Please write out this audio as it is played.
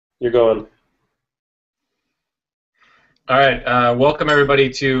You're going. All right, welcome everybody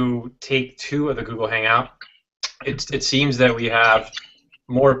to take 2 of the Google Hangout. It seems that we have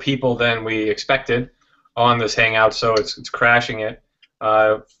more people than we expected on this Hangout, so it's crashing it.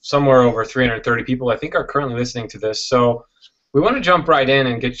 Somewhere over 330 people, I think, are currently listening to this. So we want to jump right in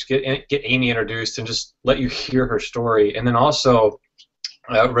and get Amy introduced and just let you hear her story. And then also,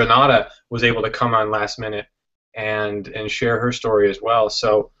 Renata was able to come on last minute and share her story as well.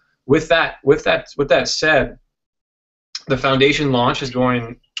 So with that said, the foundation launch is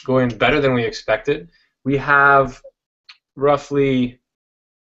going better than we expected. We have roughly.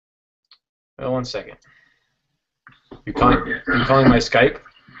 Oh, 1 second. You calling my Skype?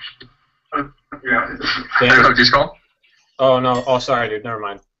 Yeah. Dan? Just call. Oh no. Oh, sorry, dude. Never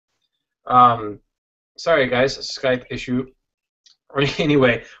mind. Sorry, guys. Skype issue.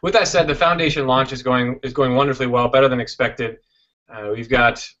 Anyway, with that said, the foundation launch is going wonderfully well, better than expected. We've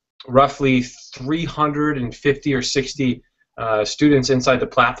got roughly 350 or 60 students inside the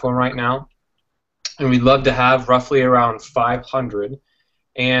platform right now, and we'd love to have roughly around 500.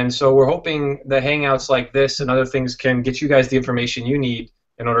 And so we're hoping that Hangouts like this and other things can get you guys the information you need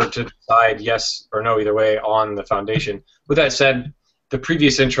in order to decide yes or no either way on the foundation. With that said, the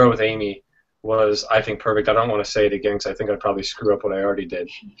previous intro with Amy was, I think, perfect. I don't want to say it again because I think I'd probably screw up what I already did.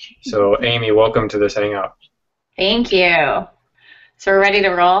 So, Amy, welcome to this Hangout. Thank you. So we're ready to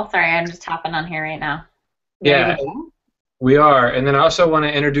roll? Sorry, I'm just hopping on here right now. Yeah, we are. And then I also want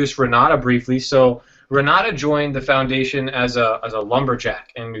to introduce Renata briefly. So Renata joined the foundation as a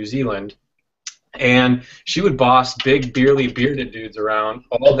lumberjack in New Zealand, and she would boss big, bearded dudes around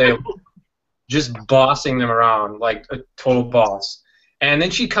all day, just bossing them around like a total boss. And then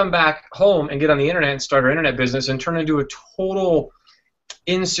she'd come back home and get on the internet and start her internet business and turn into a total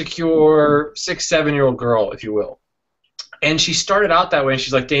insecure 6, 7-year-old girl, if you will. And she started out that way, and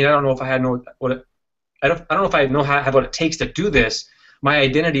she's like, Dane, I don't know if I had what it takes to do this. My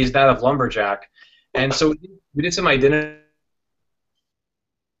identity is that of lumberjack. And so we did some identity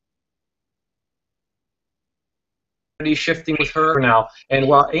shifting with her now. And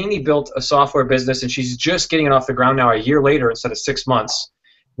while Amy built a software business and she's just getting it off the ground now a year later instead of 6 months,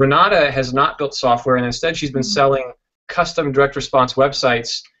 Renata has not built software, and instead she's been selling custom direct response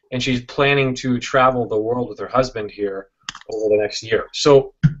websites, and she's planning to travel the world with her husband here over the next year.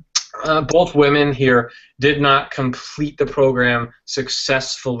 So both women here did not complete the program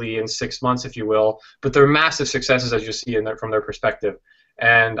successfully in 6 months, if you will, but they're massive successes as you see from their perspective.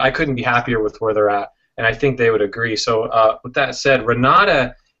 And I couldn't be happier with where they're at, and I think they would agree. So with that said,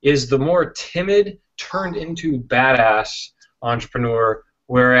 Renata is the more timid, turned into badass entrepreneur,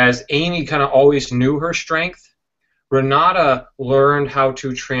 whereas Amy kind of always knew her strength. Renata learned how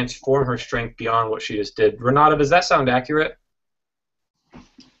to transform her strength beyond what she just did. Renata, does that sound accurate?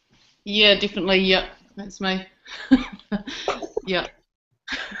 Yeah, definitely. Yeah, that's me. Yeah.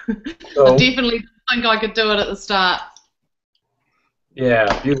 So, I definitely didn't think I could do it at the start. Yeah,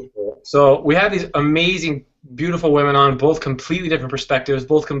 beautiful. So we have these amazing, beautiful women on, both completely different perspectives,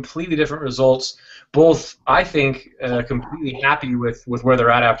 both completely different results, both, I think, completely happy with where they're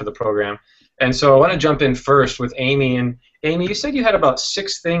at after the program. And so I want to jump in first with Amy. And Amy, you said you had about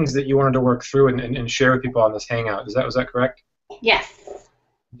 6 things that you wanted to work through and share with people on this Hangout. Was that correct? Yes.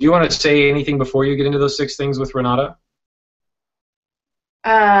 Do you want to say anything before you get into those 6 things with Renata?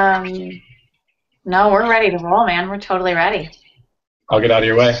 No, we're ready to roll, man. We're totally ready. I'll get out of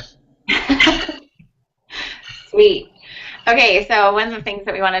your way. Sweet. Okay, so one of the things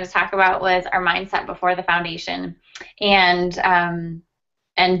that we wanted to talk about was our mindset before the foundation, and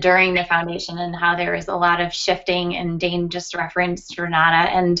during the foundation, and how there was a lot of shifting. And Dane just referenced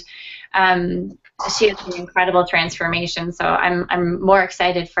Renata, and she has an incredible transformation. So I'm more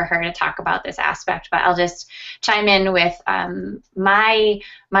excited for her to talk about this aspect. But I'll just chime in with my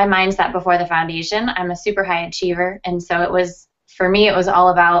mindset before the foundation. I'm a super high achiever, and so for me it was all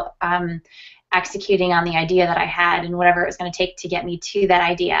about executing on the idea that I had and whatever it was going to take to get me to that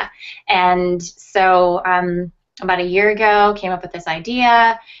idea. And so about a year ago, came up with this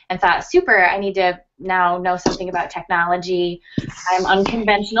idea and thought, super, I need to now know something about technology. I'm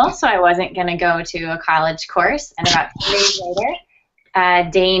unconventional, so I wasn't going to go to a college course. And about 2 days later,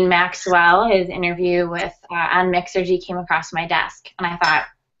 Dane Maxwell, his interview with on Mixergy came across my desk. And I thought,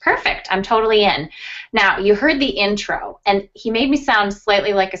 perfect, I'm totally in. Now, you heard the intro, and he made me sound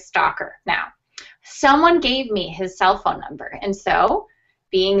slightly like a stalker. Now, someone gave me his cell phone number, and so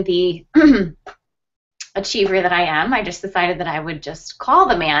being the achiever that I am, I just decided that I would just call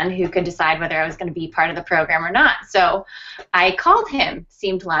the man who could decide whether I was going to be part of the program or not. So I called him.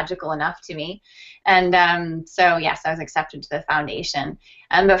 Seemed logical enough to me. And so, yes, I was accepted to the foundation.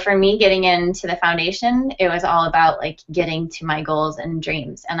 But for me, getting into the foundation, it was all about like getting to my goals and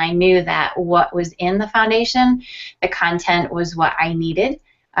dreams. And I knew that what was in the foundation, the content was what I needed.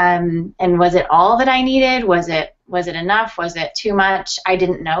 And was it all that I needed? Was it enough? Was it too much? I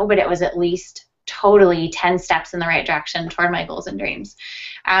didn't know, but it was at least totally 10 steps in the right direction toward my goals and dreams.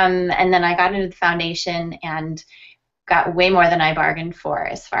 And then I got into the foundation and got way more than I bargained for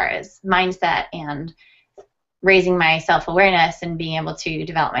as far as mindset and raising my self-awareness and being able to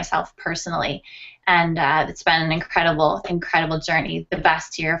develop myself personally. And it's been an incredible, incredible journey, the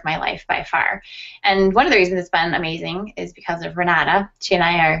best year of my life by far. And one of the reasons it's been amazing is because of Renata. She and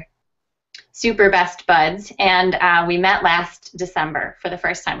I are super best buds, and we met last December for the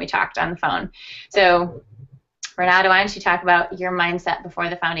first time we talked on the phone. So, Renata, why don't you talk about your mindset before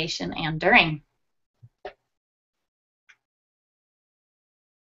the foundation and during?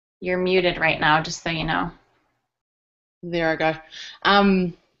 You're muted right now, just so you know. There I go.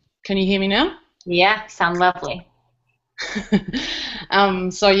 Can you hear me now? Yeah, sound lovely.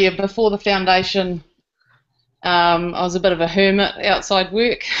 So yeah, before the foundation, I was a bit of a hermit outside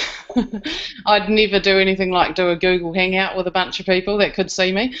work. I'd never do anything like do a Google Hangout with a bunch of people that could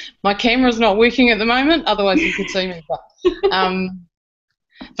see me. My camera's not working at the moment, otherwise you could see me.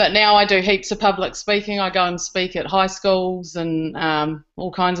 But now I do heaps of public speaking. I go and speak at high schools and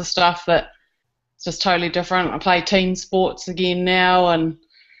all kinds of stuff that's just totally different. I play team sports again now and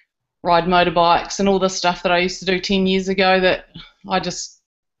ride motorbikes and all this stuff that I used to do 10 years ago that I just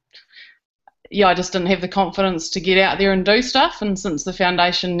didn't have the confidence to get out there and do stuff. And since the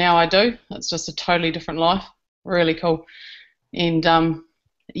foundation, now I do. It's just a totally different life. Really cool. And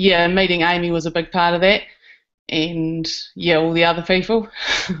meeting Amy was a big part of that. And yeah, all the other people,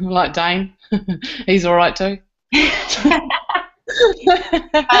 like Dane, he's all right too.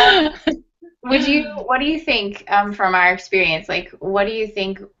 What do you think from our experience? Like, what do you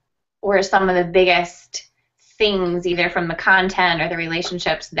think were some of the biggest things, either from the content or the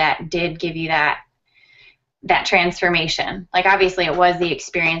relationships, that did give you that transformation? Like, obviously, it was the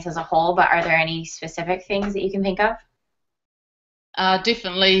experience as a whole, but are there any specific things that you can think of?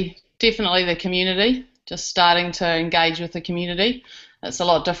 Definitely the community. Just starting to engage with the community. It's a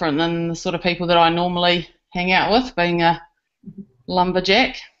lot different than the sort of people that I normally hang out with, being a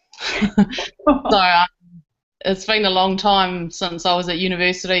lumberjack. So it's been a long time since I was at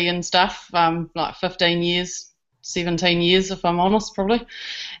university and stuff, like 15 years, 17 years if I'm honest, probably.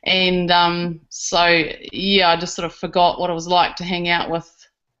 And so, yeah, I just sort of forgot what it was like to hang out with,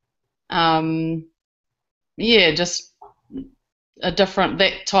 just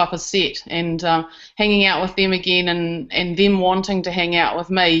that type of set, and hanging out with them again and them wanting to hang out with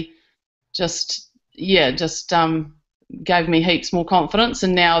me just gave me heaps more confidence.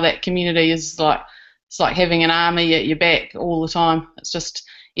 And now that community is it's like having an army at your back all the time. It's just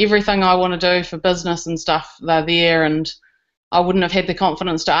everything I want to do for business and stuff, they're there, and I wouldn't have had the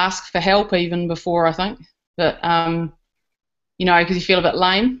confidence to ask for help even before, I think. But because you feel a bit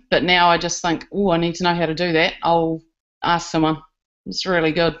lame. But now I just think, oh, I need to know how to do that. I'll ask someone. It's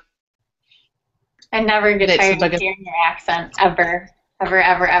really good. I never get tired of hearing your accent, ever.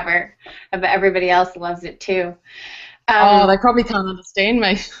 But everybody else loves it too. They probably can't understand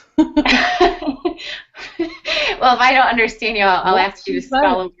me. Well, if I don't understand you, I'll ask you to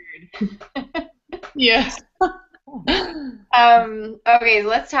spell a word. Yes. Okay, so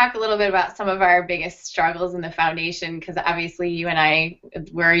let's talk a little bit about some of our biggest struggles in the foundation, because obviously you and I,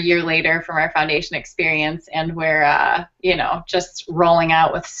 we're a year later from our foundation experience, and we're just rolling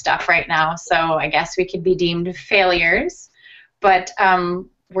out with stuff right now. So I guess we could be deemed failures, but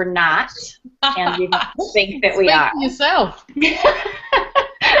we're not, and we don't think that we are. Speak for yourself.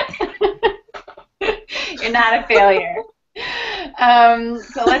 You're not a failure.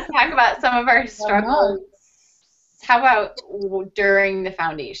 So let's talk about some of our struggles. How about during the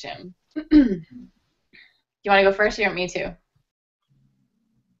foundation? You want to go first, or you want me to?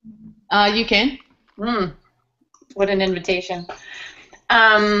 You can. What an invitation.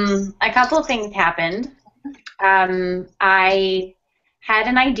 A couple of things happened. I had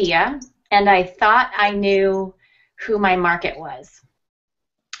an idea, and I thought I knew who my market was.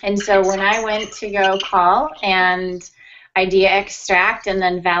 And so when I went to go call and idea extract and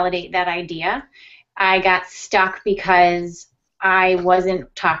then validate that idea, I got stuck because I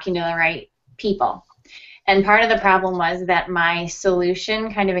wasn't talking to the right people. And part of the problem was that my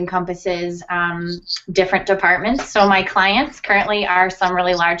solution kind of encompasses different departments. So my clients currently are some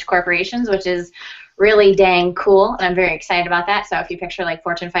really large corporations, which is really dang cool, and I'm very excited about that. So if you picture like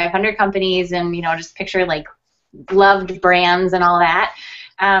Fortune 500 companies and, you know, just picture like loved brands and all that,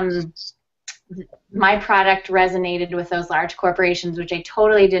 my product resonated with those large corporations, which I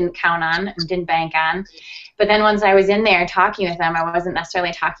totally didn't count on and didn't bank on. But then once I was in there talking with them, I wasn't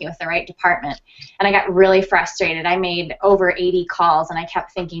necessarily talking with the right department. And I got really frustrated. I made over 80 calls, and I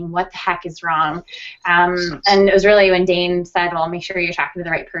kept thinking, what the heck is wrong? And it was really when Dane said, well, make sure you're talking to the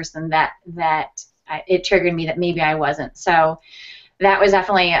right person, that it triggered me that maybe I wasn't. So that was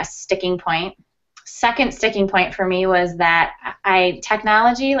definitely a sticking point. Second sticking point for me was that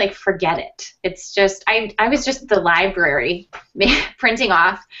technology, like, forget it. It's just, I was just at the library printing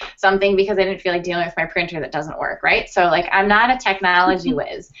off something because I didn't feel like dealing with my printer that doesn't work, right? So, like, I'm not a technology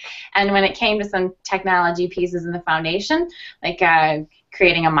whiz. And when it came to some technology pieces in the foundation, like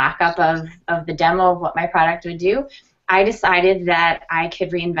creating a mock-up of the demo of what my product would do, I decided that I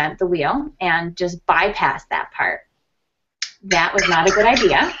could reinvent the wheel and just bypass that part. That was not a good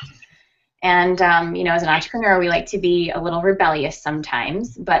idea. And, you know, as an entrepreneur, we like to be a little rebellious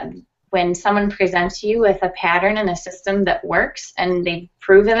sometimes, but when someone presents you with a pattern and a system that works, and they've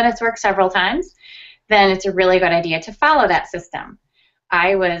proven that it's worked several times, then it's a really good idea to follow that system.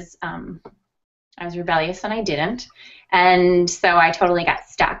 I was rebellious and I didn't, and so I totally got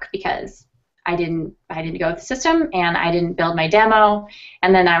stuck because I didn't go with the system, and I didn't build my demo.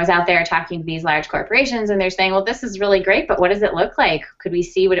 And then I was out there talking to these large corporations, and they're saying, well, this is really great, but what does it look like? Could we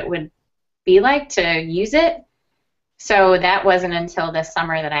see what it would be like to use it? So that wasn't until this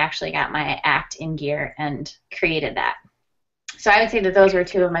summer that I actually got my act in gear and created that. So I would say that those were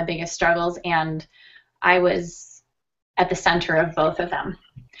two of my biggest struggles, and I was at the center of both of them.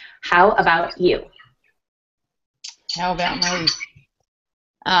 How about you? How about me?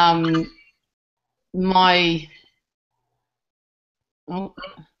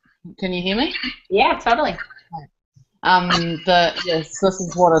 Can you hear me? Yeah, totally. Yes, this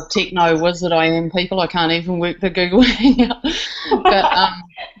is what a techno wizard I am, people. I can't even work the Google Hangout. But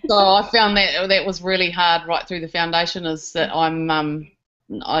so I found that was really hard right through the foundation, is that I'm a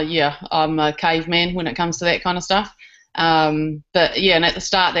caveman when it comes to that kind of stuff. But yeah, and at the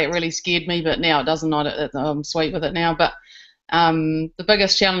start that really scared me, but now it doesn't. I'm sweet with it now. But the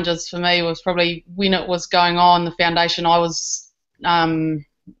biggest challenges for me was probably when it was going on, the foundation, I was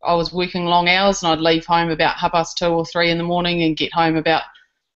working long hours, and I'd leave home about 2:30 or 3 in the morning and get home about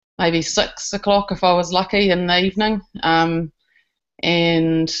maybe 6 o'clock if I was lucky in the evening.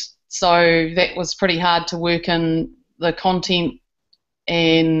 And so that was pretty hard to work in the content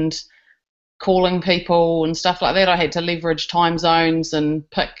and calling people and stuff like that. I had to leverage time zones and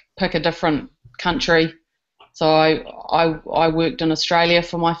pick a different country. So I worked in Australia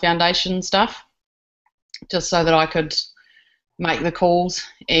for my foundation stuff, just so that I could make the calls.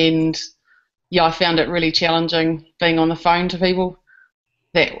 And yeah, I found it really challenging being on the phone to people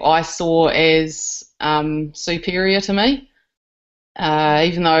that I saw as superior to me,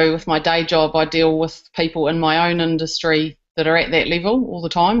 even though with my day job I deal with people in my own industry that are at that level all the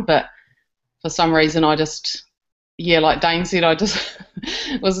time. But for some reason I just, yeah, like Dane said, I just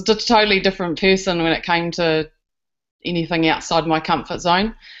was a totally different person when it came to anything outside my comfort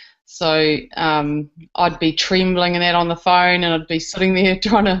zone. So I'd be trembling and that on the phone, and I'd be sitting there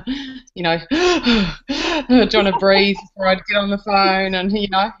trying to, you know, trying to breathe before I'd get on the phone, and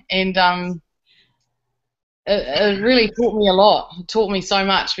it really taught me a lot. It taught me so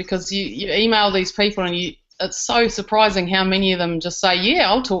much, because you email these people, and it's so surprising how many of them just say, yeah,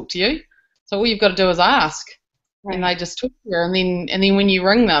 I'll talk to you. So all you've got to do is ask, right. And they just talk to you. And then when you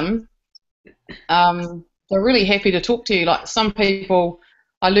ring them, they're really happy to talk to you. Like some people,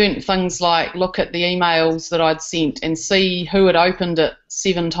 I learnt things like look at the emails that I'd sent and see who had opened it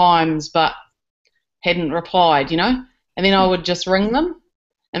 7 times but hadn't replied, you know, and then I would just ring them.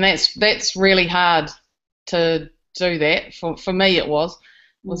 And that's really hard to do that. For me it was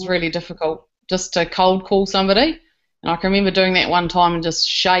really difficult just to cold call somebody. And I can remember doing that one time and just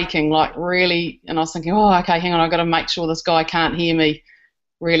shaking, like really, and I was thinking, oh, okay, hang on, I've got to make sure this guy can't hear me,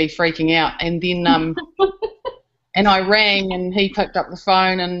 really freaking out. And then and I rang, and he picked up the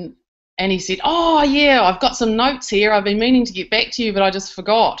phone, and he said, oh, yeah, I've got some notes here. I've been meaning to get back to you, but I just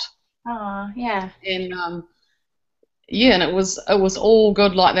forgot. Oh, yeah. And yeah, and it was all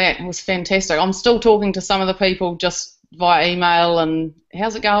good like that. It was fantastic. I'm still talking to some of the people just via email, and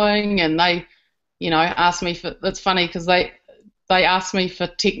how's it going? And they, you know, ask me for, it's funny because they ask me for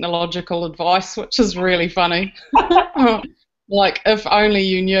technological advice, which is really funny. Like, if only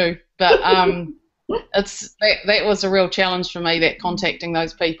you knew. But that was a real challenge for me, that contacting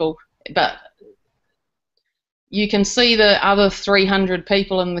those people. But you can see the other 300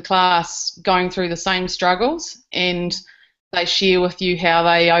 people in the class going through the same struggles, and they share with you how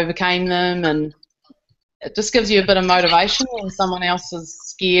they overcame them, and it just gives you a bit of motivation when someone else is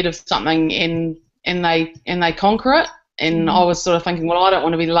scared of something and they conquer it. And I was sort of thinking, well, I don't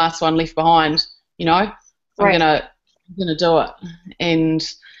want to be the last one left behind, you know. I'm gonna do it, and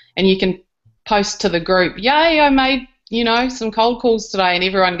you can post to the group, yay, I made, you know, some cold calls today, and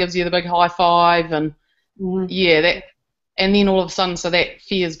everyone gives you the big high five, and and then all of a sudden, so that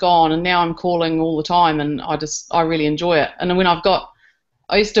fear's gone, and now I'm calling all the time, and I really enjoy it. And when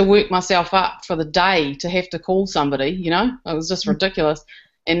I used to work myself up for the day to have to call somebody, you know, it was just ridiculous.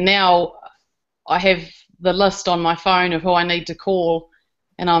 And now I have the list on my phone of who I need to call,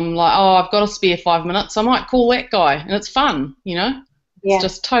 and I'm like, oh, I've got a spare 5 minutes, I might call that guy, and it's fun, you know. Yeah. It's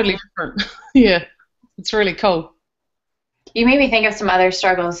just totally different. Yeah, it's really cool. You made me think of some other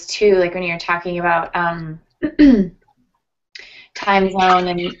struggles too, like when you're talking about time zone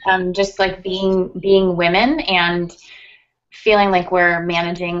and just like being women and feeling like we're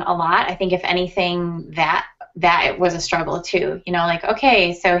managing a lot. I think if anything, that it was a struggle too. You know, like,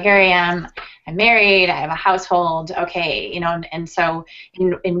 okay, so here I am, I'm married, I have a household, okay, you know, and so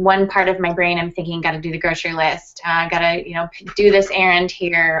in one part of my brain I'm thinking, got to do the grocery list, got to, you know, do this errand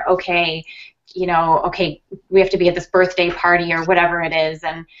here, okay, you know, okay, we have to be at this birthday party or whatever it is,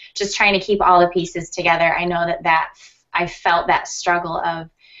 and just trying to keep all the pieces together. I know that I felt that struggle of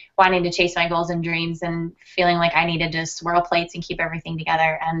wanting to chase my goals and dreams and feeling like I needed to swirl plates and keep everything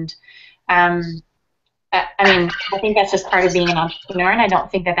together. And I mean, I think that's just part of being an entrepreneur, and I don't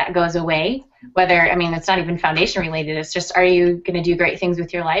think that goes away. Whether, I mean, it's not even foundation related. It's just, are you going to do great things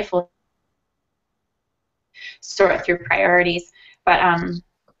with your life? We'll sort through priorities. But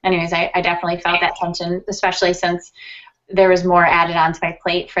anyways, I definitely felt that tension, especially since there was more added onto my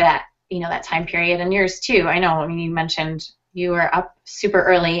plate for that, you know, that time period, and yours too. I know. I mean, you mentioned you were up super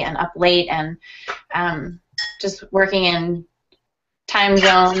early and up late, and just working in time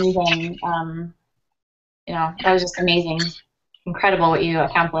zones, and you know, that was just amazing, incredible what you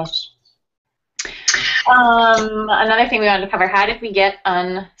accomplished. Another thing we wanted to cover: how did we get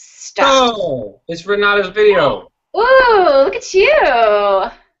unstuck? Oh, it's Renata's video. Ooh, look at you!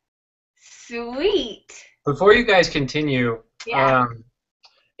 Sweet. Before you guys continue,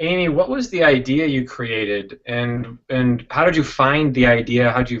 Amy, what was the idea you created, and how did you find the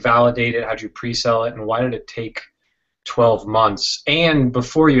idea? How did you validate it? How did you pre-sell it? And why did it take 12 months? And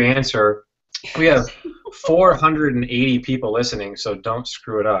before you answer, we have 480 people listening, so don't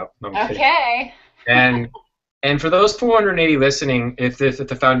screw it up. No, I'm kidding. Okay. And for those 480 listening, if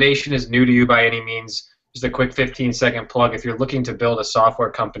the foundation is new to you by any means, just a quick 15-second plug. If you're looking to build a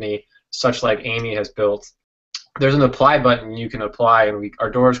software company such like Amy has built, there's an apply button. You can apply, and our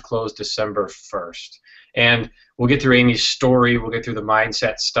doors close December 1st. And we'll get through Amy's story. We'll get through the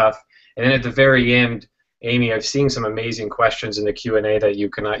mindset stuff. And then at the very end, Amy, I've seen some amazing questions in the Q&A that you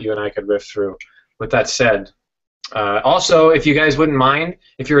and I could riff through. With that said, also, if you guys wouldn't mind,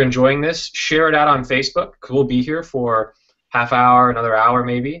 if you're enjoying this, share it out on Facebook. We'll be here for half hour, another hour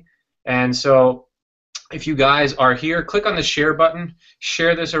maybe. And so if you guys are here, click on the share button,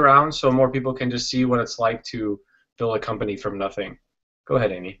 share this around so more people can just see what it's like to build a company from nothing. Go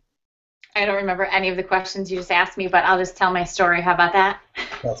ahead, Amy. I don't remember any of the questions you just asked me, but I'll just tell my story. How about that?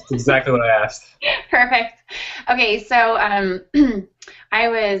 That's exactly what I asked. Perfect. Okay, so I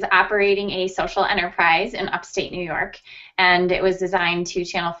was operating a social enterprise in upstate New York, and it was designed to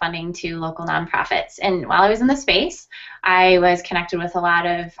channel funding to local nonprofits. And while I was in the space, I was connected with a lot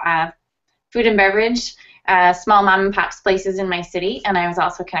of food and beverage, small mom and pops places in my city, and I was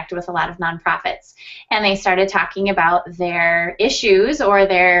also connected with a lot of nonprofits. And they started talking about their issues or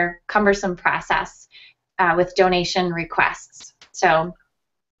their cumbersome process with donation requests. So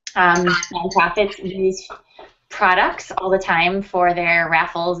nonprofits use products all the time for their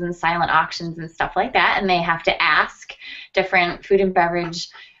raffles and silent auctions and stuff like that, and they have to ask different food and beverage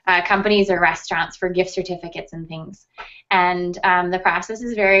companies or restaurants for gift certificates and things. And the process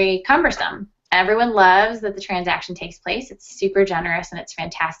is very cumbersome. Everyone loves that the transaction takes place. It's super generous and it's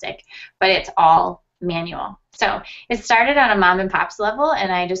fantastic, but it's all manual. So it started on a mom and pops level,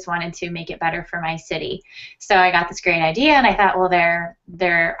 and I just wanted to make it better for my city. So I got this great idea, and I thought, well,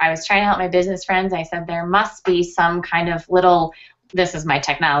 I was trying to help my business friends. I said, there must be some kind of little, this is my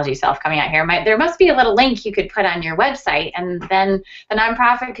technology self coming out here, there must be a little link you could put on your website, and then the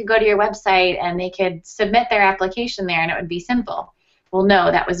nonprofit could go to your website and they could submit their application there, and it would be simple. Well,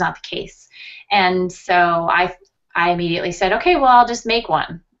 no, that was not the case. And so I immediately said, okay, well, I'll just make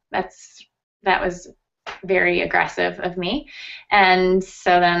one. That was very aggressive of me. And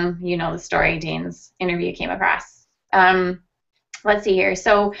so then, you know the story, Dane's interview came across. Let's see here.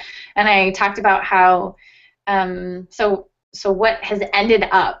 So, and I talked about how, so what has ended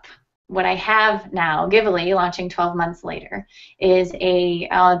up, what I have now, Giveaway, launching 12 months later, is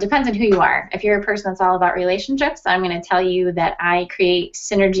depends on who you are. If you're a person that's all about relationships, I'm going to tell you that I create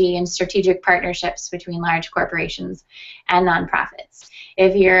synergy and strategic partnerships between large corporations and nonprofits.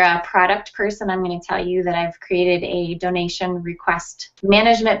 If you're a product person, I'm going to tell you that I've created a donation request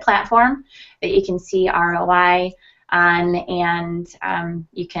management platform that you can see ROI on, and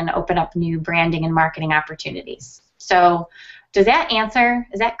you can open up new branding and marketing opportunities. So does that answer,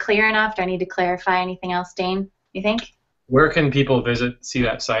 is that clear enough? Do I need to clarify anything else, Dane, you think? Where can people see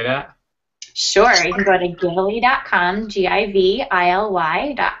that site at? Sure, you can go to givily.com, givily.com,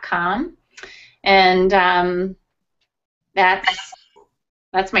 and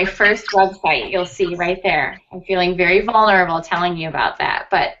that's my first website. You'll see right there. I'm feeling very vulnerable telling you about that,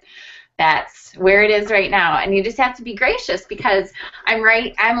 but that's where it is right now. And you just have to be gracious because I'm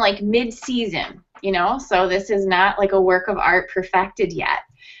like mid-season, you know, so this is not like a work of art perfected yet.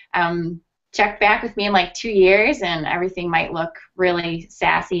 Check back with me in like 2 years and everything might look really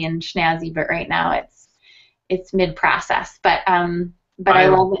sassy and snazzy, but right now it's mid-process. But I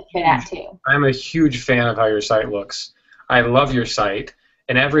love it for that too. I'm a huge fan of how your site looks. I love your site.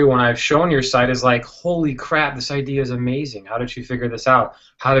 And everyone I've shown your site is like, holy crap, this idea is amazing. How did you figure this out?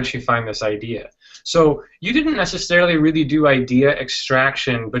 How did you find this idea? So you didn't necessarily really do idea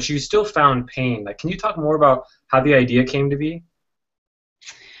extraction, but you still found pain. Like, can you talk more about how the idea came to be?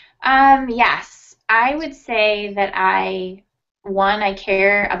 Yes. I would say that I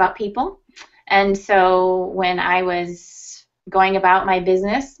care about people. And so when I was going about my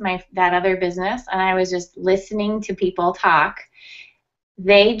business, that other business, and I was just listening to people talk,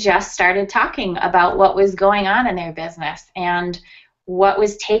 they just started talking about what was going on in their business and what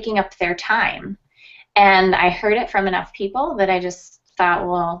was taking up their time. And I heard it from enough people that I just thought,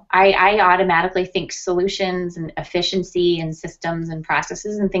 well, I automatically think solutions and efficiency and systems and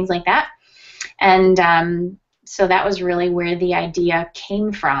processes and things like that. And so that was really where the idea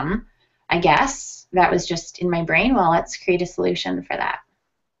came from, I guess. That was just in my brain, well, let's create a solution for that.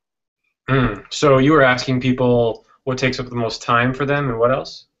 So you were asking people what takes up the most time for them and what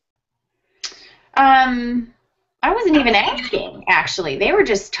else? I wasn't even asking, actually. They were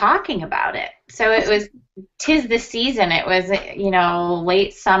just talking about it. So it was 'tis the season. It was, you know,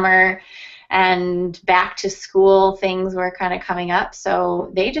 late summer and back to school things were kind of coming up. So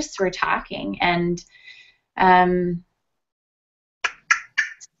they just were talking. And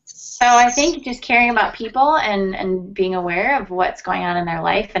so I think just caring about people and being aware of what's going on in their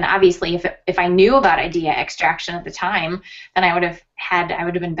life, and obviously if I knew about idea extraction at the time, then I would have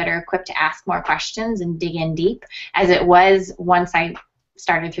been better equipped to ask more questions and dig in deep. As it was, once I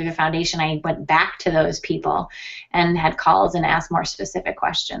started through the foundation, I went back to those people and had calls and asked more specific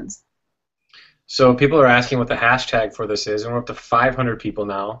questions. So people are asking what the hashtag for this is, and we're up to 500 people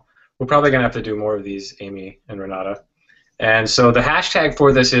now. We're probably going to have to do more of these, Amy and Renata. And so the hashtag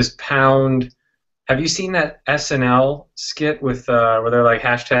for this is pound. Have you seen that SNL skit with where they're like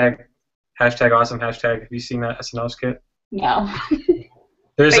hashtag awesome hashtag? Have you seen that SNL skit? No.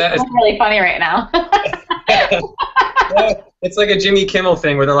 There's that. It's really funny right now. It's like a Jimmy Kimmel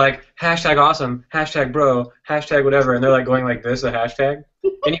thing where they're like hashtag awesome, hashtag bro, hashtag whatever, and they're like going like this, a hashtag.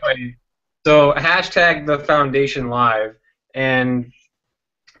 Anyway, so hashtag the foundation live, and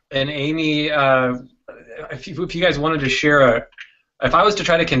Amy. If you guys wanted to share if I was to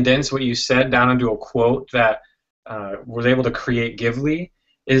try to condense what you said down into a quote that was able to create Gively,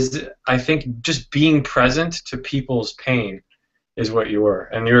 is I think just being present to people's pain is what you were.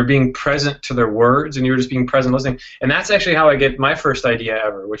 And you were being present to their words, and you were just being present listening. And that's actually how I get my first idea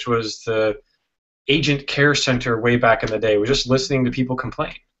ever, which was the Agent Care Center way back in the day, was just listening to people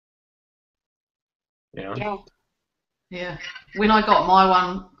complain. You know? Yeah. Yeah. When I got my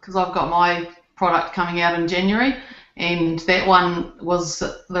one, because I've got my product coming out in January, and that one was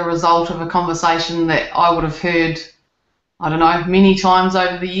the result of a conversation that I would have heard, I don't know, many times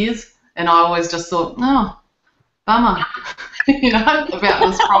over the years, and I always just thought, oh, bummer, you know,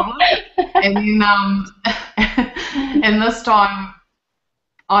 about this problem. And then, and this time,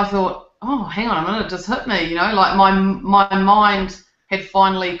 I thought, oh, hang on a minute, it just hit me, you know, like my mind had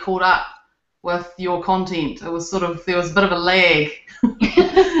finally caught up with your content. It was sort of, there was a bit of a lag.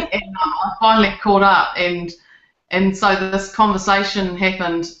 And I finally caught up, and so this conversation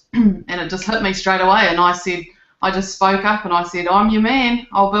happened, and it just hit me straight away. And I just spoke up and I said, I'm your man,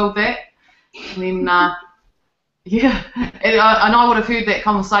 I'll build that. And then Yeah, and I would have heard that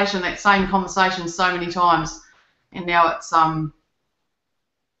conversation, that same conversation, so many times, and now it's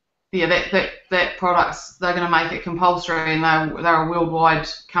yeah, that products, they're going to make it compulsory, and they're a worldwide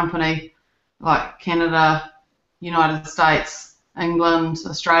company, like Canada, United States, England,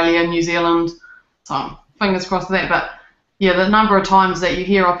 Australia, New Zealand. So fingers crossed for that. But yeah, the number of times that you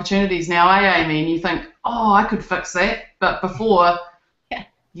hear opportunities now, Amy, and you think, oh, I could fix that, but before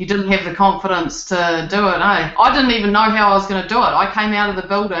you didn't have the confidence to do it. I didn't even know how I was going to do it. I came out of the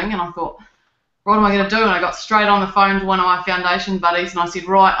building and I thought, what am I going to do? And I got straight on the phone to one of my foundation buddies and I said,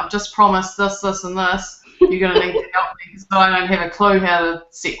 right, I've just promised this, this, and this. You're going to need to help me because I don't have a clue how to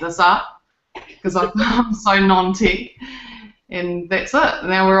set this up because I'm so non-tech. And that's it.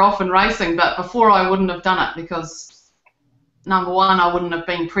 Now we're off and racing. But before I wouldn't have done it because, number one, I wouldn't have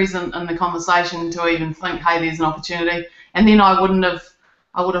been present in the conversation to even think, hey, there's an opportunity. And then I would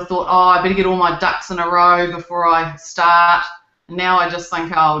have thought, oh, I better get all my ducks in a row before I start. And now I just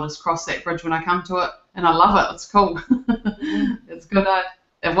think, oh, I'll just cross that bridge when I come to it. And I love it. It's cool. It's good.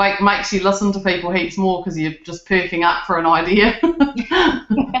 It makes you listen to people heaps more because you're just perking up for an idea.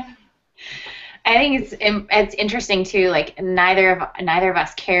 I think it's interesting too. Like neither of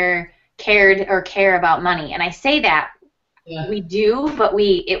us cared or care about money, and I say that we do, but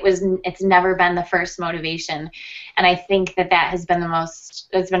it's never been the first motivation, and I think that has been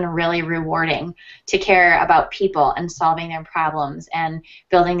it's been really rewarding to care about people and solving their problems and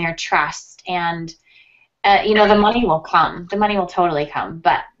building their trust, and the money will come. The money will totally come,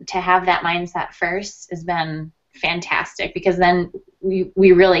 but to have that mindset first has been fantastic because then we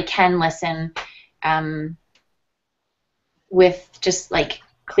really can listen with just like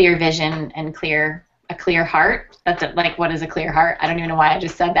clear vision and a clear heart. That's like, what is a clear heart? I don't even know why I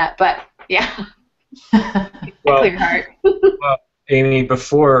just said that, but yeah. Well, a clear heart. Well, Amy,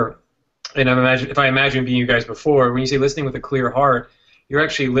 before, and if I imagine being you guys before, when you say listening with a clear heart, you're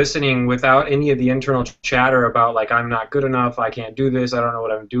actually listening without any of the internal chatter about like, I'm not good enough, I can't do this, I don't know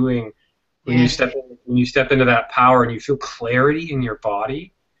what I'm doing. When you step into that power and you feel clarity in your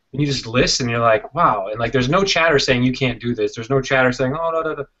body, and you just listen, you're like, wow, and like there's no chatter saying you can't do this. There's no chatter saying, oh,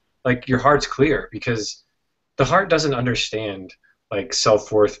 no. Like your heart's clear because the heart doesn't understand like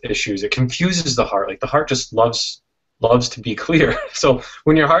self-worth issues. It confuses the heart. Like the heart just loves to be clear. So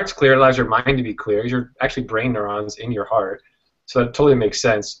when your heart's clear, it allows your mind to be clear. You're actually brain neurons in your heart. So that totally makes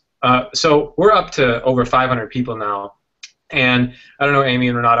sense. So we're up to over 500 people now. And I don't know, Amy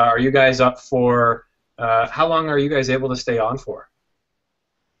and Renata, are you guys up for, how long are you guys able to stay on for?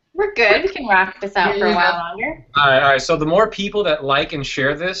 We're good. We can rock this out for a while longer. All right. So the more people that like and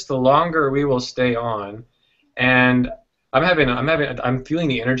share this, the longer we will stay on. And I'm feeling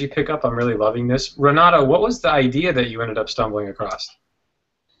the energy pickup. I'm really loving this. Renata, what was the idea that you ended up stumbling across?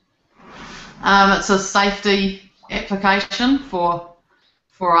 It's a safety application for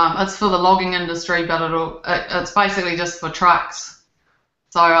it's for the logging industry, but it's basically just for trucks.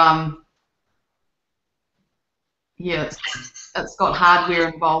 So yeah, it's got hardware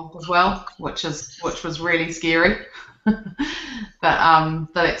involved as well, which was really scary. but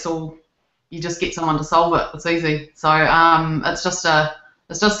that's all. You just get someone to solve it. It's easy. So it's just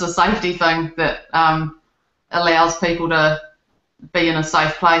a safety thing that allows people to be in a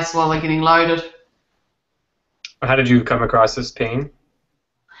safe place while they're getting loaded. How did you come across this pain?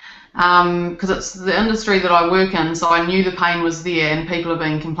 Because it's the industry that I work in, so I knew the pain was there, and people have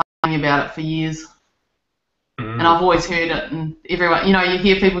been complaining about it for years. And I've always heard it, and everyone, you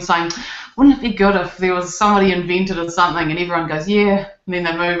hear people saying, wouldn't it be good if there was somebody invented or something, and everyone goes, yeah, and then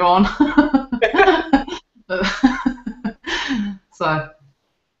they move on. So,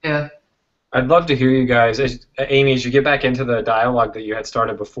 yeah. I'd love to hear you guys, Amy, as you get back into the dialogue that you had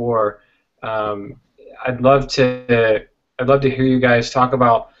started before, I'd love to hear you guys talk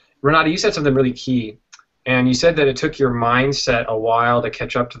about, Renata, you said something really key, and you said that it took your mindset a while to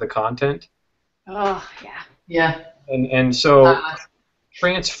catch up to the content. Oh, yeah. Yeah. And so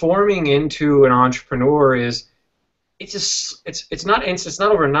transforming into an entrepreneur it's not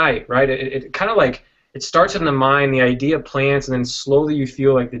overnight, right? It kind of like it starts in the mind, the idea plants, and then slowly you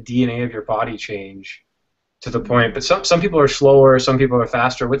feel like the DNA of your body change to the point. But some people are slower, some people are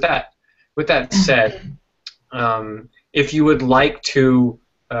faster. With that said, if you would like to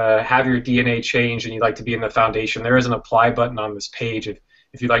have your DNA change and you'd like to be in the foundation, there is an apply button on this page.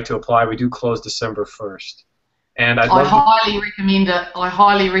 If you'd like to apply, we do close December 1st. And I highly recommend it. I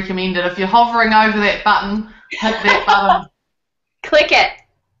highly recommend it. If you're hovering over that button, hit that button. Click it.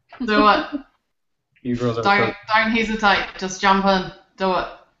 Do it. You girls are don't hesitate. Just jump in. Do it.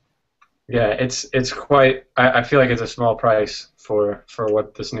 Yeah, it's quite. I feel like it's a small price for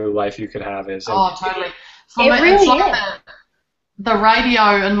what this new life you could have is. And oh, totally. For It me, really it's like is. the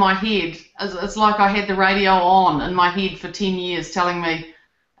radio in my head. It's like I had the radio on in my head for 10 years telling me,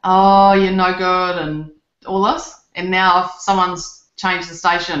 oh, you're no good and all this. And now if someone's changed the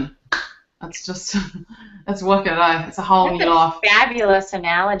station, it's just, it's wicked, eh? It's a whole That's new a life. fabulous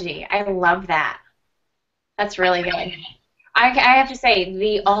analogy. I love that. That's really good. I have to say,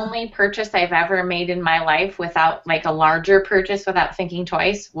 the only purchase I've ever made in my life without, like, a larger purchase without thinking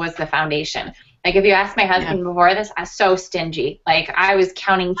twice was the foundation. Like, if you asked my husband before this, I was so stingy. Like, I was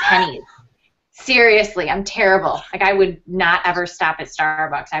counting pennies. Seriously, I'm terrible. Like, I would not ever stop at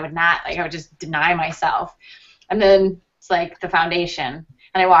Starbucks. I would just deny myself. And then it's like the foundation.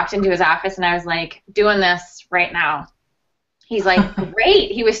 And I walked into his office and I was like, doing this right now. He's like,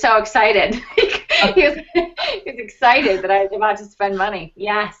 great. He was so excited. he was excited that I was about to spend money.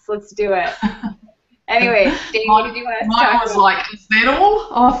 Yes, let's do it. Anyway, Dane, what did you want to talk about? Mine was like, is that all?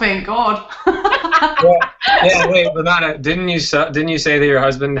 Oh, thank God. Yeah, wait, Renata, didn't you say that your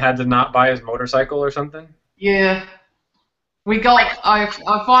husband had to not buy his motorcycle or something? Yeah.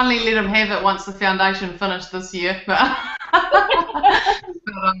 I finally let him have it once the foundation finished this year, but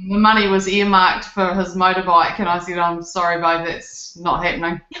the money was earmarked for his motorbike, and I said, I'm sorry, babe, that's not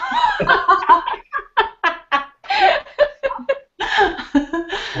happening.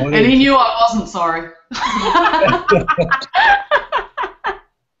 And he knew I wasn't sorry.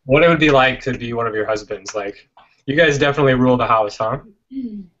 What it would be like to be one of your husbands. Like, you guys definitely rule the house, huh?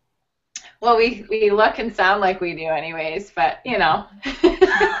 Well, we look and sound like we do anyways, but, you know,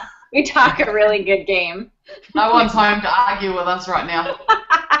 we talk a really good game. No one's home to argue with us right now.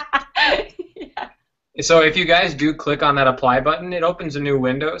 Yeah. So if you guys do click on that apply button, it opens a new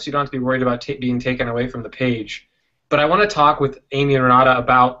window, so you don't have to be worried about being taken away from the page. But I want to talk with Amy and Renata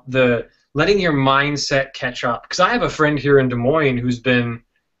about the letting your mindset catch up. Because I have a friend here in Des Moines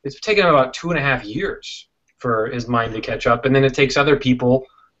it's taken him about 2.5 years for his mind to catch up, and then it takes other people,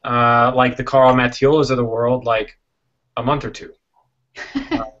 like the Carl Mattiolas of the world, like a month or two.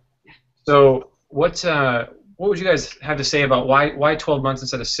 So what would you guys have to say about why 12 months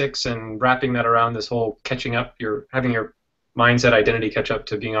instead of 6, and wrapping that around this whole catching up, having your mindset identity catch up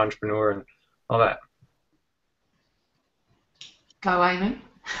to being an entrepreneur and all that? Go, Amy.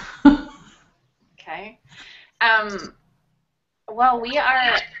 Okay. Well, we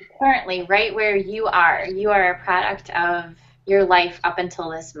are currently right where you are. You are a product of your life up until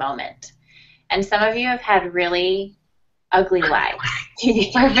this moment. And some of you have had really ugly lives, to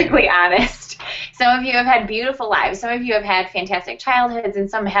be perfectly honest. Some of you have had beautiful lives. Some of you have had fantastic childhoods, and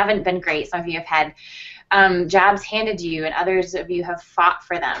some haven't been great. Some of you have had jobs handed to you, and others of you have fought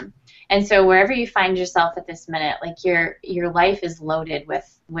for them. And so wherever you find yourself at this minute, like your life is loaded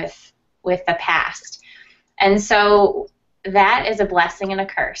with the past. And so that is a blessing and a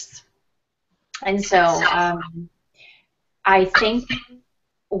curse. And so I think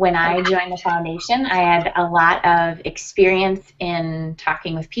when I joined the foundation, I had a lot of experience in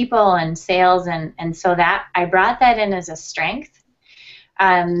talking with people and sales, and so that I brought that in as a strength.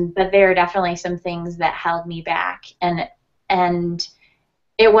 But there are definitely some things that held me back, and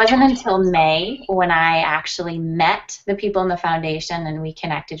it wasn't until May when I actually met the people in the foundation and we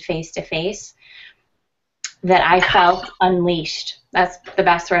connected face to face that I felt unleashed. That's the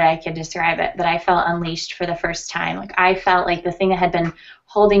best word I could describe it, that I felt unleashed for the first time. Like, I felt like the thing that had been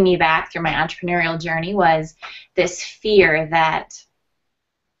holding me back through my entrepreneurial journey was this fear that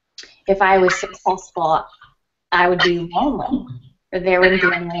if I was successful, I would be lonely, or there wouldn't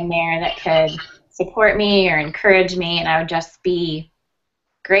be anyone there that could support me or encourage me, and I would just be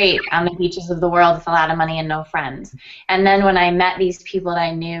great on the beaches of the world with a lot of money and no friends. And then when I met these people that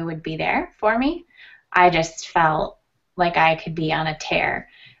I knew would be there for me, I just felt like I could be on a tear.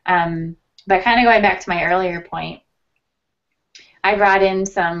 But kind of going back to my earlier point, I brought in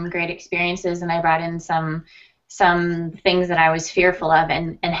some great experiences, and I brought in some things that I was fearful of,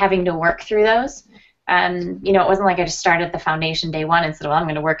 and having to work through those. You know, it wasn't like I just started the foundation day one and said, well, I'm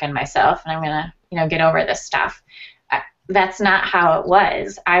going to work on myself and I'm going to, you know, get over this stuff. That's not how it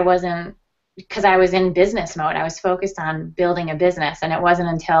was. I wasn't, because I was in business mode. I was focused on building a business, and it wasn't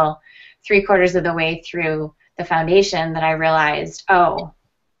until 3/4 of the way through the foundation that I realized, oh,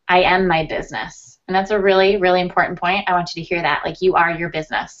 I am my business. And that's a really, really important point. I want you to hear that. Like, you are your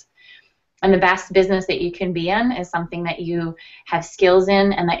business. And the best business that you can be in is something that you have skills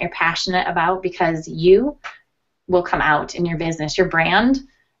in and that you're passionate about, because you will come out in your business. Your brand,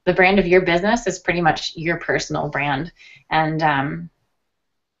 the brand of your business, is pretty much your personal brand. And I'm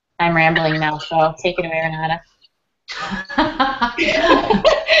rambling now, so take it away, Renata.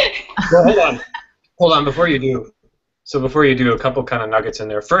 Well, hold on before you do. So before you do, a couple kind of nuggets in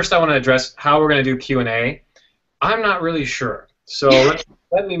there. First, I want to address how we're going to do Q&A. I'm not really sure. So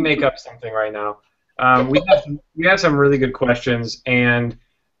let me make up something right now. We have some really good questions, and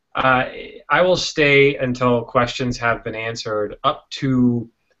I will stay until questions have been answered up to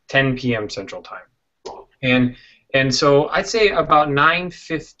 10 p.m. Central Time. And so I'd say about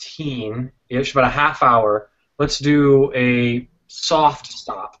 9:15-ish, about a half hour, let's do a soft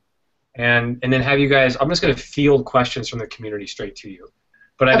stop. And then have you guys, I'm just going to field questions from the community straight to you.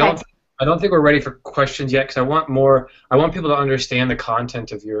 But I don't think we're ready for questions yet, because I want people to understand the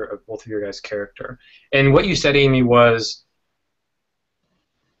content of both of your guys' character. And what you said, Amy, was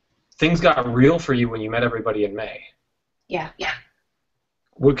things got real for you when you met everybody in May. Yeah.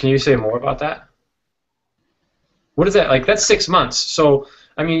 What can you say more about that? What is that like? That's 6 months. So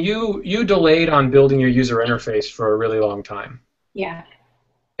I mean, you delayed on building your user interface for a really long time. Yeah.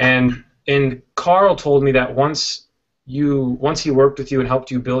 And Carl told me that once he worked with you and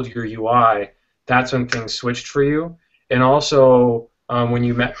helped you build your UI, that's when things switched for you. And also when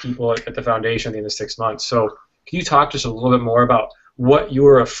you met people at the foundation at the end of 6 months. So can you talk just a little bit more about what you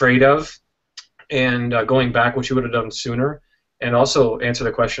were afraid of, and going back, what you would have done sooner, and also answer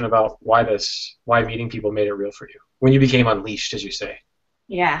the question about why meeting people made it real for you when you became unleashed, as you say.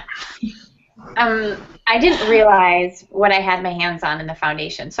 Yeah. I didn't realize what I had my hands on in the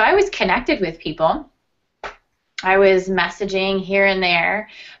foundation. So I was connected with people. I was messaging here and there,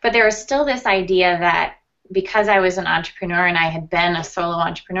 but there was still this idea that because I was an entrepreneur and I had been a solo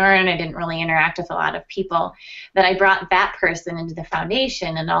entrepreneur and I didn't really interact with a lot of people, that I brought that person into the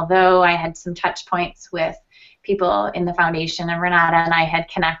foundation. And although I had some touch points with people in the foundation, and Renata and I had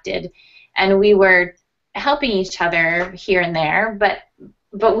connected, and we were helping each other here and there, but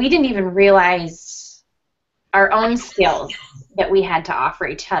we didn't even realize our own skills that we had to offer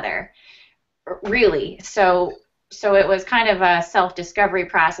each other, really. So it was kind of a self-discovery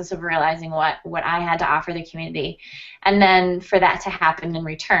process of realizing what I had to offer the community, and then for that to happen in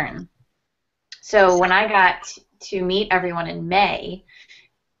return. So when I got to meet everyone in May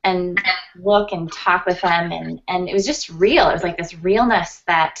and look and talk with them, and it was just real. It was like this realness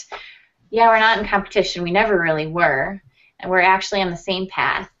that, yeah, we're not in competition. We never really were. And we're actually on the same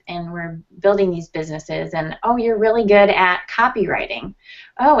path, and we're building these businesses, and, oh, you're really good at copywriting.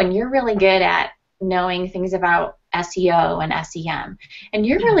 Oh, and you're really good at knowing things about SEO and SEM. And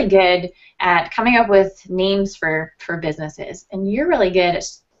you're really good at coming up with names for businesses. And you're really good at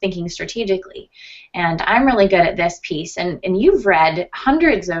thinking strategically. And I'm really good at this piece. And you've read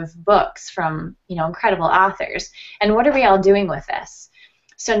hundreds of books from, incredible authors. And what are we all doing with this?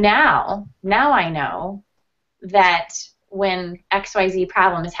 So now I know that when XYZ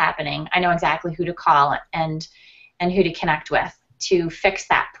problem is happening, I know exactly who to call and who to connect with to fix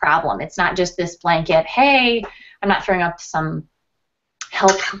that problem. It's not just this blanket, hey, I'm not throwing up some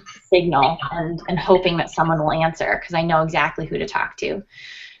help signal and hoping that someone will answer, because I know exactly who to talk to.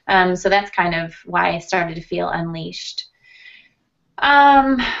 So that's kind of why I started to feel unleashed.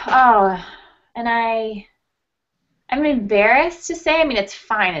 And I'm embarrassed to say, it's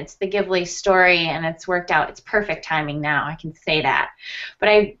fine. It's the Gively story, and it's worked out. It's perfect timing now. I can say that. But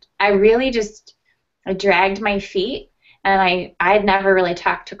I really I dragged my feet, and I had never really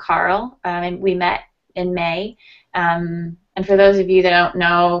talked to Carl. And we met in May. And for those of you that don't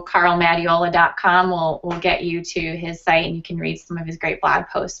know, carlmadiola.com will get you to his site, and you can read some of his great blog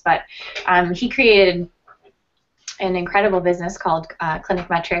posts. But he created an incredible business called Clinic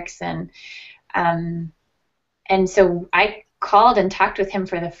Metrics, and so I called and talked with him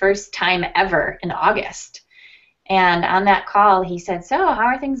for the first time ever in August. And on that call, he said, so how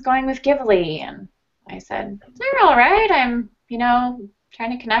are things going with Gively? And I said, they're all right. I'm,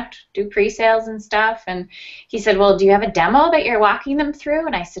 trying to connect, do pre-sales and stuff. And he said, well, do you have a demo that you're walking them through?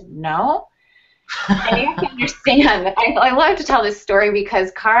 And I said, no. And you have to understand, I love to tell this story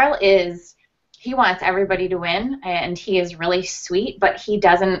because Carl he wants everybody to win, and he is really sweet, but he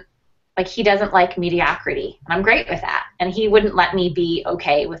doesn't like mediocrity. And I'm great with that. And he wouldn't let me be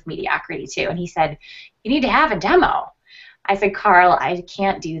okay with mediocrity too. And he said, you need to have a demo. I said, Carl, I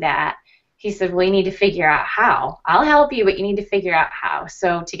can't do that. He said, well, you need to figure out how. I'll help you, but you need to figure out how.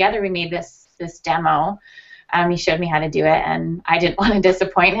 So together we made this demo. He showed me how to do it, and I didn't want to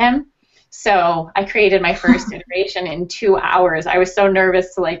disappoint him. So I created my first iteration in 2 hours. I was so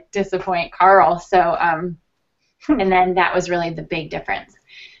nervous to disappoint Carl. So, and then that was really the big difference.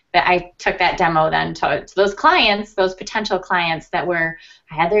 That I took that demo then to those clients, those potential clients I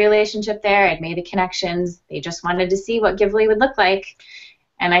had the relationship there, I'd made the connections, they just wanted to see what Gively would look like,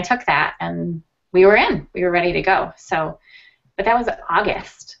 and I took that, and we were ready to go. So, but that was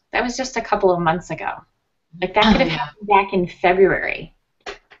August. That was just a couple of months ago. Like, that could have happened back in February.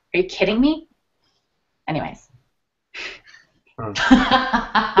 Are you kidding me? Anyways.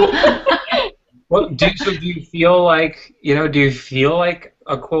 Well, do you feel like, do you feel like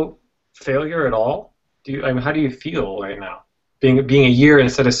a quote failure at all? How do you feel right now? Being a year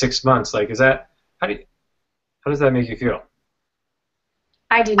instead of 6 months, like, how does that make you feel?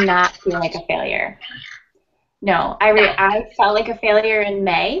 I did not feel like a failure. No, I felt like a failure in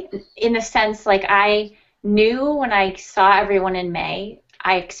May, in the sense, like, I knew when I saw everyone in May,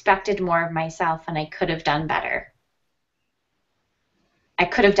 I expected more of myself, and I could have done better. I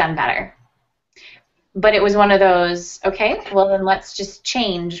could have done better. But it was one of those, okay, well, then let's just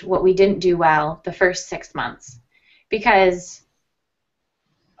change what we didn't do well the first 6 months. Because,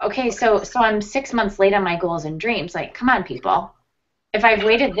 okay, so I'm 6 months late on my goals and dreams. Like, come on, people. If I've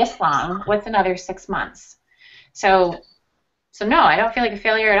waited this long, what's another 6 months? So no, I don't feel like a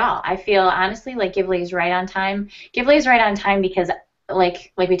failure at all. I feel, honestly, like Gively's right on time. Gively's right on time because,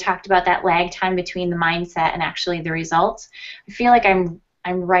 like we talked about, that lag time between the mindset and actually the results. I feel like I'm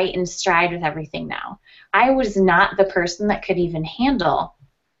right in stride with everything now. I was not the person that could even handle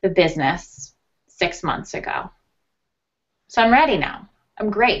the business 6 months ago. So I'm ready now. I'm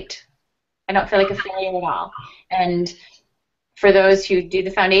great. I don't feel like a failure at all. And for those who do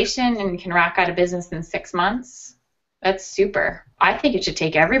the foundation and can rock out a business in 6 months, that's super. I think it should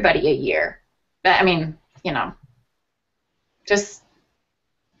take everybody a year. I mean, just,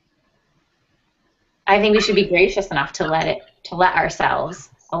 I think we should be gracious enough to allow ourselves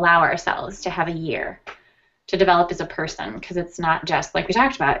to have a year to develop as a person, because it's not just, like we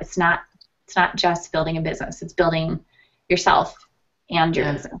talked about, it's not just building a business. It's building yourself and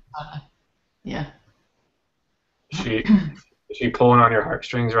your business. Yeah. Is she pulling on your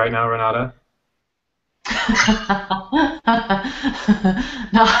heartstrings right now, Renata?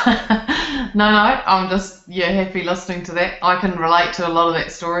 No, I'm just happy listening to that. I can relate to a lot of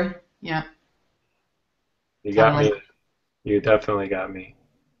that story. Yeah. You got me. You definitely got me.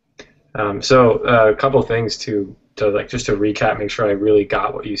 So a couple things to just to recap, make sure I really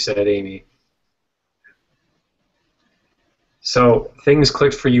got what you said, Amy. So things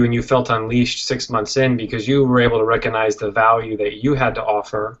clicked for you and you felt unleashed 6 months in because you were able to recognize the value that you had to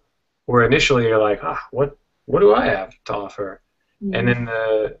offer, where initially you're like, what do I have to offer? Mm-hmm. And then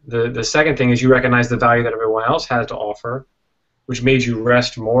the second thing is you recognize the value that everyone else has to offer, which made you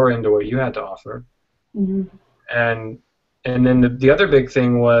rest more into what you had to offer. Mm-hmm. And then the other big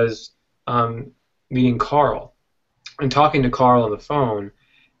thing was meeting Carl and talking to Carl on the phone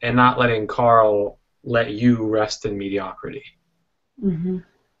and not letting Carl let you rest in mediocrity. Mm-hmm.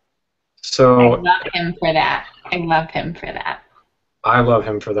 So I love him for that. I love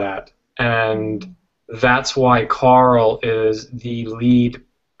him for that. And that's why Carl is the lead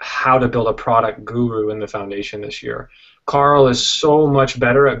how to build a product guru in the foundation this year. Carl is so much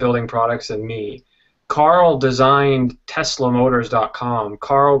better at building products than me. Carl designed TeslaMotors.com.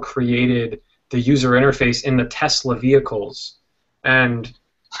 Carl created the user interface in the Tesla vehicles. And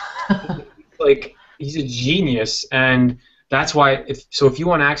like, he's a genius, and that's why. If you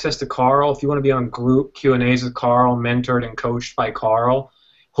want access to Carl, if you want to be on group Q&As with Carl, mentored and coached by Carl,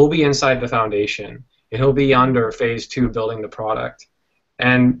 he'll be inside the foundation, and he'll be under phase 2, building the product.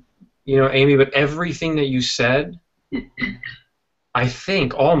 And Amy, but everything that you said, I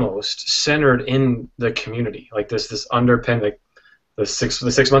think almost centered in the community, like this underpin, like the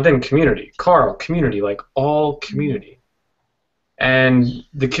 6 month in community, Carl community, like all community, and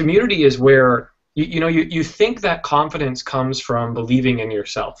the community is where. You think that confidence comes from believing in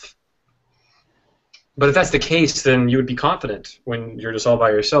yourself. But if that's the case, then you would be confident when you're just all by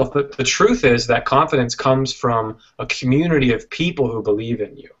yourself. But the truth is that confidence comes from a community of people who believe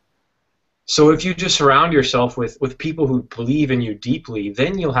in you. So if you just surround yourself with people who believe in you deeply,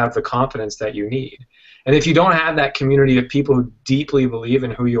 then you'll have the confidence that you need. And if you don't have that community of people who deeply believe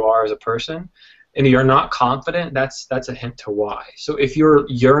in who you are as a person, and you're not confident, that's a hint to why. So if you're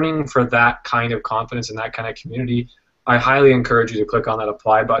yearning for that kind of confidence and that kind of community, I highly encourage you to click on that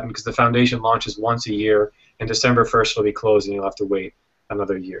apply button, because the foundation launches once a year, and December 1st it'll be closed and you'll have to wait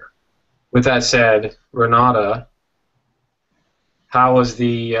another year. With that said, Renata, how was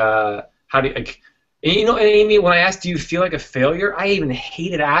the, Amy, when I asked, do you feel like a failure, I even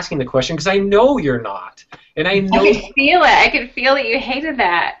hated asking the question because I know you're not. And I know. I could feel it. I could feel that you hated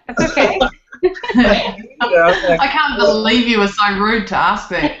that. That's okay. I can't believe you were so rude to ask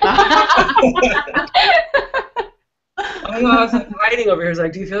that. I know, I was like hiding over here. I was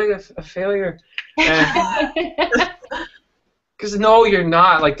like, do you feel like a failure? Because no, you're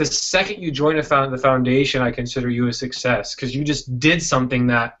not. Like, the second you join the foundation, I consider you a success, because you just did something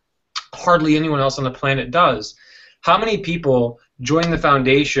that hardly anyone else on the planet does. How many people join the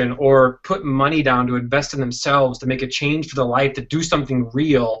foundation or put money down to invest in themselves, to make a change for their life, to do something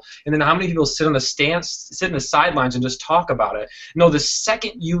real? And then how many people sit in the sidelines and just talk about it? No, the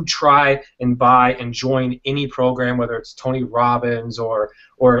second you try and buy and join any program, whether it's Tony Robbins or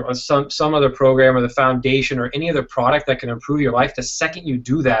some other program or the foundation or any other product that can improve your life, the second you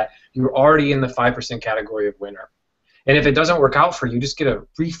do that, you're already in the 5% category of winner. And if it doesn't work out for you, just get a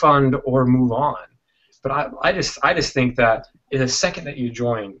refund or move on. But I just think that the second that you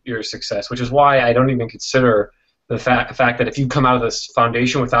join, you're a success, which is why I don't even consider the fact that if you come out of this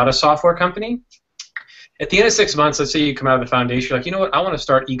foundation without a software company, at the end of 6 months, let's say you come out of the foundation, you're like, you know what, I want to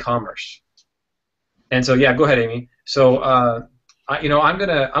start e-commerce. And so, yeah, go ahead, Amy. So, I'm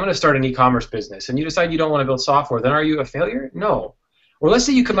gonna start an e-commerce business, and you decide you don't want to build software. Then are you a failure? No. Or let's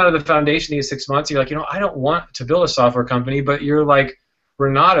say you come out of the foundation these 6 months, and you're like, I don't want to build a software company, but you're like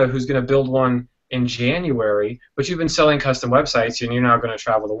Renata, who's going to build one in January, but you've been selling custom websites and you're now going to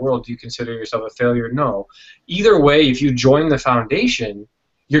travel the world. Do you consider yourself a failure? No. Either way, if you join the foundation,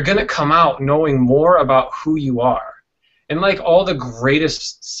 you're going to come out knowing more about who you are. And like all the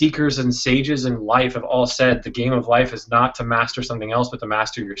greatest seekers and sages in life have all said, the game of life is not to master something else, but to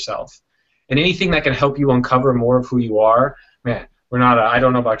master yourself. And anything that can help you uncover more of who you are, man, Renata, I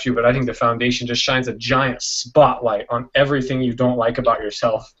don't know about you, but I think the foundation just shines a giant spotlight on everything you don't like about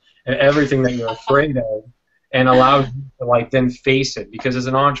yourself and everything that you're afraid of, and allows you to then face it. Because as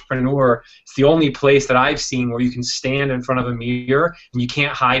an entrepreneur, it's the only place that I've seen where you can stand in front of a mirror and you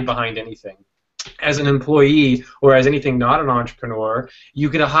can't hide behind anything. As an employee or as anything not an entrepreneur, you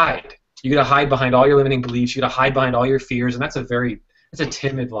get to hide. You get to hide behind all your limiting beliefs. You get to hide behind all your fears, and that's a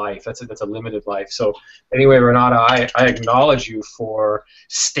timid life. That's a limited life. So anyway, Renata, I acknowledge you for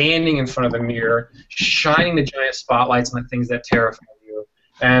standing in front of the mirror, shining the giant spotlights on the things that terrify you.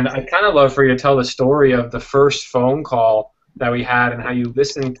 And I'd kind of love for you to tell the story of the first phone call that we had and how you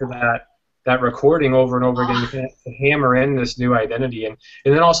listened to that recording over and over again to hammer in this new identity, and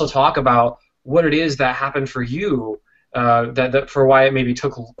then also talk about what it is that happened for you, that for why it maybe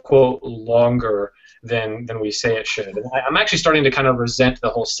took, quote, longer than we say it should. And I'm actually starting to kind of resent the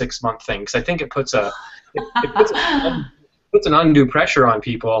whole 6 month thing, because I think it puts an undue pressure on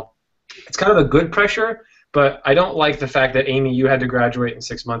people. It's kind of a good pressure, but I don't like the fact that, Amy, you had to graduate in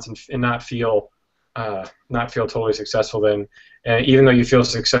 6 months and not feel totally successful then. Even though you feel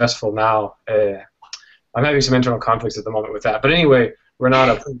successful now, I'm having some internal conflicts at the moment with that. But anyway,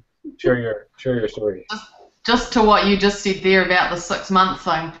 Renata, please share your story. Just to what you just said there about the 6 month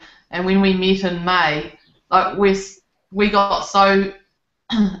thing, and when we met in May, like we got so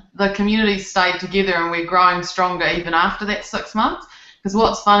the community stayed together, and we're growing stronger even after that 6 months. Because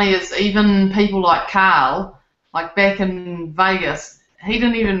what's funny is even people like Carl, like back in Vegas, he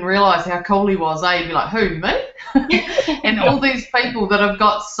didn't even realise how cool he was. He'd be like, who, me? And all these people that have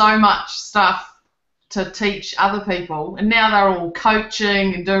got so much stuff to teach other people, and now they're all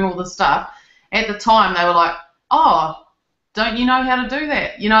coaching and doing all this stuff. At the time, they were like, oh, don't you know how to do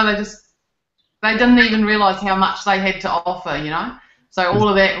that? They didn't even realise how much they had to offer, So all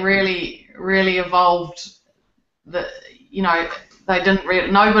of that really, really evolved. Nobody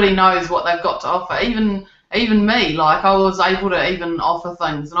knows what they've got to offer. Even me, like I was able to even offer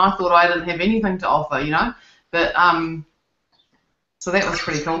things, and I thought I didn't have anything to offer, But so that was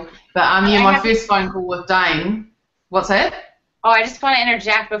pretty cool. But my first phone call with Dane. What's that? Oh, I just want to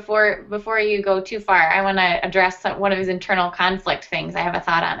interject before you go too far. I want to address one of his internal conflict things. I have a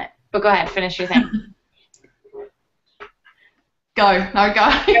thought on it. But go ahead, finish your thing. Go.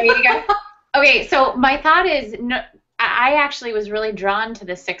 Ready to go? Okay, so my thought is, I actually was really drawn to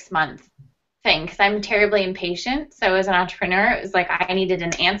the 6 month thing because I'm terribly impatient. So as an entrepreneur, it was like I needed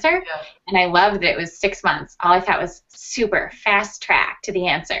an answer, and I loved that it was 6 months. All I thought was super fast track to the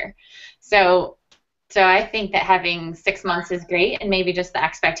answer. So I think that having 6 months is great, and maybe just the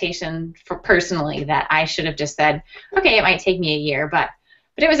expectation for personally that I should have just said, okay, it might take me a year, but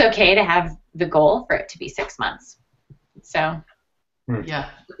it was okay to have the goal for it to be 6 months. So yeah,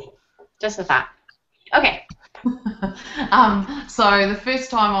 just a thought. Okay. So the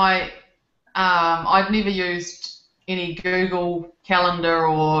first time I'd never used any Google Calendar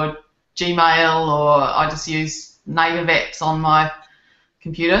or Gmail, or I just used native apps on my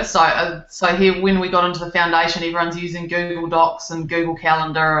computer. So here, when we got into the foundation, everyone's using Google Docs and Google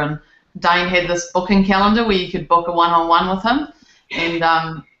Calendar, and Dane had this booking calendar where you could book a one-on-one with him, and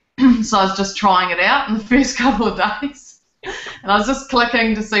so I was just trying it out in the first couple of days, and I was just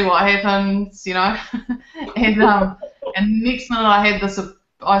clicking to see what happens, and next minute I had this,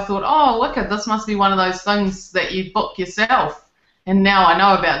 I thought, oh, look, this must be one of those things that you book yourself, And now I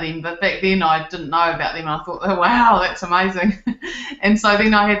know about them, but back then I didn't know about them, and I thought, oh, wow, that's amazing. And so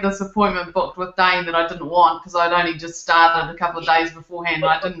then I had this appointment booked with Dane that I didn't want because I'd only just started a couple of days beforehand,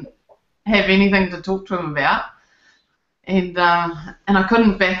 and I didn't have anything to talk to him about. And I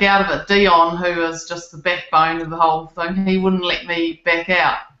couldn't back out of it. Dion, who is just the backbone of the whole thing, he wouldn't let me back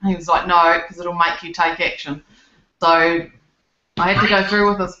out. He was like, no, because it'll make you take action. So I had to go through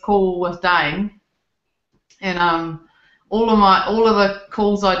with this call with Dane, and all of the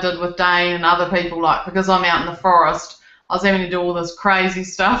calls I did with Dane and other people, like, because I'm out in the forest, I was having to do all this crazy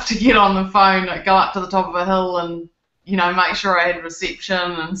stuff to get on the phone, like go up to the top of a hill and, you know, make sure I had reception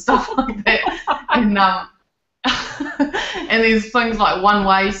and stuff like that. And and there's things like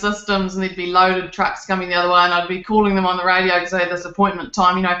one-way systems, and there'd be loaded trucks coming the other way, and I'd be calling them on the radio because I had this appointment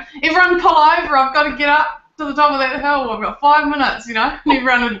time, you know, everyone pull over, I've got to get up to the top of that hill, I've got 5 minutes, you know, and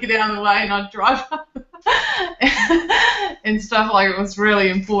everyone would get out of the way and I'd drive up and stuff. Like, it was really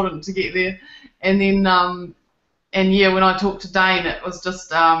important to get there. And then, and yeah, when I talked to Dane, it was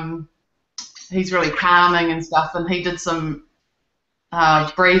just, he's really calming and stuff, and he did some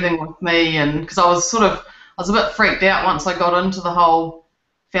breathing with me, and because I was a bit freaked out once I got into the whole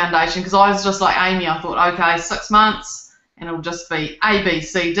foundation, because I was just like Amy. I thought, okay, 6 months, and it'll just be A, B,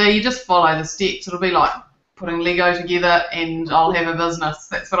 C, D. You just follow the steps. It'll be like putting Lego together, and I'll have a business.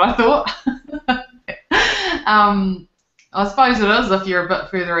 That's what I thought. I suppose it is if you're a bit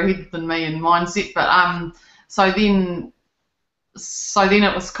further ahead than me in mindset. But so then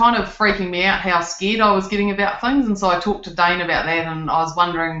it was kind of freaking me out how scared I was getting about things, and so I talked to Dane about that, and I was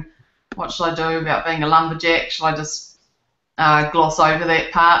wondering, what should I do about being a lumberjack? Should I just gloss over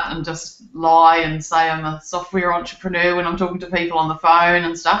that part and just lie and say I'm a software entrepreneur when I'm talking to people on the phone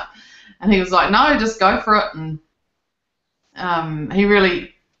and stuff? And he was like, no, just go for it. And he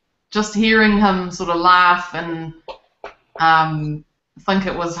really, just hearing him sort of laugh and think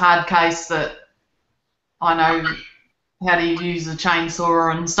it was hard case that I know how to use a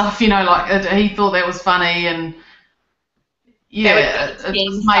chainsaw and stuff, you know, like he thought that was funny. And yeah, it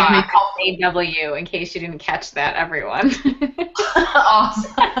just made me AW, in case you didn't catch that, everyone.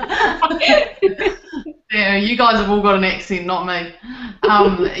 Yeah, you guys have all got an accent, not me.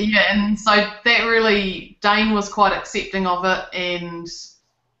 Yeah, and so that really, Dane was quite accepting of it, and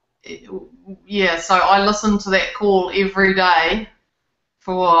yeah, so I listened to that call every day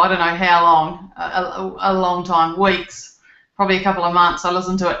for, I don't know how long, a long time, weeks, probably a couple of months. I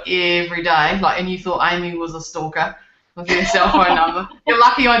listened to it every day, like, and you thought Amy was a stalker with your cell phone number. You're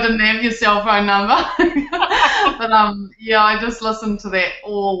lucky I didn't have your cell phone number. But yeah, I just listened to that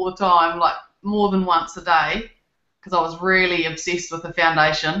all the time, like more than once a day, because I was really obsessed with the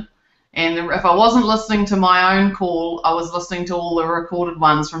foundation. And if I wasn't listening to my own call, I was listening to all the recorded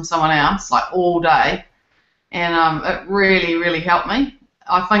ones from someone else, like all day. And it really, really helped me.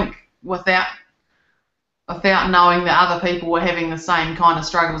 I think without knowing that other people were having the same kind of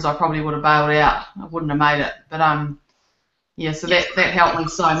struggles, I probably would have bailed out. I wouldn't have made it. But yeah, so that helped me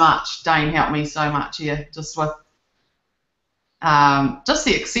so much. Dane helped me so much, yeah, just with just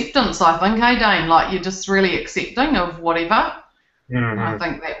the acceptance, I think, hey Dane, like you're just really accepting of whatever. Mm-hmm. I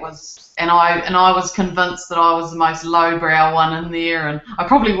think that was, and I was convinced that I was the most lowbrow one in there, and I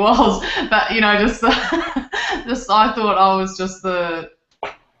probably was, but you know, just I thought I was just the,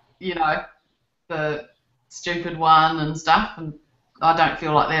 you know, the stupid one and stuff, and I don't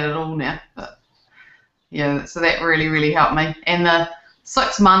feel like that at all now. But yeah, so that really, really helped me. And the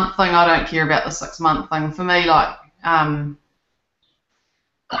 6 month thing, I don't care about the 6 month thing. For me, like,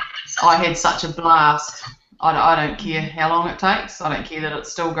 I had such a blast. I don't care how long it takes. I don't care that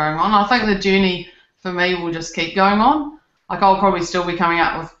it's still going on. I think the journey for me will just keep going on. Like, I'll probably still be coming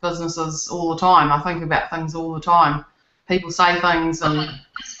up with businesses all the time. I think about things all the time. People say things, and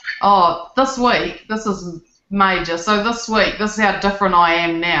oh, this week, this is major. So this week, this is how different I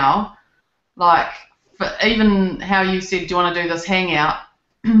am now. Like, even how you said, do you want to do this hangout?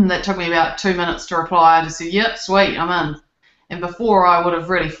 That took me about 2 minutes to reply. I just said, yep, sweet, I'm in. And before I would have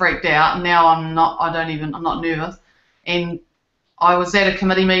really freaked out, and now I'm not. I'm not nervous. And I was at a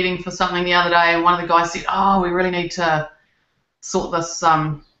committee meeting for something the other day, and one of the guys said, oh, we really need to sort this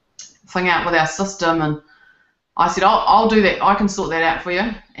thing out with our system. And I said, I'll do that. I can sort that out for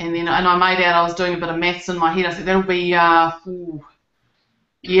you. And I made out I was doing a bit of maths in my head. I said, that'll be, yeah,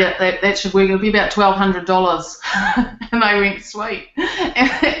 that should work. It'll be about $1,200. And they went, sweet.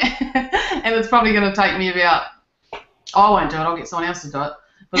 And it's probably going to take me about, I won't do it, I'll get someone else to do it.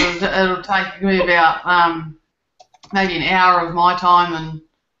 But it'll take me about maybe an hour of my time and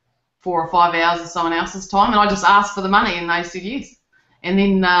 4 or 5 hours of someone else's time. And I just asked for the money, and they said yes. And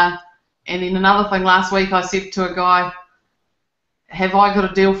then another thing, last week I said to a guy, have I got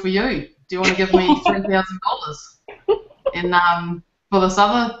a deal for you? Do you want to give me $3,000 and for this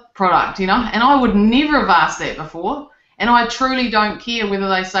other product, you know? And I would never have asked that before. And I truly don't care whether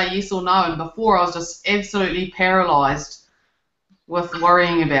they say yes or no. And before I was just absolutely paralysed with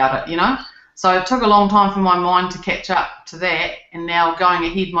worrying about it, you know? So it took a long time for my mind to catch up to that. And now going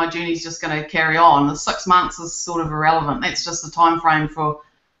ahead, my journey's just going to carry on. The 6 months is sort of irrelevant. That's just the time frame for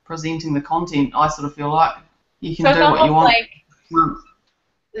presenting the content, I sort of feel like. You can do what you want.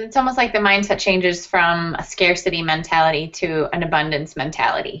 It's almost like the mindset changes from a scarcity mentality to an abundance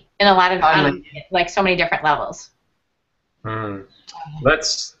mentality in a lot of like so many different levels.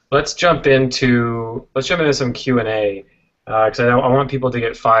 Let's jump into some Q&A because I want people to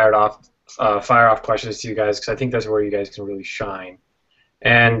get fire off questions to you guys because I think that's where you guys can really shine.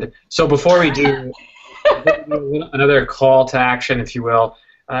 And so before we do another call to action, if you will,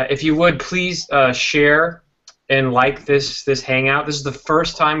 if you would please share and like this Hangout. This is the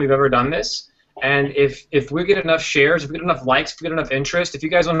first time we've ever done this. And if we get enough shares, if we get enough likes, if we get enough interest, if you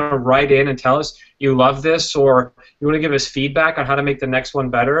guys want to write in and tell us you love this or you want to give us feedback on how to make the next one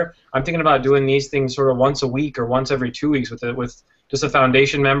better, I'm thinking about doing these things sort of once a week or once every 2 weeks with just a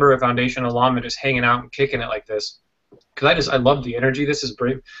foundation member, a foundation alum, and just hanging out and kicking it like this. Because I love the energy. This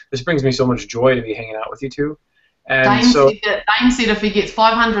brings me so much joy to be hanging out with you two. And Dane said if he gets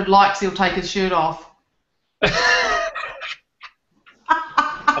 500 likes, he'll take his shirt off.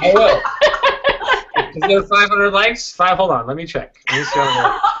 I will. Is there 500 likes? Hold on, let me check. Is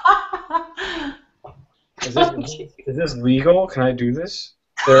this legal? Can I do this?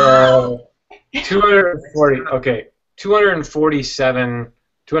 There are 240. Okay, 247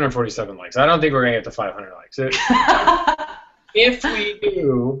 likes. I don't think we're gonna get to 500 likes. If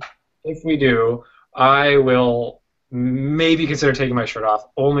we do, I will maybe consider taking my shirt off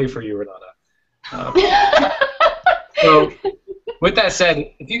only for you, Renata. So, with that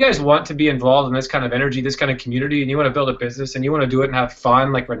said, if you guys want to be involved in this kind of energy, this kind of community, and you want to build a business and you want to do it and have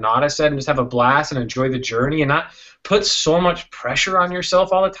fun, like Renata said, and just have a blast and enjoy the journey and not put so much pressure on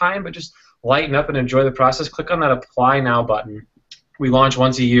yourself all the time, but just lighten up and enjoy the process, click on that Apply Now button. We launch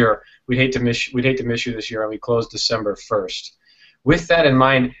once a year. We'd hate to miss you this year, and we close December 1st. With that in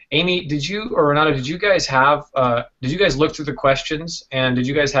mind, Amy, Renata, did you guys look through the questions, and did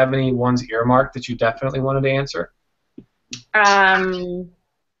you guys have any ones earmarked that you definitely wanted to answer?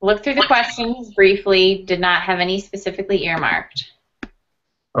 Looked through the questions briefly, did not have any specifically earmarked.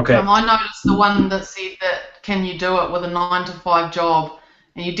 Okay. I noticed the one that said that can you do it with a 9-to-5 job,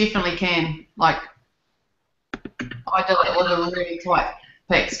 and you definitely can. Like, I did it with a really tight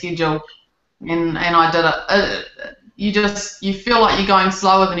packed schedule, and I did it. You feel like you're going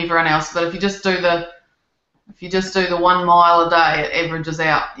slower than everyone else, but if you just do the 1 mile a day, it averages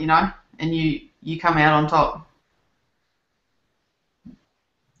out, you know, and you come out on top.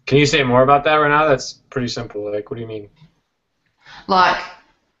 Can you say more about that, Renata? That's pretty simple. Like, what do you mean? Like,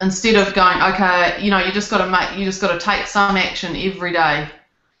 instead of going, okay, you know, you just got to take some action every day.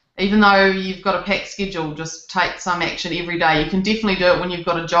 Even though you've got a packed schedule, just take some action every day. You can definitely do it when you've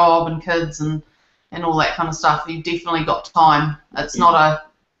got a job and kids and all that kind of stuff. You've definitely got time. It's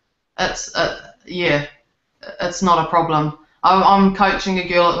not it's not a problem. I'm coaching a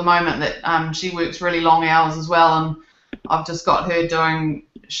girl at the moment that she works really long hours as well, and I've just got her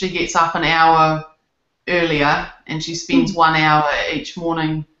she gets up an hour earlier and she spends 1 hour each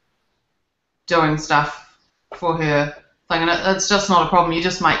morning doing stuff for her thing, and it's just not a problem. You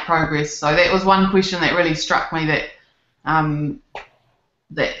just make progress. So that was one question that really struck me, that I'm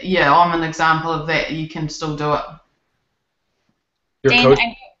an example of that. You can still do it.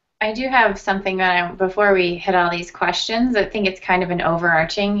 Dane, I do have something that before we hit all these questions, I think it's kind of an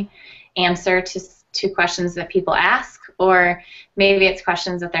overarching answer to questions that people ask, or maybe it's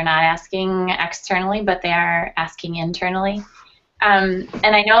questions that they're not asking externally, but they are asking internally. And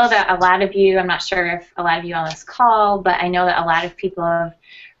I know that a lot of you, I'm not sure if a lot of you on this call, but I know that a lot of people have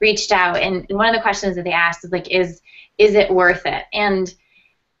reached out, and one of the questions that they asked is like, is it worth it? And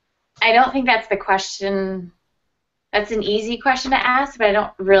I don't think that's the question. That's an easy question to ask, but I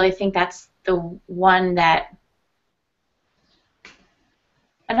don't really think that's the one that,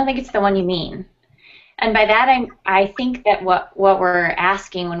 I don't think it's the one you mean. And by that, I think that what we're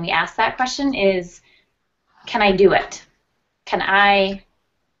asking when we ask that question is, can I do it? Can I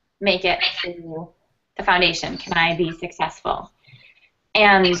make it to the foundation? Can I be successful?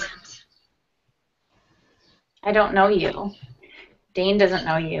 And I don't know you. Dane doesn't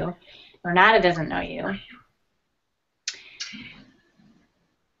know you. Renata doesn't know you.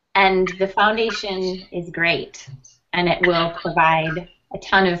 And the foundation is great, and it will provide a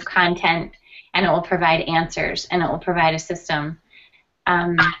ton of content, and it will provide answers, and it will provide a system.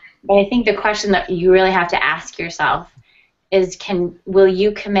 But I think the question that you really have to ask yourself is, will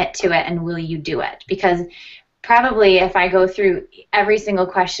you commit to it and will you do it? Because probably if I go through every single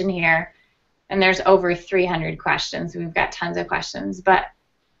question here, and there's over 300 questions, we've got tons of questions, but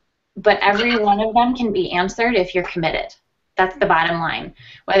every one of them can be answered if you're committed. That's the bottom line.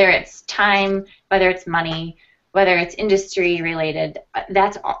 Whether it's time, whether it's money, whether it's industry related,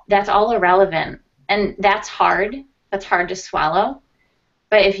 that's all irrelevant. And that's hard. That's hard to swallow.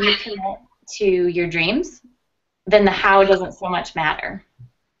 But if you commit to your dreams, then the how doesn't so much matter.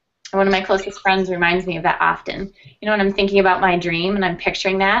 And one of my closest friends reminds me of that often. You know, when I'm thinking about my dream and I'm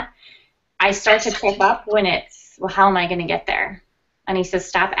picturing that, I start to trip up when it's, well, how am I going to get there? And he says,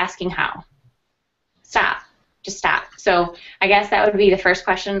 stop asking how. Stop. Just stop. So I guess that would be the first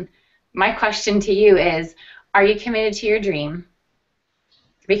question. My question to you is, are you committed to your dream?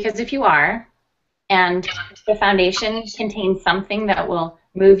 Because if you are, and the foundation contains something that will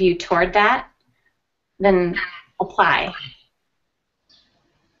move you toward that, then apply.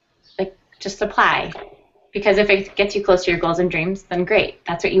 Like, just apply. Because if it gets you close to your goals and dreams, then great.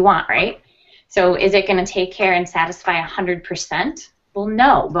 That's what you want, right? So is it going to take care and satisfy 100%? Well,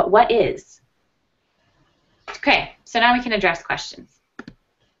 no, but what is? Okay, so now we can address questions.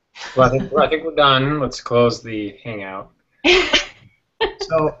 Well, I think we're done. Let's close the Hangout.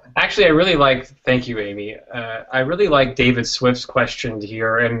 So, actually, thank you, Amy. I really like David Swift's question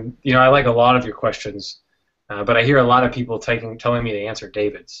here, and, you know, I like a lot of your questions, but I hear a lot of people telling me to answer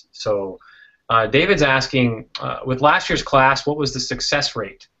David's. So, David's asking, with last year's class, what was the success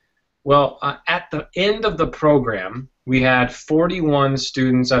rate? Well, at the end of the program, we had 41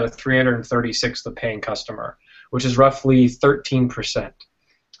 students out of 336, the paying customer, which is roughly 13%.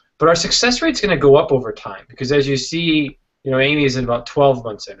 But our success rate is going to go up over time because, as you see, you know, Amy is at about 12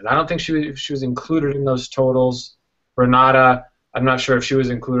 months in, and I don't think she was included in those totals. Renata, I'm not sure if she was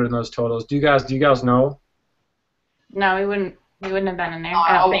included in those totals. Do you guys know? No, we wouldn't have been in there. No,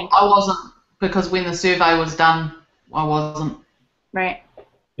 I don't think. I wasn't, because when the survey was done, I wasn't. Right.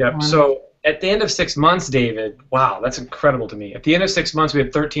 Yep. So at the end of 6 months, David, wow, that's incredible to me. At the end of 6 months, we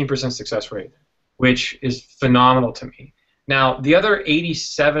had 13% success rate, which is phenomenal to me. Now, the other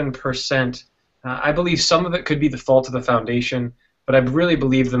 87%, I believe some of it could be the fault of the foundation, but I really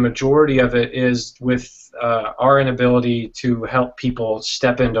believe the majority of it is with our inability to help people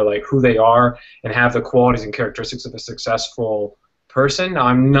step into like who they are and have the qualities and characteristics of a successful person. Now,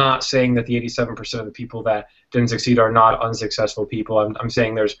 I'm not saying that the 87% of the people that didn't succeed are not unsuccessful people. I'm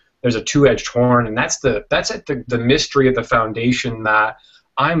saying there's a two-edged horn, and that's the mystery of the foundation that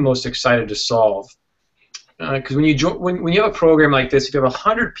I'm most excited to solve. Because when you have a program like this, if you have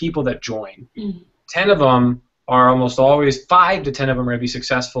 100 people that join, 10 of them are almost always, 5 to 10 of them are going to be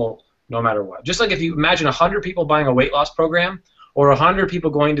successful no matter what. Just like if you imagine 100 people buying a weight loss program or 100 people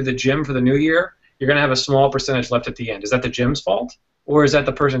going to the gym for the new year, you're going to have a small percentage left at the end. Is that the gym's fault or is that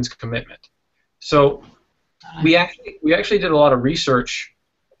the person's commitment? So we actually did a lot of research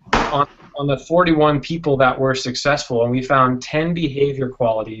on the 41 people that were successful, and we found 10 behavior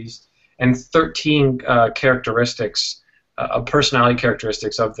qualities and 13 characteristics, personality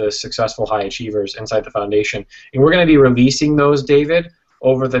characteristics of the successful high achievers inside the foundation. And we're going to be releasing those, David,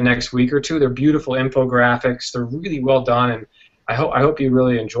 over the next week or two. They're beautiful infographics. They're really well done, and I hope you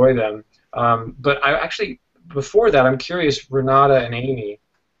really enjoy them. But before that, I'm curious, Renata and Amy,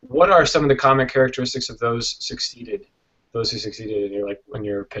 what are some of the common characteristics of those who succeeded in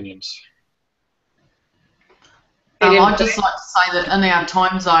your opinions? I'd just like to say that in our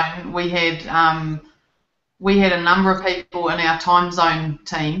time zone, we had a number of people in our time zone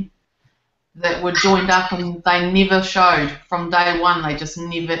team that were joined up and they never showed from day one. They just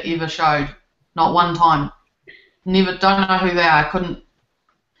never ever showed, not one time. Never, don't know who they are. Couldn't.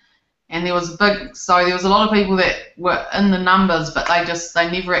 And there was a lot of people that were in the numbers, but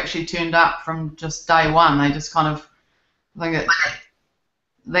they never actually turned up from just day one. They just kind of, I think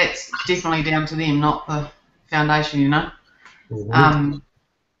that's definitely down to them, not the foundation, you know. Mm-hmm.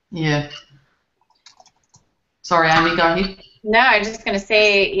 Yeah. Sorry, Amy, go ahead. No, I was just going to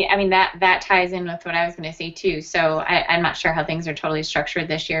say, I mean, that ties in with what I was going to say too. So I'm not sure how things are totally structured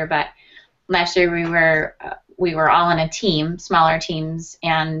this year, but last year we were all in a team, smaller teams,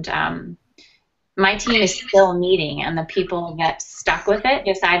 and my team is still meeting, and the people that stuck with it,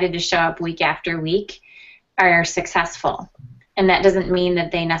 decided to show up week after week, are successful. And that doesn't mean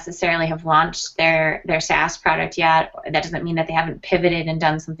that they necessarily have launched their SaaS product yet. That doesn't mean that they haven't pivoted and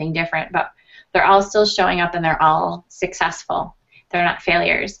done something different, but they're all still showing up and they're all successful. They're not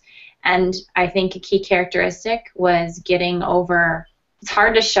failures. And I think a key characteristic was getting over, it's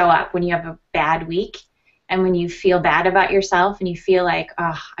hard to show up when you have a bad week and when you feel bad about yourself and you feel like,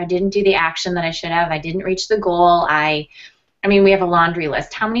 oh, I didn't do the action that I should have, I didn't reach the goal, I mean, we have a laundry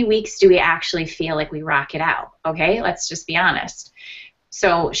list. How many weeks do we actually feel like we rock it out? Okay, let's just be honest.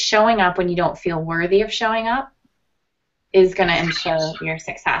 So showing up when you don't feel worthy of showing up is going to ensure your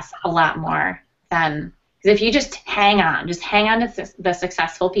success a lot more than, because if you just hang on to the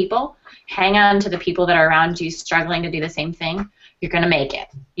successful people, hang on to the people that are around you struggling to do the same thing, you're going to make it.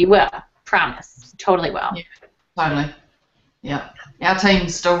 You will. Promise. Totally will. Yeah, totally. Yeah. Our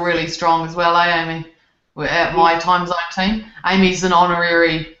team's still really strong as well, Amy? We're at my time zone team. Amy's an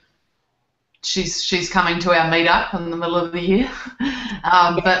honorary. She's coming to our meetup in the middle of the year.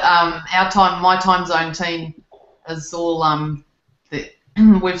 My time zone team is all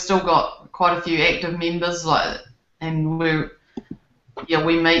we've still got quite a few active members, and we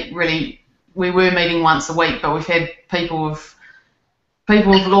were meeting once a week, but we've had people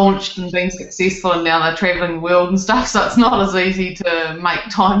have launched and been successful, and now they're travelling the world and stuff, so it's not as easy to make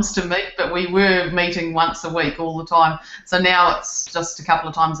times to meet, but we were meeting once a week all the time. So now it's just a couple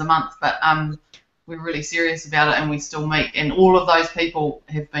of times a month, but we're really serious about it, and we still meet, and all of those people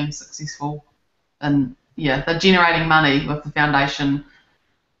have been successful, and yeah, they're generating money with the foundation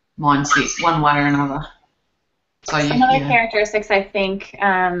mindset one way or another. So some other characteristics, I think,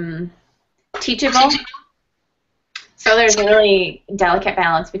 teachable. So there's a really delicate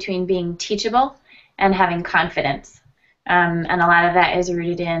balance between being teachable and having confidence. And a lot of that is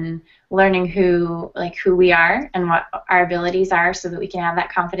rooted in learning who we are and what our abilities are so that we can have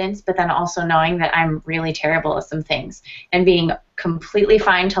that confidence, but then also knowing that I'm really terrible at some things and being completely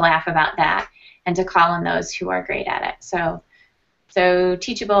fine to laugh about that and to call on those who are great at it. So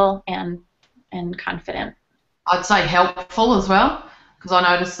teachable and confident. I'd say helpful as well, because I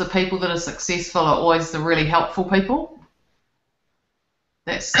notice the people that are successful are always the really helpful people.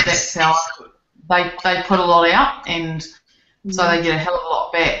 That's how they put a lot out, and so they get a hell of a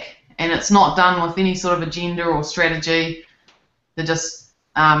lot back. And it's not done with any sort of agenda or strategy. They're just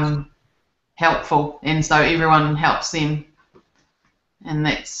helpful, and so everyone helps them. And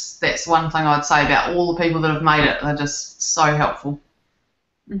that's one thing I'd say about all the people that have made it. They're just so helpful.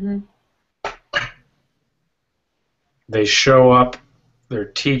 Mm-hmm. They show up, they're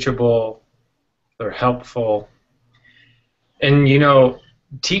teachable, they're helpful. And,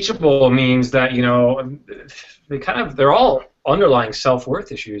 teachable means that, they're all underlying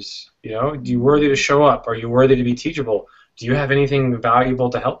self-worth issues. Are you worthy to show up? Are you worthy to be teachable? Do you have anything valuable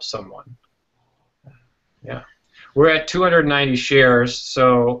to help someone? Yeah. We're at 290 shares,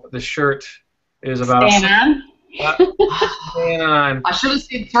 so the shirt is about... Staying on? Staying on. I should have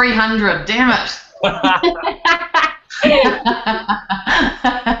said 300, damn it.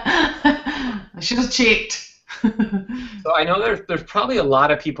 I should have checked. So I know there's probably a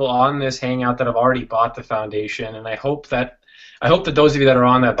lot of people on this Hangout that have already bought the foundation, and I hope that those of you that are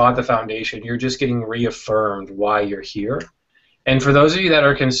on that bought the foundation, you're just getting reaffirmed why you're here. And for those of you that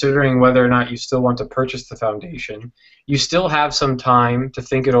are considering whether or not you still want to purchase the foundation, you still have some time to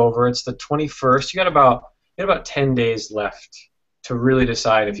think it over. It's the 21st. You got about 10 days left to really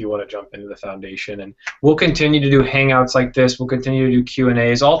decide if you want to jump into the foundation. And we'll continue to do Hangouts like this. We'll continue to do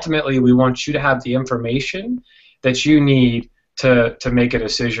Q&As. Ultimately, we want you to have the information that you need to make a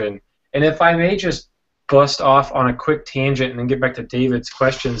decision. And if I may just bust off on a quick tangent and then get back to David's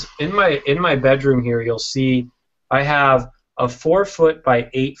questions, in my bedroom here, you'll see I have a 4-foot by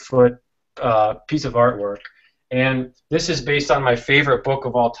 8-foot piece of artwork. And this is based on my favorite book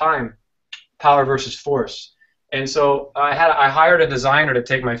of all time, Power versus Force. And so I hired a designer to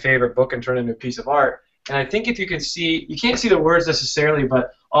take my favorite book and turn it into a piece of art. And I think if you can see, you can't see the words necessarily,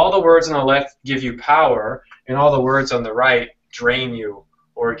 but all the words on the left give you power, and all the words on the right drain you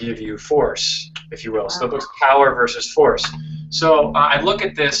or give you force, if you will. So the book's Power versus Force. So I look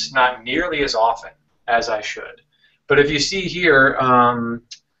at this not nearly as often as I should. But if you see here,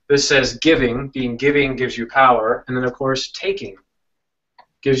 this says giving. Being giving gives you power. And then, of course, taking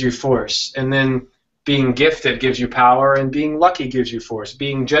gives you force. And then being gifted gives you power, and being lucky gives you force.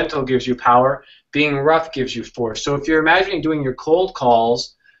 Being gentle gives you power. Being rough gives you force. So if you're imagining doing your cold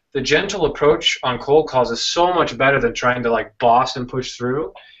calls, the gentle approach on cold calls is so much better than trying to boss and push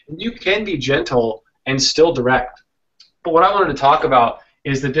through. And you can be gentle and still direct. But what I wanted to talk about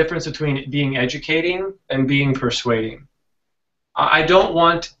is the difference between being educating and being persuading. I don't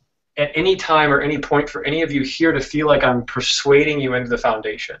want at any time or any point for any of you here to feel like I'm persuading you into the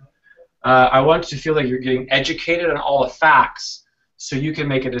foundation. I want you to feel like you're getting educated on all the facts so you can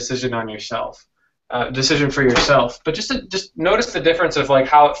make a decision on yourself, decision for yourself. But just notice the difference of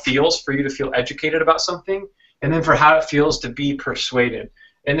how it feels for you to feel educated about something, and then for how it feels to be persuaded.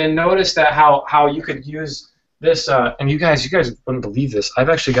 And then notice that how you could use this, and you guys wouldn't believe this. I've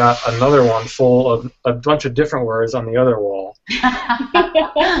actually got another one full of a bunch of different words on the other wall.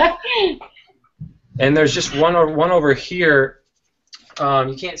 And there's just one over here.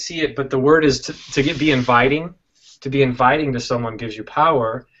 You can't see it, but the word is to be inviting. To be inviting to someone gives you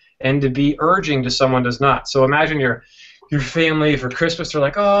power, and to be urging to someone does not. So imagine your family for Christmas. They're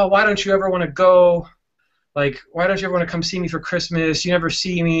like, oh, why don't you ever want to go? Like, why don't you ever want to come see me for Christmas? You never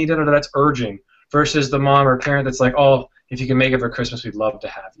see me. Da, da, da. That's urging. Versus the mom or parent that's like, oh, if you can make it for Christmas, we'd love to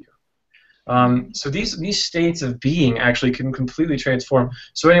have you. So these states of being actually can completely transform.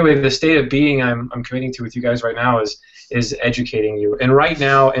 So anyway, the state of being I'm committing to with you guys right now is educating you. And right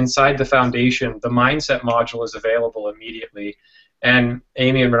now, inside the foundation, the mindset module is available immediately. And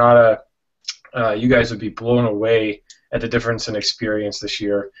Amy and Renata, you guys would be blown away at the difference in experience this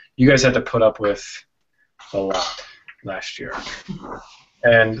year. You guys had to put up with a lot last year.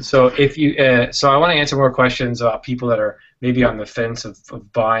 And so if you, so I want to answer more questions about people that are maybe on the fence of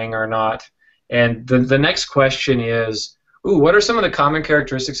buying or not. And the next question is, what are some of the common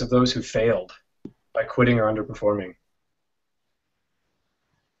characteristics of those who failed by quitting or underperforming?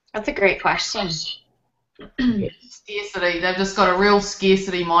 That's a great question. Scarcity. They've just got a real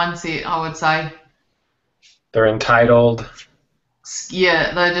scarcity mindset, I would say. They're entitled.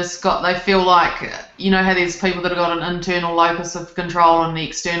 Yeah, they feel like, you know how there's people that have got an internal locus of control and the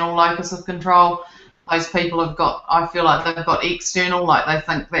external locus of control. Those people have got, I feel like they've got external, like they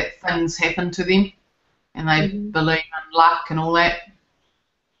think that things happen to them and they believe in luck and all that.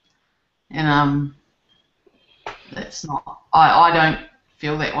 And that's not, I don't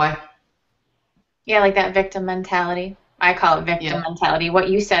feel that way. Yeah, like that victim mentality. I call it victim mentality. What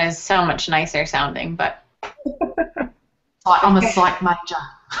you said is so much nicer sounding, but... I'm a psych major.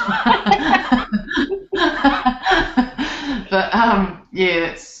 But,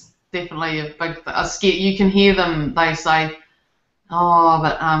 yeah, it's definitely a big... You can hear them, they say, oh,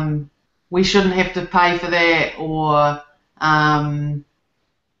 but we shouldn't have to pay for that, or...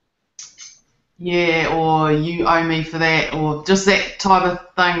 yeah, or you owe me for that, or just that type of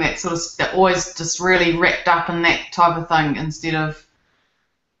thing, that always just really wrapped up in that type of thing instead of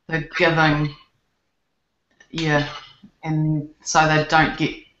the giving, and so they don't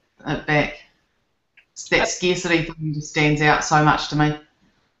get it back. That scarcity thing just stands out so much to me.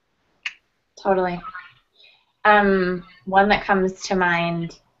 Totally. One that comes to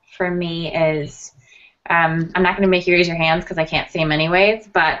mind for me is, I'm not going to make you raise your hands because I can't see them anyways,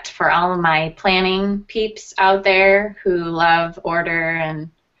 but for all of my planning peeps out there who love order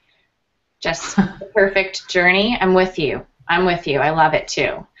and just the perfect journey, I'm with you. I'm with you. I love it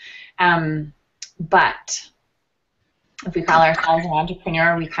too. But if we call ourselves an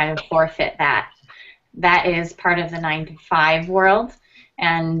entrepreneur, we kind of forfeit that. That is part of the 9-to-5 world,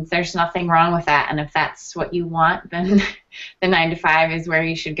 and there's nothing wrong with that. And if that's what you want, then the 9-to-5 is where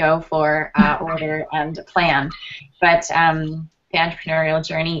you should go for order and plan. But the entrepreneurial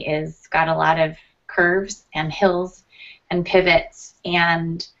journey is got a lot of curves and hills and pivots,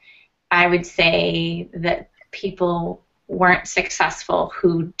 and I would say that people weren't successful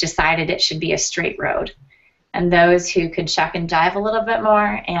who decided it should be a straight road. And those who could chuck and dive a little bit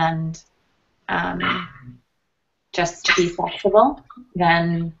more and just be flexible,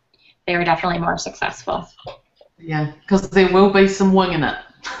 then they were definitely more successful. Yeah, because there will be some wing in it.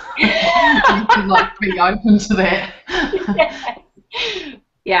 You can be open to that.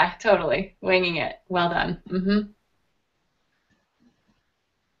 Yeah, totally. Winging it. Well done.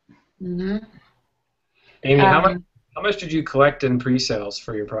 Amy, how much did you collect in pre-sales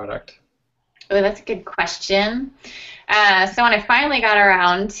for your product? Oh, that's a good question. So when I finally got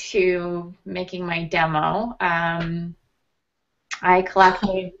around to making my demo, I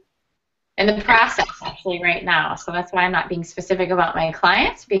collected in the process actually right now. So that's why I'm not being specific about my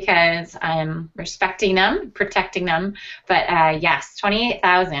clients, because I'm respecting them, protecting them. But yes,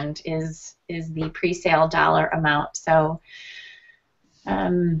 $28,000 is the pre-sale dollar amount. So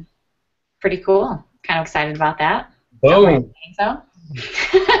pretty cool. Kind of excited about that. Boom. So.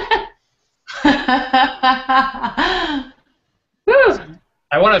 Woo.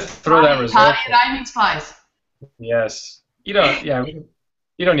 I want to throw that result. At Amy's place. Yes. You don't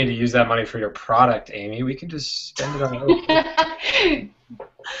need to use that money for your product, Amy. We can just spend it on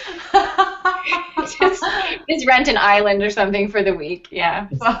just rent an island or something for the week. Yeah.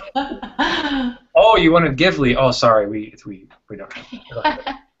 Oh, you wanted Gively? Oh, sorry, we don't have.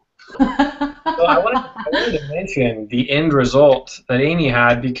 So I wanted to mention the end result that Amy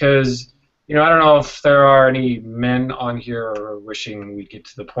had, because I don't know if there are any men on here who are wishing we get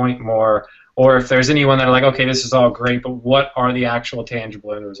to the point more, or if there's anyone that are like, okay, this is all great, but what are the actual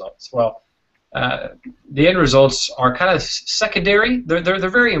tangible end results? Well, the end results are kind of secondary. They're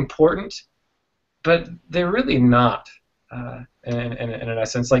very important, but they're really not. In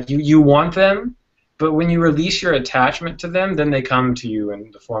essence, like you want them, but when you release your attachment to them, then they come to you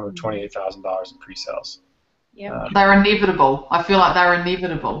in the form of $28,000 in pre-sales. Yeah. They're inevitable. I feel like they're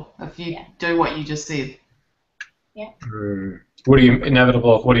inevitable if you do what you just said. Yeah. What do you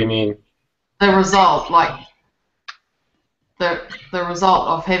inevitable? What do you mean? The result, like the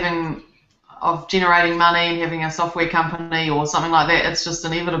result of generating money and having a software company or something like that, it's just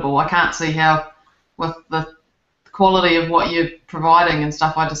inevitable. I can't see how, with the quality of what you're providing and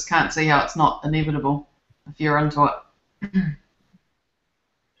stuff, I just can't see how it's not inevitable if you're into it.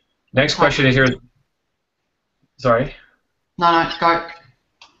 Next question is here. Sorry? No, go.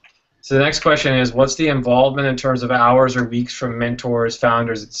 So the next question is, what's the involvement in terms of hours or weeks from mentors,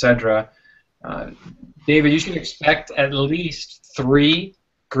 founders, etc.? David, you should expect at least 3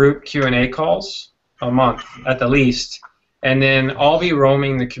 group Q&A calls a month, at the least. And then I'll be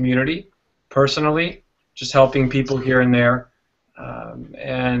roaming the community personally, just helping people here and there.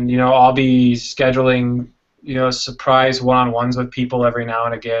 And, I'll be scheduling, surprise one-on-ones with people every now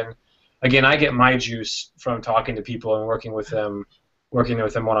and again. Again, I get my juice from talking to people and working with them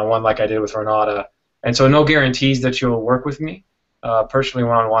one-on-one like I did with Renata. And so no guarantees that you'll work with me personally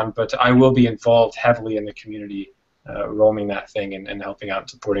one-on-one, but I will be involved heavily in the community, roaming that thing and helping out and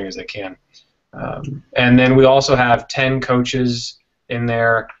supporting as I can. And then we also have 10 coaches in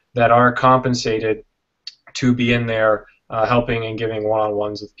there that are compensated to be in there helping and giving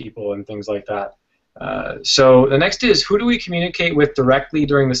one-on-ones with people and things like that. So the next is, who do we communicate with directly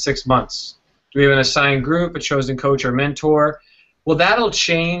during the 6 months? Do we have an assigned group, a chosen coach or mentor? Well, that'll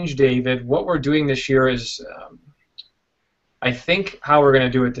change, David. What we're doing this year is, I think how we're going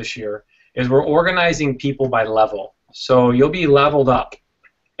to do it this year is we're organizing people by level. So you'll be leveled up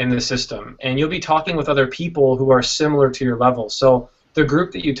in the system, and you'll be talking with other people who are similar to your level. So the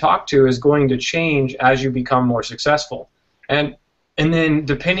group that you talk to is going to change as you become more successful. And then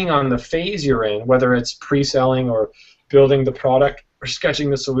depending on the phase you're in, whether it's pre-selling or building the product or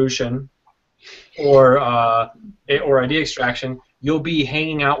sketching the solution or idea extraction, you'll be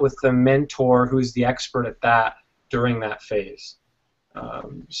hanging out with the mentor who's the expert at that during that phase.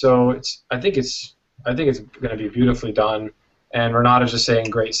 So I think it's going to be beautifully done. And Renata's just saying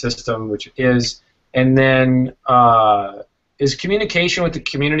great system, which it is. And then is communication with the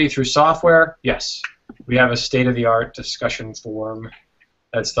community through software? Yes. We have a state-of-the-art discussion forum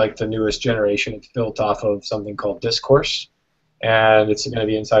that's like the newest generation. It's built off of something called Discourse, and it's going to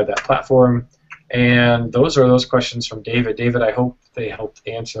be inside that platform. And those are those questions from David. David, I hope they helped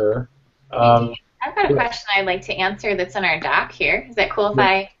answer. I've got a question I'd like to answer that's in our doc here. Is that cool if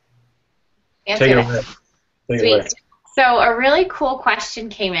I answer Take it that? away. Take it Sweet. away. So a really cool question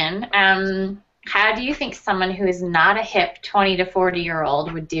came in. How do you think someone who is not a hip 20 to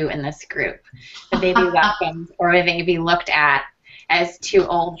 40-year-old would do in this group? Would they be welcomed, or would they be looked at as too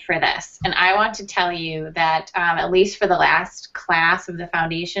old for this? And I want to tell you that at least for the last class of the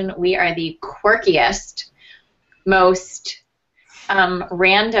foundation, we are the quirkiest, most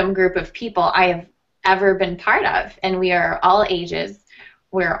random group of people I have ever been part of. And we are all ages.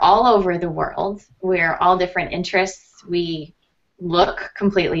 We're all over the world. We're all different interests. We look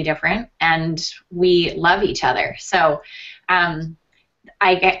completely different, and we love each other. So I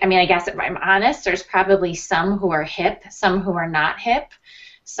guess if I'm honest, there's probably some who are hip, some who are not hip,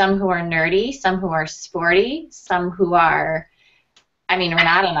 some who are nerdy, some who are sporty, some who are,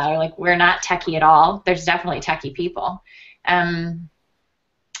 Renata and I are like, we're not techie at all. There's definitely techie people.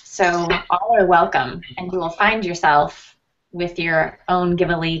 So all are welcome, and you will find yourself with your own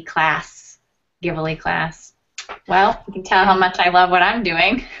Giveaway class. Well, you can tell how much I love what I'm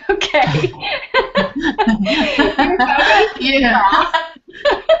doing. Okay. Yeah.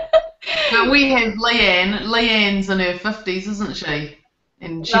 But we have Leanne. Leanne's in her 50s, isn't she?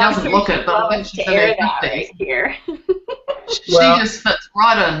 And she doesn't look it, but I think she's in her 50s. Right here. She just fits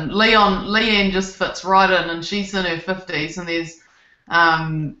right in. Leanne just fits right in, and she's in her 50s, and there's,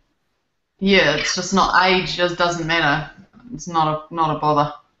 it's just not, age just doesn't matter. It's not a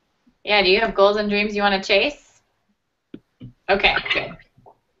bother. Yeah, do you have goals and dreams you want to chase? Okay, good.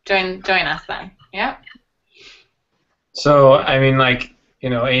 Join us then. Yeah. So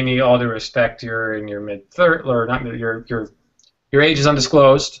Amy, all due respect, you're in your mid-30s, or not, your age is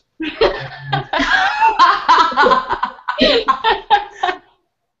undisclosed.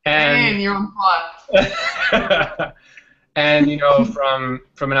 Man, you're on fire. And you know,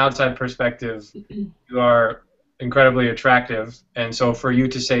 from an outside perspective, you are incredibly attractive, and so for you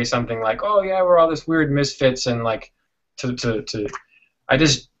to say something like, "Oh yeah, we're all this weird misfits," and like I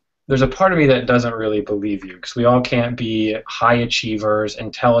just there's a part of me that doesn't really believe you, because we all can't be high achievers,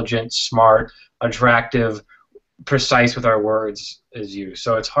 intelligent, smart, attractive, precise with our words as you.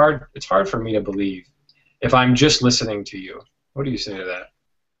 So it's hard for me to believe if I'm just listening to you. What do you say to that?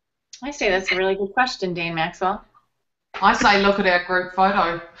 I say that's a really good question, Dane Maxwell. I say look at our group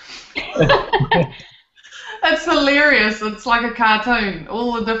photo. It's hilarious. It's like a cartoon.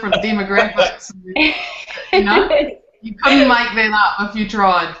 All the different demographics. You know? You couldn't make that up if you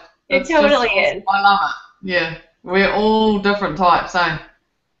tried. It totally is. I love it. Yeah. We're all different types, eh?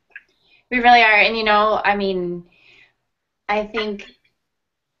 We really are. And, you know, I mean, I think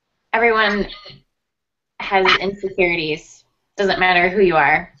everyone has insecurities. Doesn't matter who you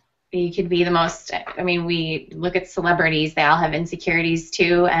are. You could be the most, I mean, we look at celebrities, they all have insecurities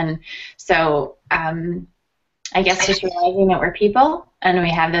too. And so I guess just realizing that we're people and we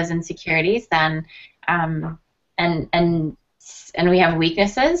have those insecurities, then, and we have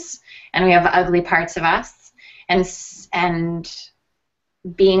weaknesses and we have ugly parts of us. And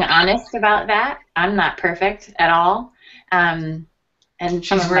being honest about that, I'm not perfect at all. And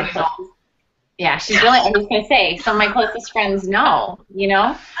she's really yeah, she's really. I was gonna say, some of my closest friends know. You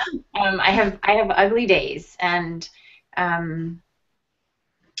know, I have ugly days, and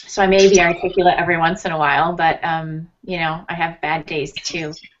so I may be articulate every once in a while, but you know, I have bad days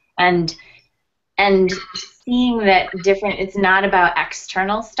too, and seeing that different. It's not about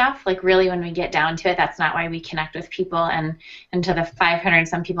external stuff. Like really, when we get down to it, that's not why we connect with people. And to the 500 and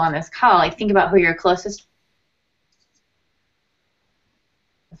some people on this call, like think about who you're closest.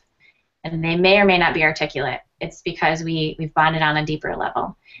 And they may or may not be articulate. It's because we've bonded on a deeper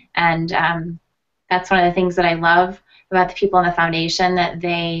level. And that's one of the things that I love about the people in the foundation, that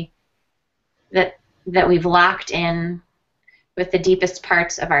that we've locked in with the deepest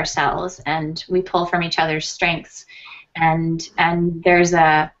parts of ourselves, and we pull from each other's strengths. And there's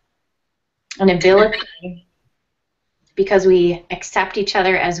an ability, because we accept each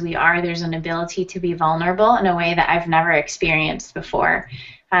other as we are, there's an ability to be vulnerable in a way that I've never experienced before.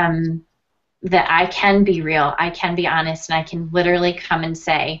 That I can be real, I can be honest, and I can literally come and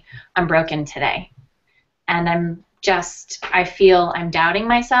say, I'm broken today. And I feel I'm doubting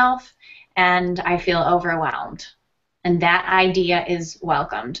myself, and I feel overwhelmed. And that idea is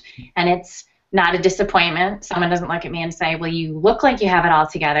welcomed. And it's not a disappointment. Someone doesn't look at me and say, well, you look like you have it all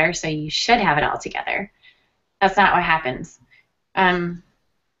together, so you should have it all together. That's not what happens. So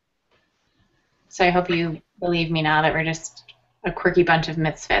I hope you believe me now that we're just a quirky bunch of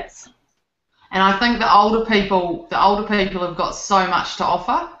misfits. And I think the older people have got so much to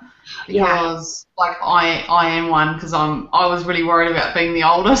offer, because like I am one, because I was really worried about being the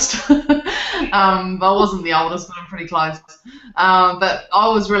oldest. I wasn't the oldest, but I'm pretty close. But I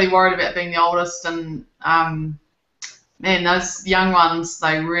was really worried about being the oldest, and man, those young ones,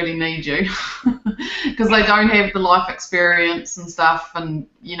 they really need you, because they don't have the life experience and stuff, and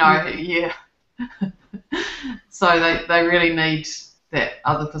you know, yeah. So they really need that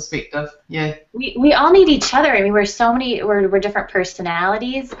other perspective, yeah. We all need each other. I mean, we're different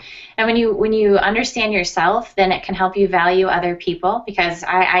personalities, and when you understand yourself, then it can help you value other people. Because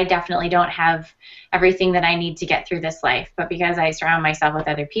I definitely don't have everything that I need to get through this life, but because I surround myself with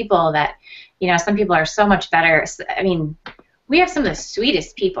other people that, you know, some people are so much better. I mean, we have some of the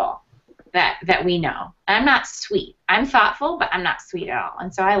sweetest people that we know. I'm not sweet. I'm thoughtful, but I'm not sweet at all.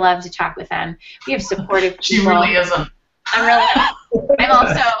 And so I love to talk with them. We have supportive people. She really isn't. I'm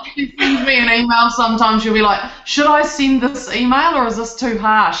also. She sends me an email sometimes. She'll be like, should I send this email or is this too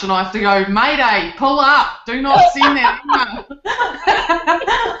harsh? And I have to go, Mayday, pull up. Do not send that email.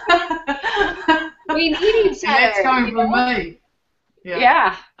 We need each other. That's coming from me.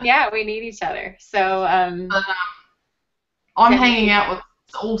 Yeah, we need each other. So I'm hanging out with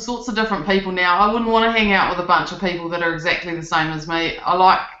all sorts of different people now. I wouldn't want to hang out with a bunch of people that are exactly the same as me.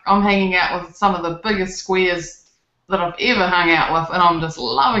 I'm hanging out with some of the biggest squares that I've ever hung out with, and I'm just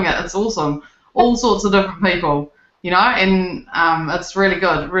loving it. It's awesome. All sorts of different people, you know, and it's really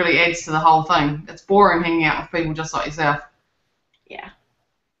good. It really adds to the whole thing. It's boring hanging out with people just like yourself. Yeah.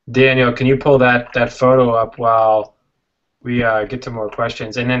 Daniel, can you pull that photo up while we get to more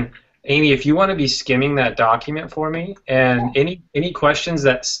questions? And then, Amy, if you want to be skimming that document for me, and any questions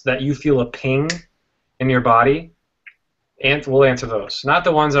that you feel a ping in your body, and we'll answer those. Not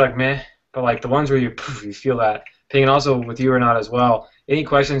the ones that are like meh, but like the ones where you feel that ping, and also with you or not as well. Any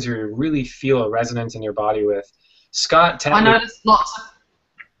questions you really feel a resonance in your body with? Scott, I noticed lots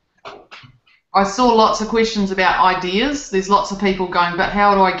I saw lots of questions about ideas. There's lots of people going, but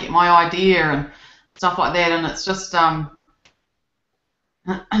how do I get my idea and stuff like that, and it's just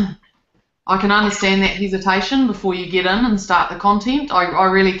I can understand that hesitation before you get in and start the content. I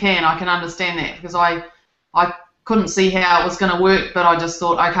really can. I can understand that because I couldn't see how it was going to work, but I just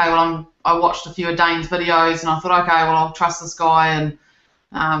thought, okay, well, I watched a few of Dane's videos and I thought, okay, well, I'll trust this guy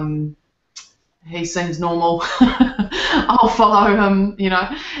and he seems normal. I'll follow him, you know.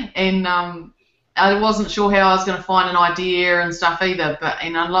 And I wasn't sure how I was going to find an idea and stuff either, but a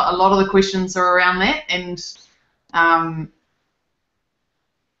lot of the questions are around that, and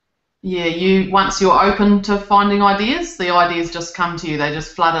yeah, once you're open to finding ideas, the ideas just come to you. They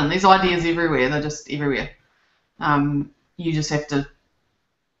just flood in. There's ideas everywhere. They're just everywhere. You just have to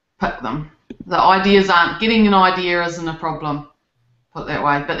pick them. The ideas aren't, getting an idea isn't a problem, put it that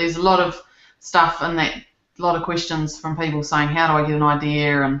way, but there's a lot of stuff in that, a lot of questions from people saying, how do I get an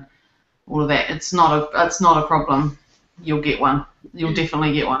idea and all of that. It's not a problem. You'll get one. You'll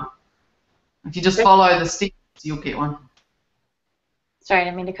definitely get one. If you just follow the steps, you'll get one. Sorry, I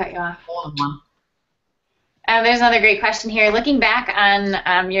didn't mean to cut you off. More than one. There's another great question here. Looking back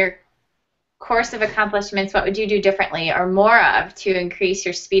on your course of accomplishments, what would you do differently or more of to increase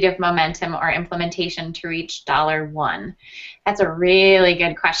your speed of momentum or implementation to reach $1? That's a really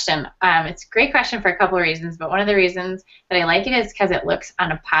good question. It's a great question for a couple of reasons, but one of the reasons that I like it is because it looks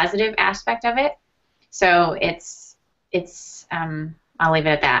on a positive aspect of it. So it's I'll leave it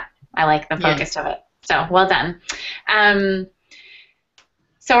at that. I like the focus of it. So well done.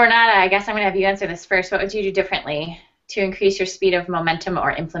 So Renata, I guess I'm going to have you answer this first. What would you do differently to increase your speed of momentum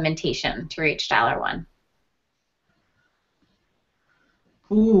or implementation to reach $1?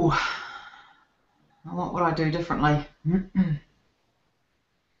 Ooh, what would I do differently?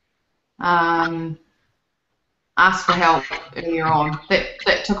 Ask for help earlier on.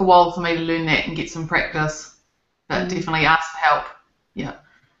 That took a while for me to learn that and get some practice, but definitely ask for help. Yeah.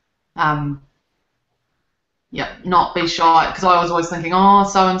 Yeah, not be shy, because I was always thinking, oh,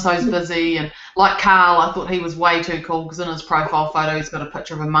 so-and-so's busy, and like Carl, I thought he was way too cool, because in his profile photo he's got a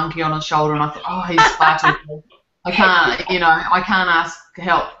picture of a monkey on his shoulder, and I thought, oh, he's far too cool. I can't ask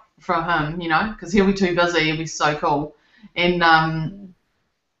help from him, because he'll be too busy, he'll be so cool. And,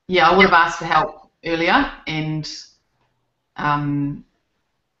 yeah, I would have asked for help earlier, and,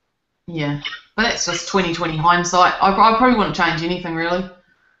 yeah, but that's just 20/20 hindsight. I probably wouldn't change anything, really.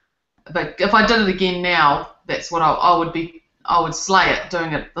 But if I did it again now, that's what I would slay it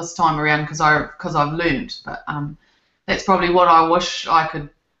doing it this time around because I've learned. But that's probably what I wish I could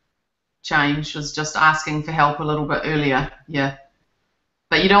change, was just asking for help a little bit earlier. Yeah.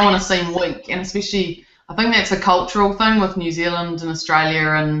 But you don't want to seem weak, and especially I think that's a cultural thing with New Zealand and Australia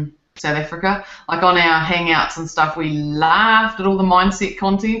and South Africa. Like on our Hangouts and stuff, we laughed at all the mindset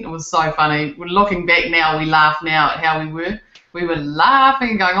content. It was so funny. We're looking back now, we laugh now at how we were. We were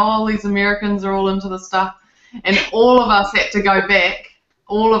laughing and going, oh, these Americans are all into this stuff. And all of us had to go back.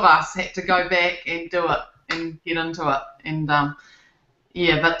 All of us had to go back and do it and get into it. And,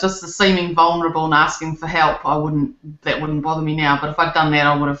 yeah, but just the seeming vulnerable and asking for help, that wouldn't bother me now. But if I'd done that,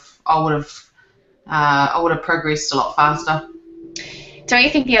 I would have progressed a lot faster. Don't you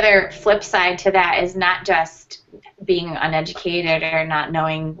think the other flip side to that is not just being uneducated or not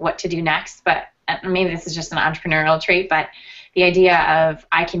knowing what to do next, but maybe this is just an entrepreneurial trait, but the idea of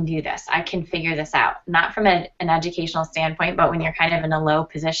I can do this, I can figure this out, not from an educational standpoint, but when you're kind of in a low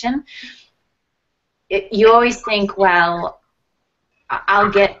position, you always think, well, I'll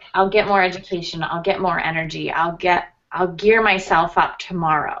get more education, I'll get more energy, I'll gear myself up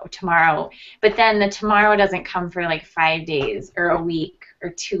tomorrow, but then the tomorrow doesn't come for like 5 days or a week or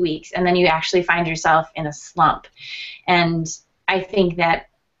 2 weeks, and then you actually find yourself in a slump. And I think that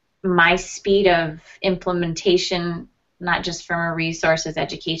my speed of implementation, not just from a resources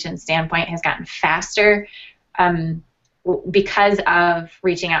education standpoint, has gotten faster because of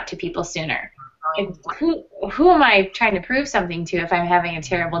reaching out to people sooner. Who am I trying to prove something to if I'm having a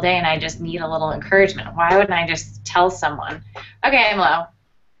terrible day and I just need a little encouragement? Why wouldn't I just tell someone, okay, I'm low,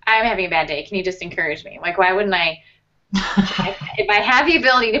 I'm having a bad day, can you just encourage me? Like, why wouldn't I? If I have the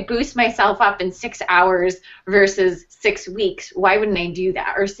ability to boost myself up in 6 hours versus 6 weeks, why wouldn't I do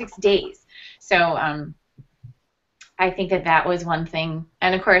that? Or 6 days? So I think that was one thing.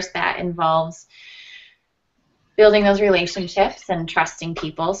 And, of course, that involves building those relationships and trusting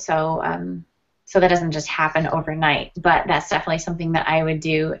people so that doesn't just happen overnight. But that's definitely something that I would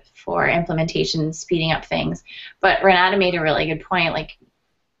do for implementation, speeding up things. But Renata made a really good point. Like,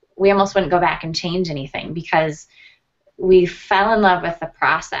 we almost wouldn't go back and change anything because we fell in love with the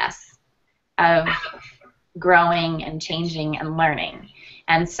process of growing and changing and learning.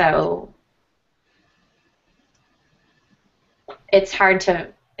 And so it's hard to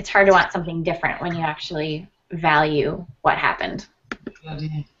want something different when you actually value what happened. Good,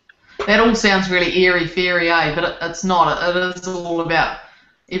 yeah. That all sounds really airy-fairy, but it's not. It is all about,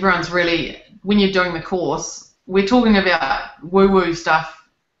 everyone's really, when you're doing the course, we're talking about woo-woo stuff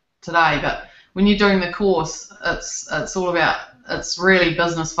today, but when you're doing the course, it's all about, it's really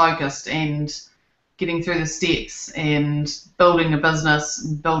business-focused and getting through the steps and building a business,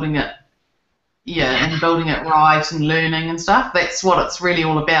 and building it right and learning and stuff. That's what it's really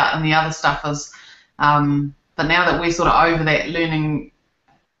all about, and the other stuff is, but now that we're sort of over that learning,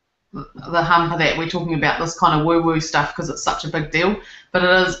 the hump of that, we're talking about this kind of woo-woo stuff because it's such a big deal. But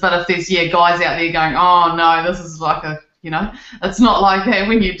it is. But if there's guys out there going, oh no, this is like a, it's not like that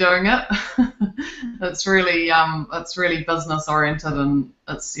when you're doing it. It's really business oriented and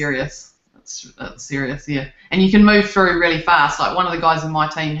it's serious. It's serious, yeah. And you can move through really fast. Like one of the guys in my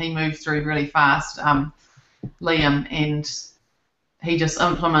team, he moved through really fast, Liam, and he just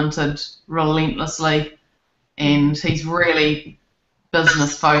implemented relentlessly, and he's really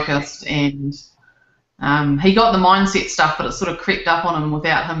business focused, and he got the mindset stuff, but it sort of crept up on him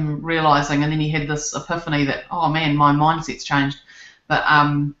without him realizing, and then he had this epiphany that, oh man, my mindset's changed. But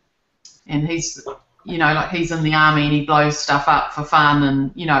and he's, like he's in the army and he blows stuff up for fun,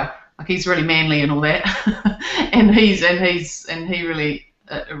 and like he's really manly and all that, and he really,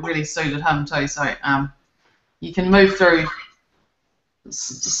 it really suited him too. So you can move through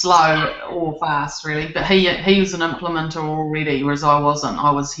slow or fast, really, but he was an implementer already, whereas I wasn't. I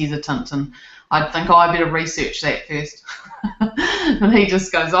was hesitant, and I think I better research that first. And he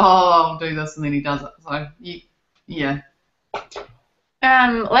just goes, oh, I'll do this, and then he does it. So yeah.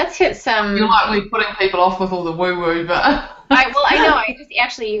 Let's hit some. You might be putting people off with all the woo woo, but I know.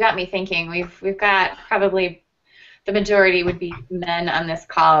 You got me thinking. We've got probably the majority would be men on this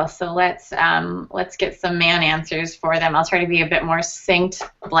call, so let's get some man answers for them. I'll try to be a bit more succinct,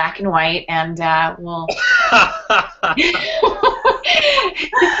 black and white, and we'll. No,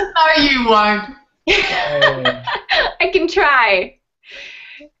 you won't. I can try.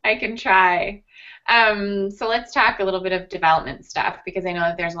 So let's talk a little bit of development stuff, because I know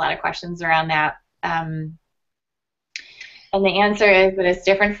that there's a lot of questions around that. And the answer is that it's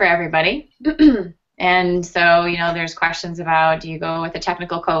different for everybody. And so, there's questions about, do you go with a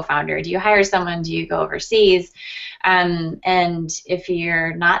technical co-founder? Do you hire someone? Do you go overseas? And if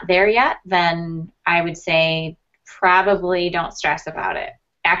you're not there yet, then I would say probably don't stress about it.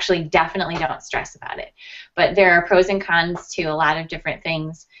 Actually, definitely don't stress about it. But there are pros and cons to a lot of different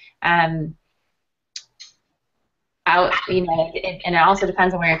things. And it also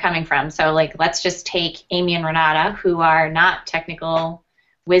depends on where you're coming from. So, like, let's just take Amy and Renata, who are not technical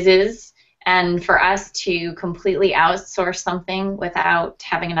whizzes, and for us to completely outsource something without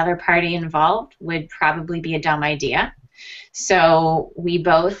having another party involved would probably be a dumb idea. So we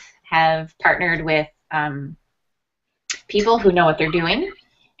both have partnered with people who know what they're doing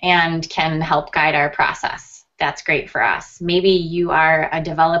and can help guide our process. That's great for us. Maybe you are a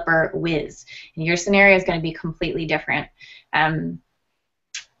developer whiz, and your scenario is going to be completely different.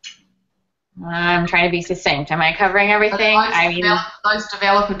 I'm trying to be succinct. Am I covering everything? Those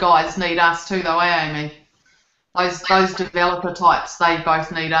developer guys need us too, though, Amy? Those developer types, they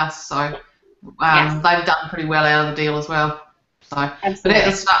both need us. So yes. They've done pretty well out of the deal as well. So, absolutely. But at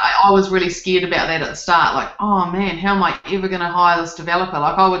the start, I was really scared about that at the start. Like, oh man, how am I ever going to hire this developer?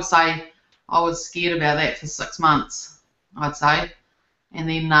 Like, I would say I was scared about that for 6 months, I'd say, and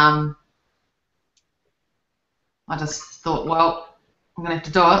then I just thought, well, I'm going to have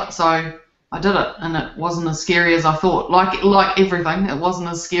to do it. So I did it, and it wasn't as scary as I thought. Like everything, it wasn't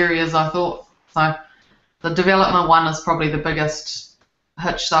as scary as I thought. So the development one is probably the biggest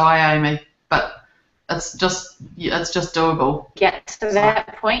hitch, though, Amy. But it's just doable. Get to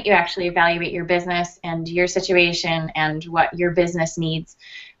that point, you actually evaluate your business and your situation and what your business needs.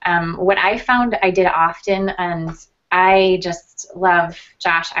 What I found I did often, and I just love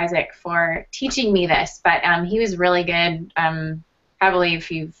Josh Isaac for teaching me this, but he was really good. Probably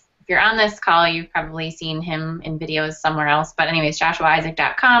if you're on this call, you've probably seen him in videos somewhere else. But anyways,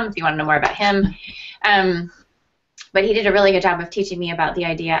 joshuaisaac.com if you want to know more about him. But he did a really good job of teaching me about the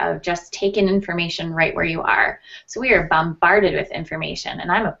idea of just taking information right where you are. So we are bombarded with information,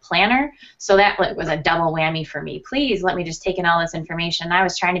 and I'm a planner, so that was a double whammy for me. Please let me just take in all this information. I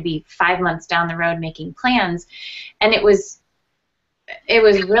was trying to be 5 months down the road making plans, and it was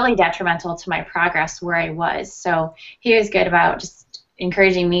really detrimental to my progress where I was. So he was good about just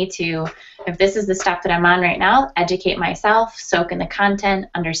encouraging me to, if this is the step that I'm on right now, educate myself, soak in the content,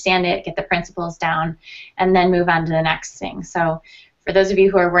 understand it, get the principles down, and then move on to the next thing. So for those of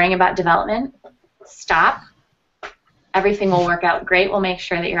you who are worrying about development, stop, everything will work out great. We'll make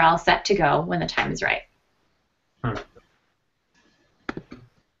sure that you're all set to go when the time is right.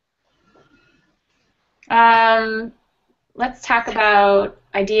 Let's talk about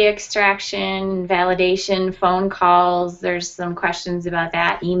idea extraction, validation, phone calls. There's some questions about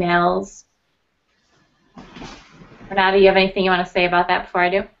that, emails. Renata, you have anything you want to say about that before I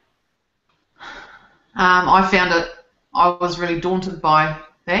do? I found I was really daunted by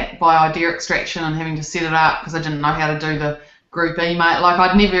that, by idea extraction and having to set it up because I didn't know how to do the group email. Like,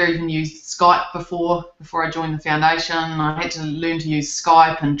 I'd never even used Skype before I joined the foundation. I had to learn to use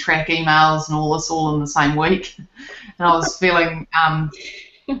Skype and track emails and all this all in the same week. And I was feeling, I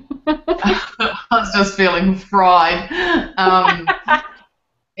was just feeling fried.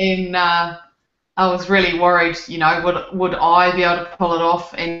 And I was really worried, you know, would I be able to pull it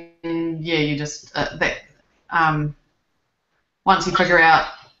off? And yeah, you just, once you figure out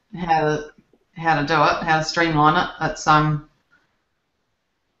how to do it, how to streamline it,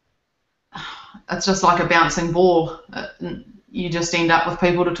 it's just like a bouncing ball. You just end up with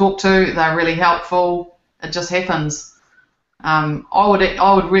people to talk to. They're really helpful. It just happens.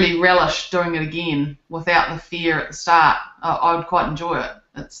 I would really relish doing it again without the fear at the start. I would quite enjoy it.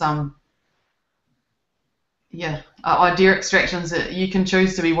 It's yeah, idea extractions. You can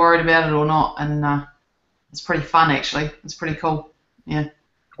choose to be worried about it or not, and it's pretty fun actually. It's pretty cool. Yeah.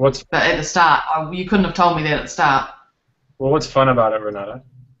 But at the start, you couldn't have told me that at the start. Well, what's fun about it, Renata?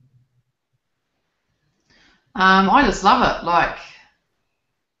 I just love it. Like,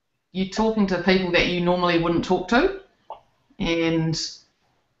 you're talking to people that you normally wouldn't talk to, and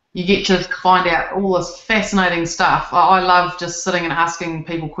you get to find out all this fascinating stuff. I love just sitting and asking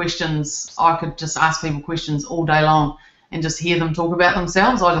people questions. I could just ask people questions all day long and just hear them talk about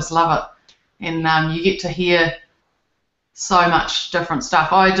themselves. I just love it. And you get to hear so much different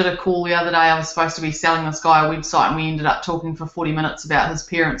stuff. I did a call the other day. I was supposed to be selling this guy a website, and we ended up talking for 40 minutes about his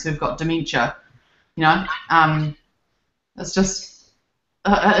parents who've got dementia. You know, it's just,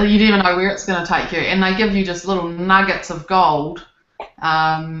 you never know where it's going to take you. And they give you just little nuggets of gold.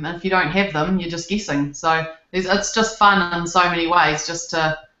 And if you don't have them, you're just guessing. So it's just fun in so many ways just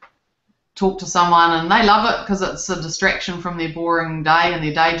to talk to someone, and they love it because it's a distraction from their boring day and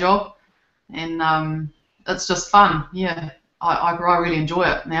their day job. And it's just fun. Yeah, I really enjoy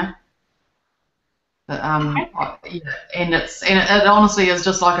it now. But yeah, and it honestly is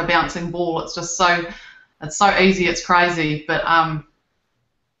just like a bouncing ball. It's just so easy. It's crazy. But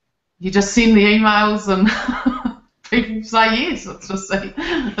you just send the emails and people say yes.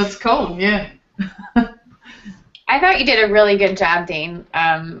 It's cool. Yeah. I thought you did a really good job, Dane,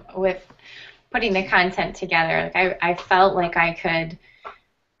 with putting the content together. Like, I felt like I could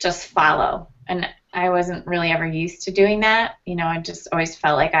just follow, and I wasn't really ever used to doing that. You know, I just always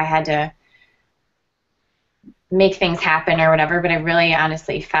felt like I had to make things happen or whatever, but I really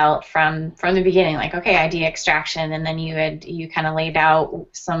honestly felt from the beginning, like, okay, idea extraction, and then you kind of laid out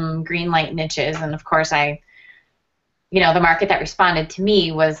some green light niches, and of course the market that responded to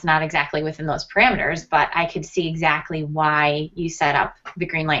me was not exactly within those parameters, but I could see exactly why you set up the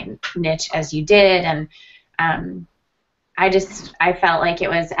green light niche as you did, and I felt like it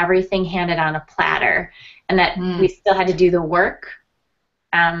was everything handed on a platter, and that we still had to do the work,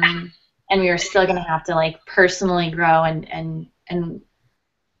 and we were still going to have to, like, personally grow and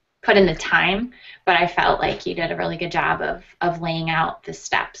put in the time, but I felt like you did a really good job of laying out the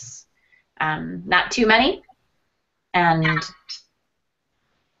steps. Not too many, and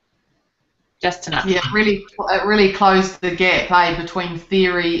just enough. Yeah, it really closed the gap between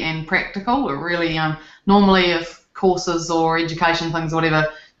theory and practical. It really, normally if courses or education things or whatever,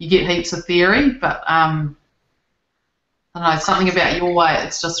 you get heaps of theory, but I don't know, something about your way,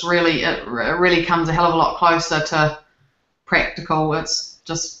 it's just really, it really comes a hell of a lot closer to practical. It's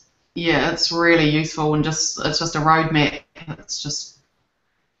just, yeah, it's really useful, and it's just a roadmap. It's just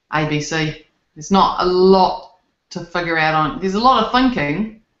ABC. There's not a lot to figure out on. There's a lot of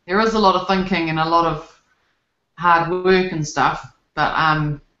thinking. There is a lot of thinking and a lot of hard work and stuff, but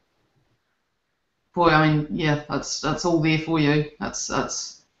boy, I mean, yeah, that's all there for you. That's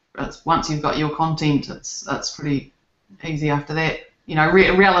once you've got your content, it's pretty easy after that. You know,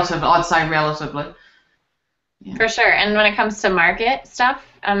 relative, I'd say relatively. Yeah. For sure. And when it comes to market stuff,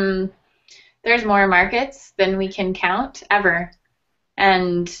 there's more markets than we can count ever.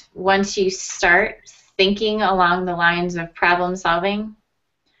 And once you start thinking along the lines of problem solving,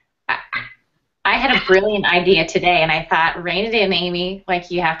 I I had a brilliant idea today, and I thought, rein it in, Amy. Like,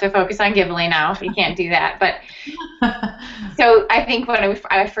 you have to focus on giveaway now. You can't do that. But so I think when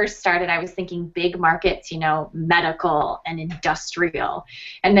I first started, I was thinking big markets, medical and industrial.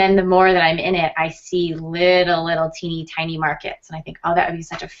 And then the more that I'm in it, I see little teeny tiny markets. And I think, oh, that would be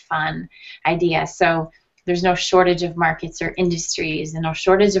such a fun idea. So there's no shortage of markets or industries and no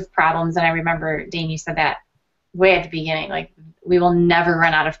shortage of problems. And I remember, Dane, you said that way at the beginning, like, we will never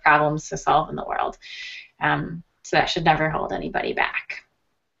run out of problems to solve in the world. So that should never hold anybody back.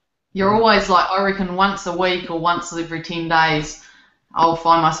 You're always like, I reckon once a week or once every 10 days, I'll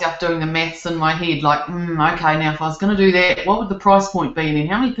find myself doing the maths in my head, like, okay, now if I was going to do that, what would the price point be? And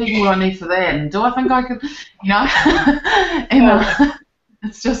how many people would I need for that? And do I think I could, and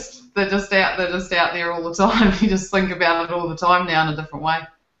it's just, they're just out there all the time. You just think about it all the time now in a different way.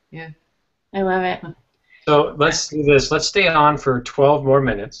 Yeah. I love it. So let's do this. Let's stay on for 12 more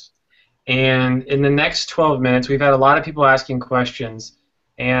minutes. And in the next 12 minutes, we've had a lot of people asking questions.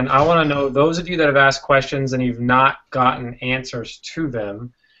 And I want to know, those of you that have asked questions and you've not gotten answers to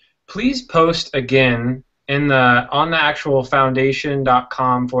them, please post again on the actual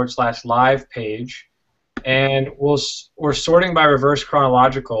foundation.com/live page. And we're sorting by reverse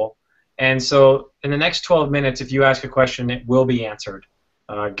chronological. And so in the next 12 minutes, if you ask a question, it will be answered,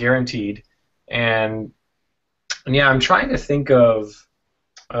 guaranteed. And yeah, I'm trying to think of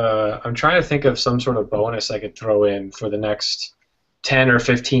some sort of bonus I could throw in for the next 10 or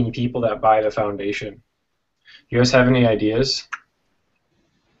 15 people that buy the foundation. You guys have any ideas?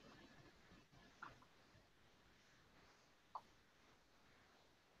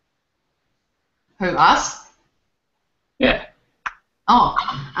 Who, us? Yeah. Oh.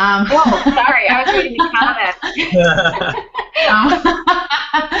 Oh, sorry, I was reading the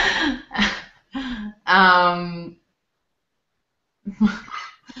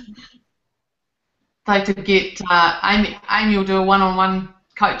They could get Amy will do a one-on-one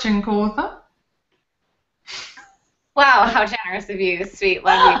coaching call with her. Wow, how generous of you. Sweet.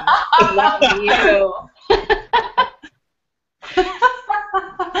 Love you. Love you.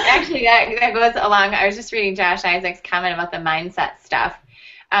 Actually, that goes along. I was just reading Josh Isaac's comment about the mindset stuff.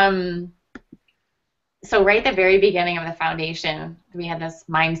 So right at the very beginning of the foundation, we had this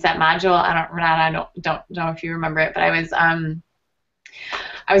mindset module. Renata, I don't know if you remember it, but I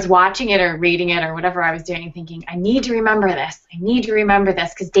was watching it or reading it or whatever I was doing, thinking, I need to remember this. I need to remember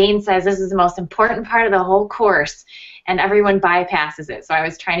this because Dane says this is the most important part of the whole course, and everyone bypasses it. So I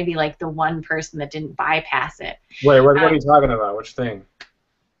was trying to be like the one person that didn't bypass it. Wait, what are you talking about? Which thing?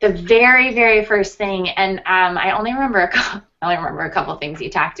 The very, very first thing, and I only remember a couple things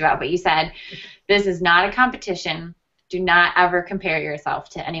you talked about, but you said this is not a competition. Do not ever compare yourself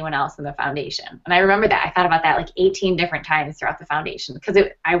to anyone else in the foundation. And I remember that. I thought about that like 18 different times throughout the foundation because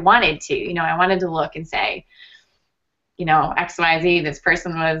I wanted to, I wanted to look and say, X, Y, Z, this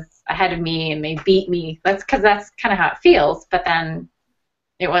person was ahead of me and they beat me. That's kind of how it feels. But then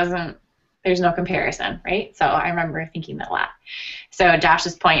it wasn't, there's no comparison, right? So I remember thinking that a lot. So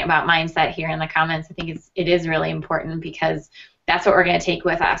Josh's point about mindset here in the comments, I think it is really important because that's what we're going to take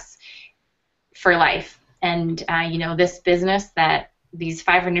with us for life. And, this business that these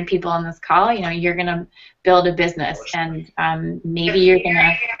 500 people on this call, you're going to build a business and maybe you're going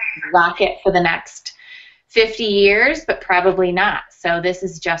to rock it for the next 50 years, but probably not. So this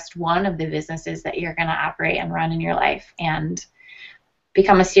is just one of the businesses that you're going to operate and run in your life and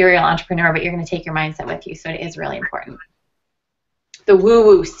become a serial entrepreneur, but you're going to take your mindset with you. So it is really important. The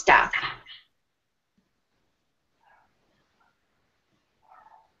woo-woo stuff.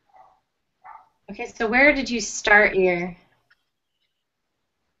 Okay, so where did you start your...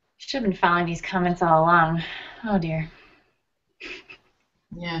 Should have been following these comments all along. Oh, dear.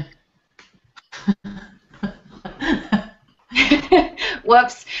 Yeah.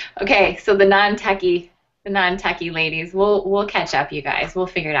 Whoops. Okay, so the non-techie ladies, we'll catch up, you guys. We'll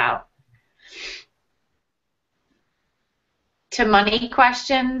figure it out. To money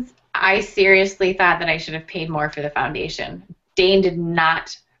questions, I seriously thought that I should have paid more for the foundation. Dane did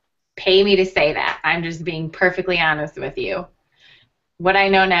not pay me to say that. I'm just being perfectly honest with you. What I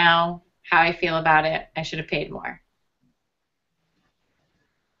know now, how I feel about it, I should have paid more.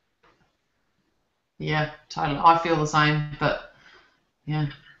 Yeah, totally. I feel the same, but yeah.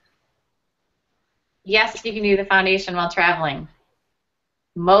 Yes, you can do the foundation while traveling.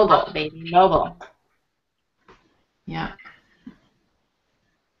 Mobile, baby, mobile. Yeah.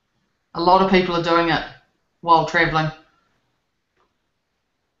 A lot of people are doing it while traveling.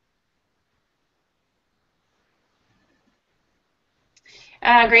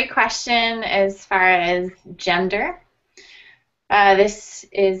 Great question as far as gender. This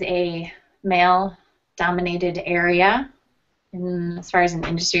is a male-dominated area as far as an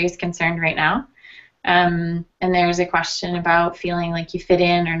industry is concerned right now. And there's a question about feeling like you fit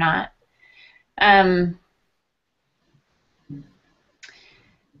in or not.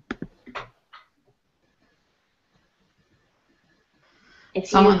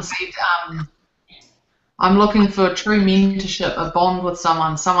 Someone said, I'm looking for a true mentorship, a bond with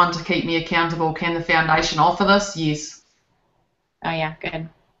someone to keep me accountable. Can the foundation offer this? Yes. Oh, yeah, good.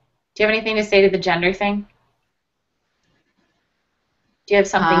 Do you have anything to say to the gender thing? Do you have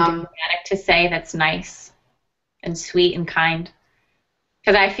something diplomatic to say that's nice and sweet and kind?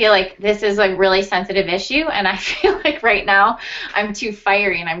 Because I feel like this is a really sensitive issue, and I feel like right now I'm too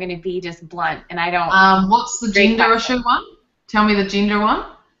fiery and I'm going to be just blunt, and I don't... What's the gender issue one? Tell me the gender one.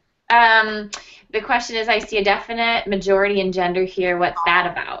 The question is, I see a definite majority in gender here. What's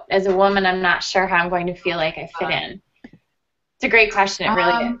that about? As a woman, I'm not sure how I'm going to feel like I fit in. It's a great question. It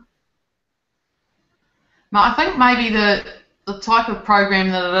really is. I think maybe the type of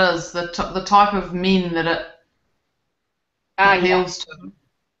program that it is, the type of men that it appeals to,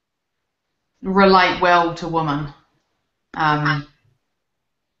 relate well to women. I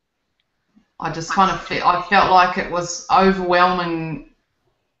just kind of I felt like it was overwhelming.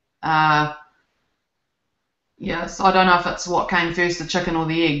 Yes, I don't know if it's what came first, the chicken or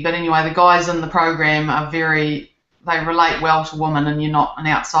the egg, but anyway, the guys in the program are they relate well to women, and you're not an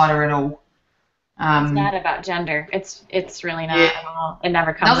outsider at all. It's not about gender. It's really not at all. It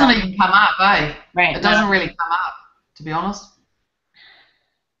never comes up. It doesn't even come up, eh? Right. It doesn't really come up, to be honest.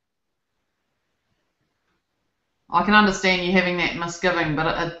 I can understand you having that misgiving,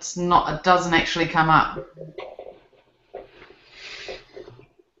 but it's not. It doesn't actually come up.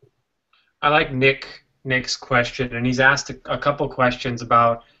 I like Nick's question, and he's asked a couple questions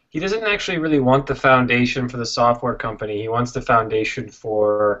about. He doesn't actually really want the foundation for the software company. He wants the foundation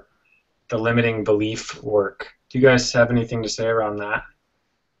for the limiting belief work. Do you guys have anything to say around that?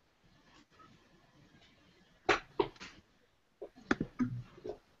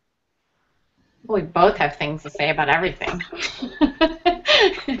 We both have things to say about everything.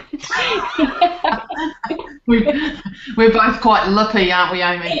 We're both quite lippy, aren't we,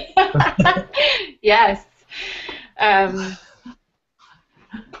 Amy? Yes.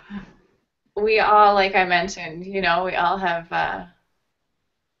 We all, like I mentioned, we all have,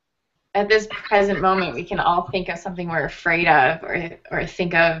 at this present moment, we can all think of something we're afraid of, or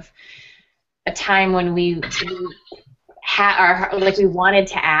think of a time when we we wanted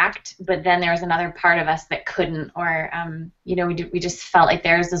to act, but then there was another part of us that couldn't, or we just felt like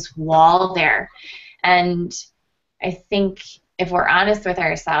there was this wall there. And I think if we're honest with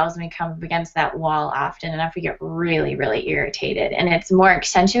ourselves and we come up against that wall often enough, we get really, really irritated. And it's more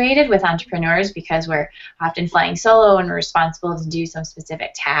accentuated with entrepreneurs because we're often flying solo and we're responsible to do some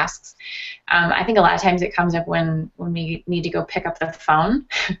specific tasks. I think a lot of times it comes up when we need to go pick up the phone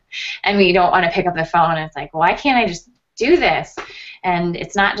and we don't want to pick up the phone. And it's like, why can't I just do this? And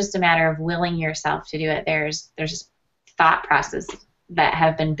it's not just a matter of willing yourself to do it. There's thought processes that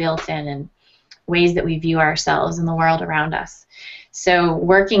have been built in and ways that we view ourselves and the world around us. So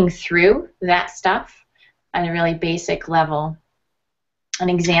working through that stuff on a really basic level and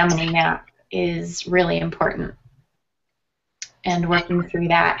examining that is really important. And working through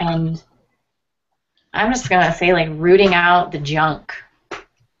that, and I'm just going to say, like, rooting out the junk.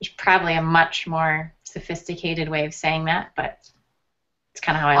 There's probably a much more sophisticated way of saying that, but it's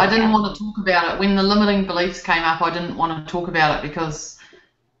kind of how I didn't want to talk about it. When the limiting beliefs came up, I didn't want to talk about it because,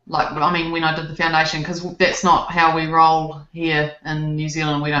 when I did the foundation, because that's not how we roll here in New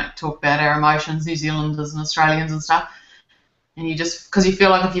Zealand. We don't talk about our emotions, New Zealanders and Australians and stuff. And you just, because you feel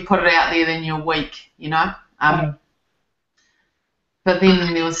like if you put it out there, then you're weak, But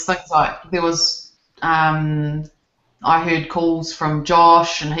then there was things like, I heard calls from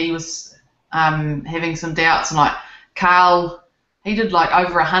Josh, and he was having some doubts, and like Carl, he did like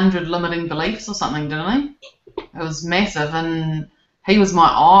over 100 limiting beliefs or something, didn't he? It was massive, and he was my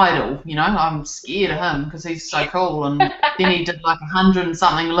idol, I'm scared of him because he's so cool, and then he did like 100 and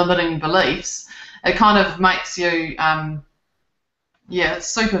something limiting beliefs. It kind of makes you, it's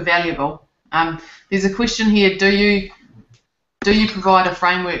super valuable. There's a question here, do you provide a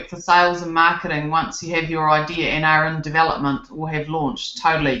framework for sales and marketing once you have your idea and are in development or have launched?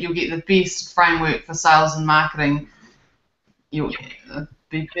 Totally. You'll get the best framework for sales and marketing. You'll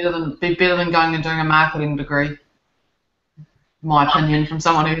be better than going and doing a marketing degree. My opinion from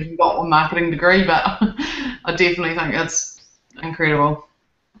someone who hasn't got a marketing degree, but I definitely think it's incredible.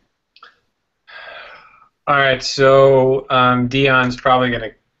 All right, so Dion's probably going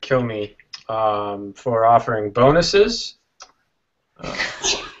to kill me for offering bonuses.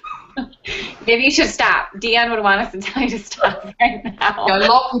 Maybe you should stop. Deanne would want us to tell you to stop right now. Go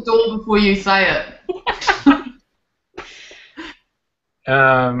lock the door before you say it.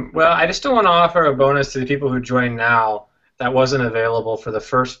 Well, I just don't want to offer a bonus to the people who join now that wasn't available for the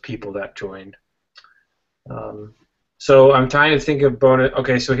first people that joined. So I'm trying to think of bonus.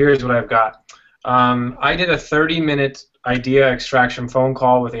 Okay, so here's what I've got. I did a 30-minute idea extraction phone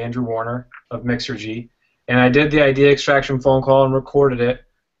call with Andrew Warner of Mixergy, and I did the idea extraction phone call and recorded it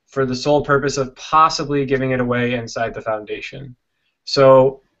for the sole purpose of possibly giving it away inside the foundation.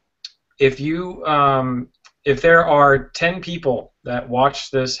 So if you if there are 10 people that watch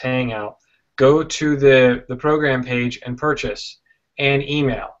this Hangout, go to the program page and purchase and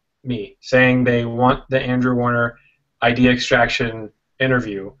email me saying they want the Andrew Warner idea extraction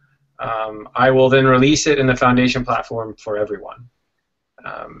interview. I will then release it in the foundation platform for everyone.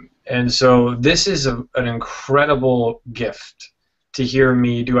 And so this is an incredible gift to hear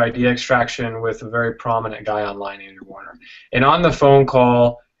me do idea extraction with a very prominent guy online, Andrew Warner. And on the phone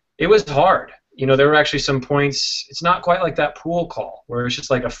call, it was hard. You know, there were actually some points, it's not quite like that pool call where it's just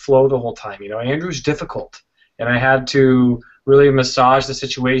like a flow the whole time. You know, Andrew's difficult, and I had to really massage the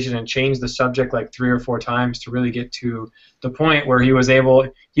situation and change the subject like 3 or 4 times to really get to the point where he was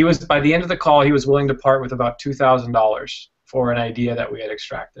by the end of the call, he was willing to part with about $2,000 for an idea that we had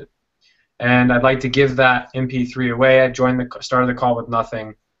extracted. And I'd like to give that MP3 away. I started the call with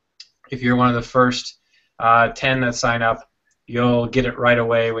nothing. If you're one of the first 10 that sign up, you'll get it right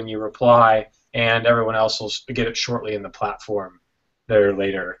away when you reply, and everyone else will get it shortly in the platform there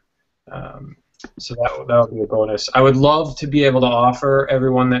later. So that would be a bonus. I would love to be able to offer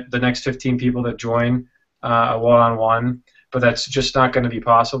everyone the next 15 people that join a one-on-one, but that's just not going to be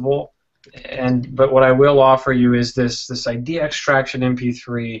possible. But what I will offer you is this idea extraction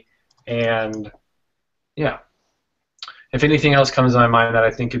MP3, and yeah. If anything else comes to my mind that I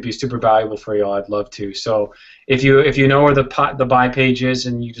think could be super valuable for you all, I'd love to. So if you know where the buy page is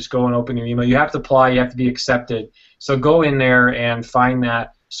and you just go and open your email, you have to apply, you have to be accepted. So go in there and find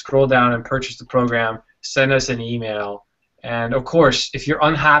that, scroll down and purchase the program, send us an email. And of course, if you're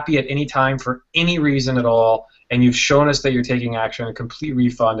unhappy at any time for any reason at all, and you've shown us that you're taking action, a complete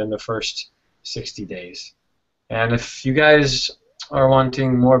refund in the first 60 days. And if you guys are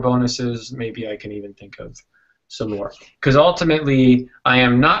wanting more bonuses, maybe I can even think of some more. Because ultimately, I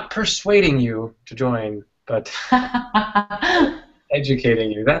am not persuading you to join, but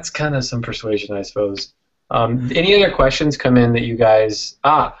educating you. That's kind of some persuasion, I suppose. Any other questions come in that you guys...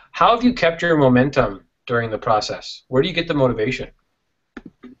 how have you kept your momentum during the process? Where do you get the motivation?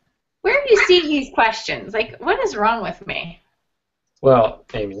 Where do you see these questions? Like, what is wrong with me? Well,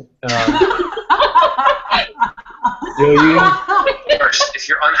 Amy... if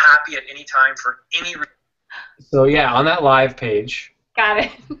you're unhappy at any time for any reason... So yeah, on that live page. Got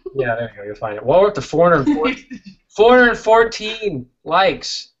it. Yeah, there you go. You'll find it. Well, we're up to 414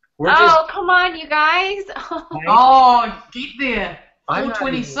 likes. Come on, you guys. Oh, get there.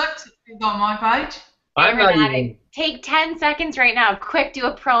 426 on my page. I'm not even... Take 10 seconds right now. Quick, do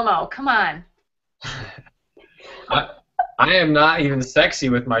a promo. Come on. I am not even sexy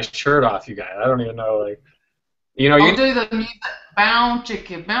with my shirt off, you guys. I don't even know, like... You know, I'll do the music. Bow,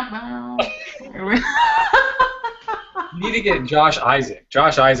 chicken, bow, bow. You need to get Josh Isaac.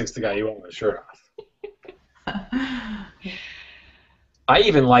 Josh Isaac's the guy you want with a shirt off. I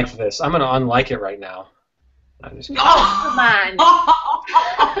even like this. I'm going to unlike it right now. Come on.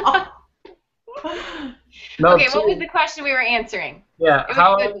 No, okay, what was the question we were answering? Yeah,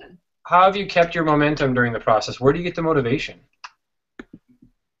 how have you kept your momentum during the process? Where do you get the motivation?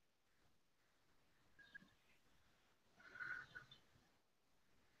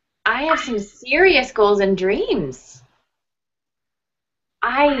 I have some serious goals and dreams.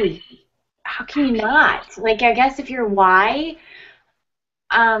 How can you not? Like, I guess if you're why,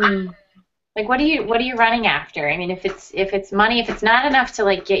 like, what are you running after? I mean, if it's money, if it's not enough to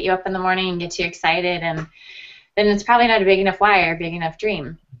like get you up in the morning and get you excited, and then it's probably not a big enough why or a big enough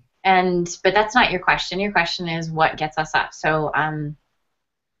dream. But that's not your question. Your question is what gets us up. So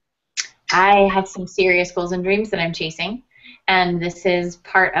I have some serious goals and dreams that I'm chasing, and this is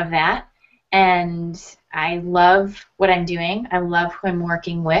part of that. And I love what I'm doing. I love who I'm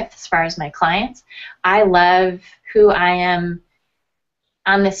working with as far as my clients. I love who I am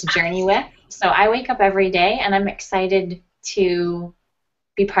on this journey with. So I wake up every day and I'm excited to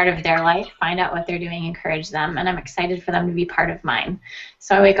be part of their life, find out what they're doing, encourage them, and I'm excited for them to be part of mine.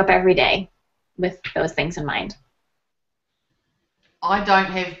 So I wake up every day with those things in mind. I don't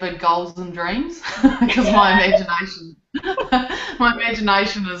have big goals and dreams because my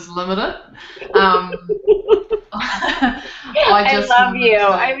imagination is limited. I love you.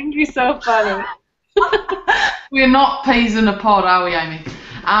 I think you're so funny. We're not peas in a pod, are we, Amy?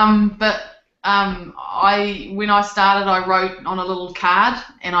 When I started, I wrote on a little card,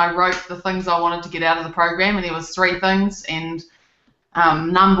 and I wrote the things I wanted to get out of the program, and there was 3 things, and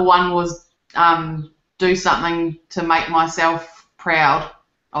number 1 was do something to make myself proud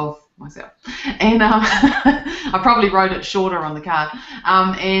of myself, and I probably wrote it shorter on the card,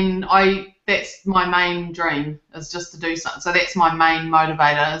 and that's my main dream, is just to do something. So that's my main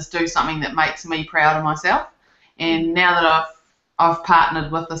motivator, is do something that makes me proud of myself. And now that I've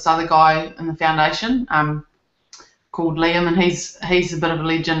partnered with this other guy in the foundation, called Liam, and he's a bit of a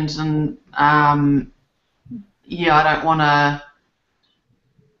legend, and yeah, I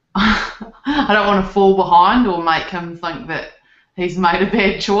don't want to fall behind or make him think that he's made a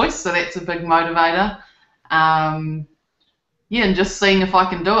bad choice. So that's a big motivator. Yeah, and just seeing if I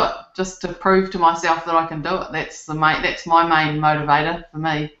can do it, just to prove to myself that I can do it. That's my main motivator for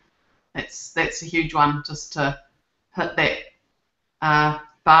me. That's a huge one, just to hit that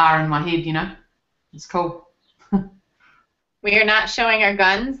bar in my head, you know. It's cool. We are not showing our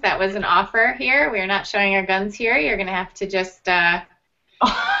guns. That was an offer here. We are not showing our guns here. You're going to have to just find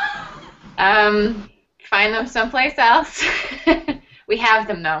them someplace else. We have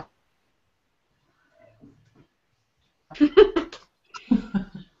them, though.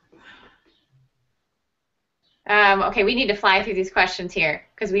 Okay, we need to fly through these questions here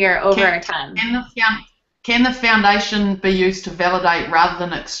because we are over our time. Can the foundation be used to validate rather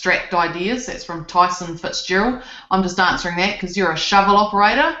than extract ideas? That's from Tyson Fitzgerald. I'm just answering that because you're a shovel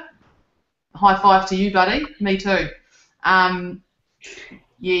operator. High five to you, buddy. Me too. Yeah,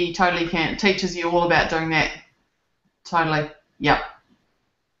 you totally can. It teaches you all about doing that. Totally. Yep.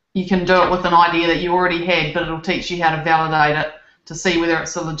 You can do it with an idea that you already had, but it'll teach you how to validate it to see whether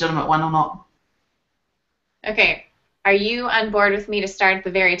it's a legitimate one or not. Okay. Are you on board with me to start at the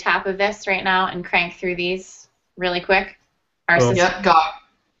very top of this right now and crank through these really quick? Yep, go.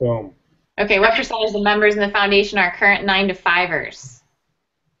 Boom. Okay, what percentage of the members in the foundation are current 9-to-5ers?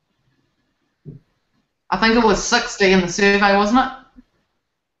 I think it was 60 in the survey, wasn't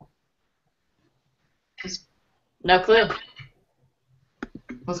it? No clue.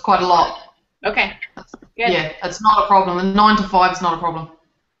 It was quite a lot. Okay, good. Yeah, it's not a problem. The 9 to 5 is not a problem.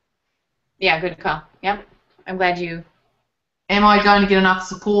 Yeah, good call. Yep, I'm glad you... Am I going to get enough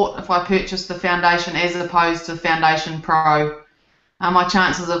support if I purchase the foundation as opposed to Foundation Pro? Are my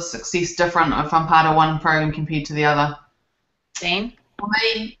chances of success different if I'm part of one program compared to the other? Dane? For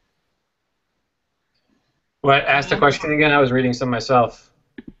me... What? Ask the question again. I was reading some myself.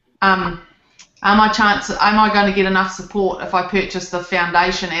 Am I going to get enough support if I purchase the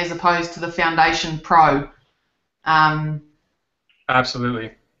foundation as opposed to the Foundation Pro?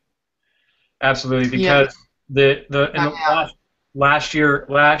 Absolutely. Absolutely, because last year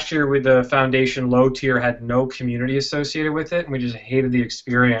with the foundation low tier had no community associated with it, and we just hated the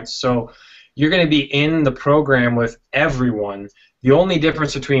experience. So you're going to be in the program with everyone. The only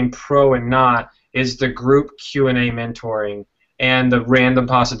difference between pro and not is the group Q&A mentoring and the random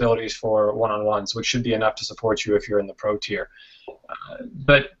possibilities for one-on-ones, which should be enough to support you if you're in the pro tier.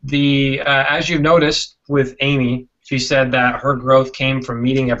 But as you've noticed with Amy, she said that her growth came from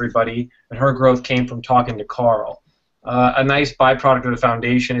meeting everybody, and her growth came from talking to Carl. A nice byproduct of the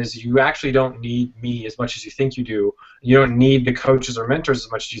foundation is you actually don't need me as much as you think you do. You don't need the coaches or mentors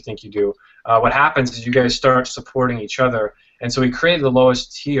as much as you think you do. What happens is you guys start supporting each other, and so we created the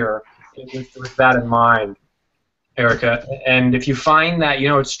lowest tier with that in mind, Erica. And if you find that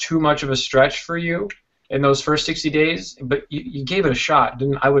it's too much of a stretch for you in those first 60 days, but you gave it a shot,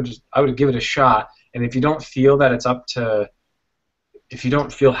 I would give it a shot. And if you don't feel that it's up to, if you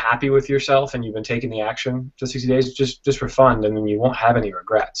don't feel happy with yourself and you've been taking the action for 60 days, just for fun, and then you won't have any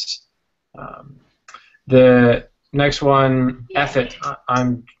regrets. The next one, F it.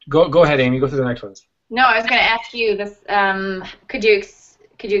 Go ahead, Amy. Go through the next ones. No, I was going to ask you this. Could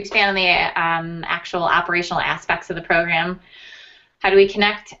you expand on the actual operational aspects of the program? How do we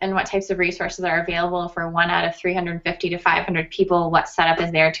connect, and what types of resources are available for 1 out of 350 to 500 people? What setup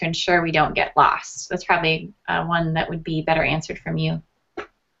is there to ensure we don't get lost? That's probably one that would be better answered from you.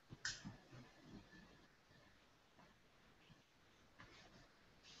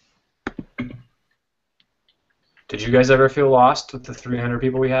 Did you guys ever feel lost with the 300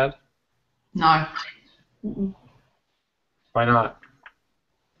 people we had? No. Mm-mm. Why not?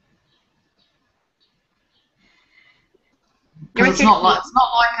 Because it's not like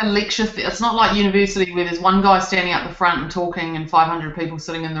a lecture. It's not like university where there's one guy standing up the front and talking and 500 people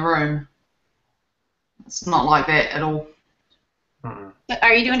sitting in the room. It's not like that at all.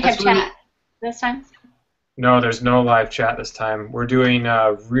 Are you doing hip chat this time? No, there's no live chat this time. We're doing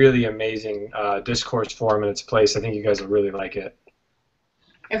a really amazing discourse forum in its place. I think you guys will really like it.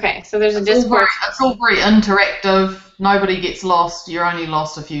 Okay, so there's a It's all, Discord. it's all very interactive. Nobody gets lost. You're only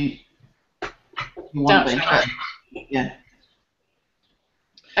lost if you want to be. But, yeah.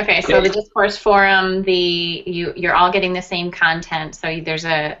 Okay, so the discourse forum, you're all getting the same content, so there's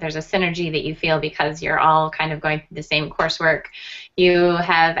a synergy that you feel because you're all kind of going through the same coursework. You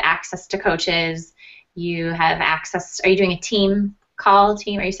have access to coaches. You have access. Are you doing a team call?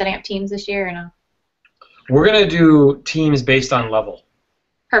 Are you setting up teams this year or no? We're gonna do teams based on level.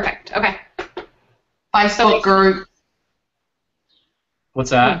 Perfect. Okay. Facebook group. What's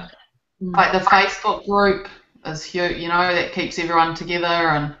that? Like the Facebook group is huge. You know, that keeps everyone together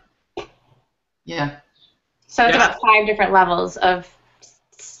and yeah. So it's about 5 different levels of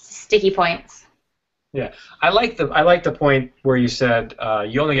sticky points. Yeah, I like the point where you said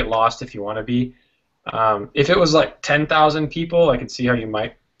you only get lost if you want to be. If it was like 10,000 people, I could see how you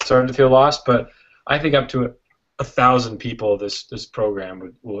might start to feel lost. But I think up to 1,000 people, this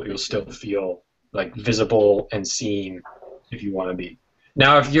program you'll still feel like visible and seen if you want to be.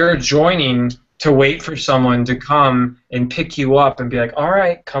 Now, if you're joining to wait for someone to come and pick you up and be like, "All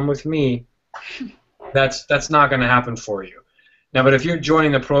right, come with me," that's not going to happen for you. Now, but if you're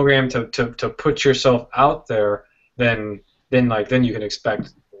joining the program to put yourself out there, then you can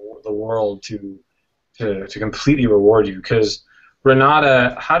expect the world to completely reward you. Because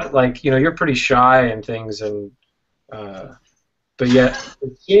Renata, you're pretty shy and things, and but yet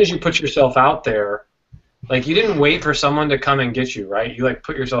as soon as you put yourself out there, like you didn't wait for someone to come and get you, right? You like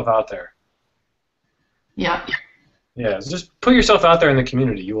put yourself out there. Yeah. Yeah, so just put yourself out there in the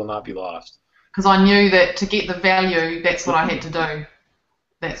community. You will not be lost. Because I knew that to get the value, that's what I had to do.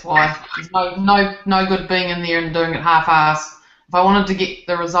 That's why. There's no good being in there and doing it half-assed. If I wanted to get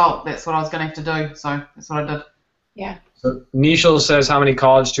the result, that's what I was going to have to do. So that's what I did. Yeah. So Nishal says how many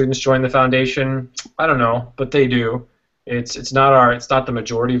college students join the foundation. I don't know, but they do. It's not the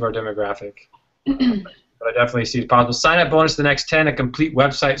majority of our demographic. But I definitely see it possible. Sign-up bonus the next 10, a complete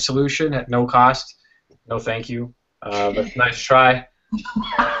website solution at no cost. No thank you. But nice try.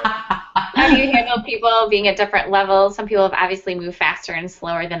 How do you handle people being at different levels? Some people have obviously moved faster and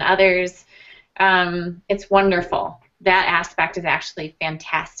slower than others. It's wonderful. That aspect is actually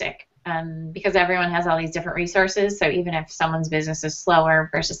fantastic because everyone has all these different resources. So even if someone's business is slower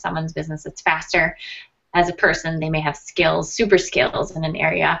versus someone's business that's faster, as a person, they may have skills, super skills in an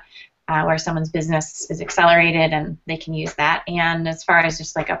area where someone's business is accelerated and they can use that. And as far as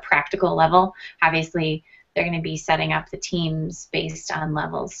just like a practical level, obviously they're going to be setting up the teams based on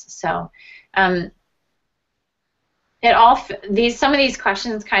levels. So some of these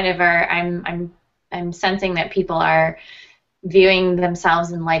questions kind of are, I'm sensing that people are viewing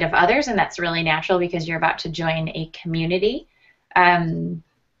themselves in light of others, and that's really natural because you're about to join a community. So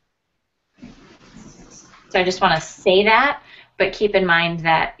I just want to say that, but keep in mind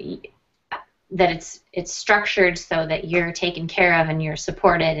that it's structured so that you're taken care of and you're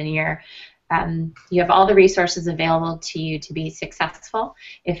supported and you have all the resources available to you to be successful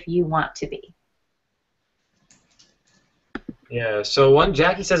if you want to be. Yeah, so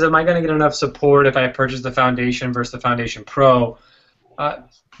Jackie says, am I going to get enough support if I purchase the Foundation versus the Foundation Pro?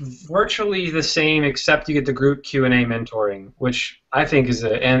 Virtually the same, except you get the group Q&A mentoring, which I think is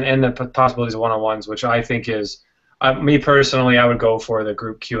and the possibilities of one-on-ones, which I think is, me personally, I would go for the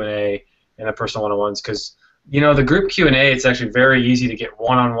group Q&A and the personal one-on-ones because, the group Q&A, it's actually very easy to get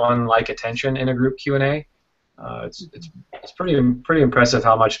one-on-one like attention in a group Q&A. It's pretty impressive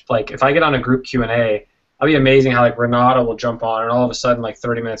how much, like, if I get on a group Q&A, it'll be amazing how, like, Renata will jump on, and all of a sudden, like,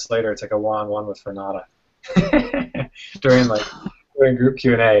 30 minutes later, it's like a one-on-one with Renata during group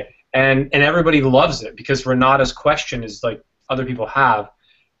Q&A. And everybody loves it because Renata's question is, like, other people have.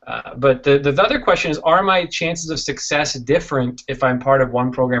 But the other question is, are my chances of success different if I'm part of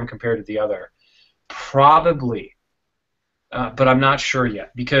one program compared to the other? Probably. But I'm not sure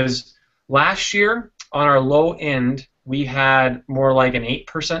yet because last year, on our low end, we had more like an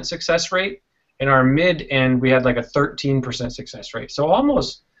 8% success rate. In our mid end, we had like a 13% success rate, so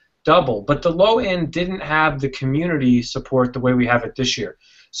almost double. But the low end didn't have the community support the way we have it this year.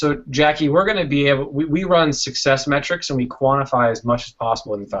 So, Jackie, we're going to be able. We run success metrics and we quantify as much as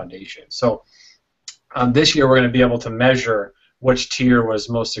possible in the foundation. So, this year we're going to be able to measure which tier was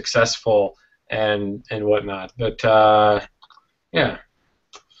most successful and whatnot. But yeah.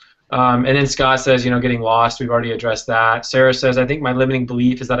 And then Scott says, getting lost, we've already addressed that. Sarah says, I think my limiting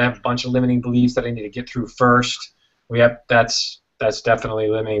belief is that I have a bunch of limiting beliefs that I need to get through first. That's definitely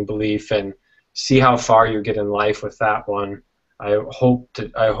limiting belief, and see how far you get in life with that one. I hope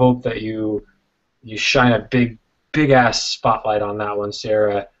that you you shine a big ass spotlight on that one,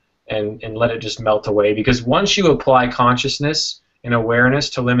 Sarah, and let it just melt away. Because once you apply consciousness and awareness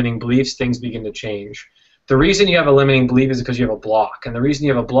to limiting beliefs, things begin to change. The reason you have a limiting belief is because you have a block, and the reason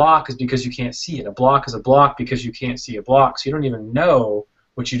you have a block is because you can't see it. A block is a block because you can't see a block, so you don't even know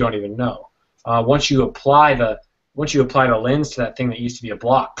what you don't even know. Once you apply the lens to that thing that used to be a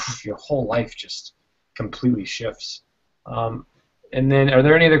block, poof, your whole life just completely shifts. And then, are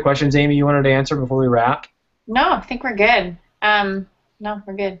there any other questions, Amy, you wanted to answer before we wrap? No, I think we're good. No,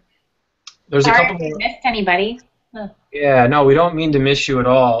 we're good. There's Sorry a couple if we missed anybody. Yeah, no, we don't mean to miss you at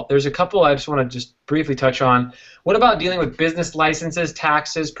all. There's a couple I just want to just briefly touch on. What about dealing with business licenses,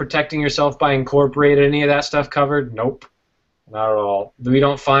 taxes, protecting yourself by incorporated? Any of that stuff covered? Nope, not at all. We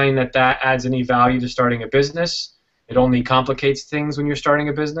don't find that adds any value to starting a business. It only complicates things when you're starting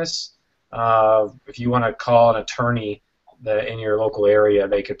a business. If you want to call an attorney in your local area,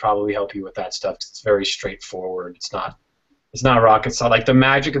 they could probably help you with that stuff. It's very straightforward. It's not rocket science. Like, the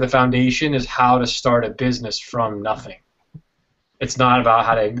magic of the foundation is how to start a business from nothing. It's not about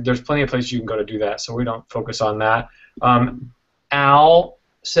how to. There's plenty of places you can go to do that, so we don't focus on that. Al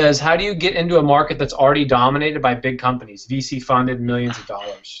says, how do you get into a market that's already dominated by big companies, VC funded, millions of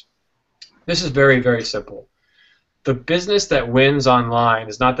dollars? This is very, very simple. The business that wins online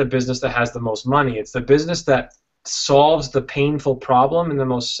is not the business that has the most money. It's the business that solves the painful problem in the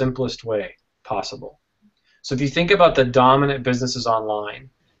most simplest way possible. So if you think about the dominant businesses online,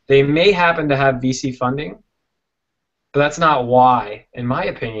 they may happen to have VC funding, but that's not why, in my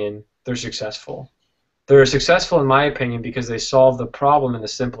opinion, they're successful. They're successful, in my opinion, because they solve the problem in the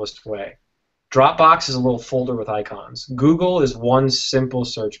simplest way. Dropbox is a little folder with icons. Google is one simple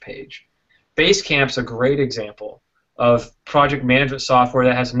search page. Basecamp's a great example of project management software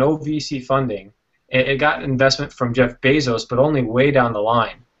that has no VC funding. It got investment from Jeff Bezos, but only way down the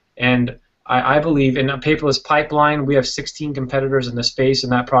line. And I believe in a paperless pipeline, we have 16 competitors in the space,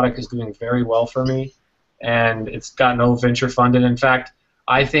 and that product is doing very well for me. And it's got no venture funded. In fact,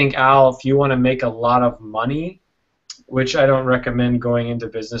 I think, Al, if you want to make a lot of money, which I don't recommend going into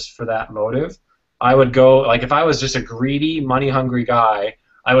business for that motive, I would go, like, if I was just a greedy, money-hungry guy,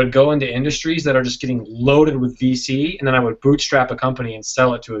 I would go into industries that are just getting loaded with VC, and then I would bootstrap a company and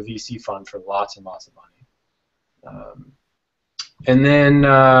sell it to a VC fund for lots and lots of money. And then,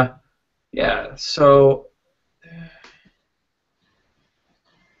 yeah, so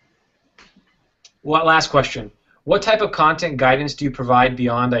last question. What type of content guidance do you provide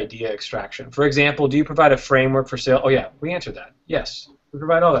beyond idea extraction? For example, do you provide a framework for sale? Oh, yeah, we answered that. Yes, we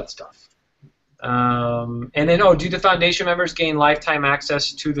provide all that stuff. And then, do the foundation members gain lifetime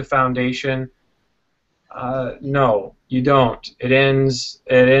access to the foundation? No, you don't. It ends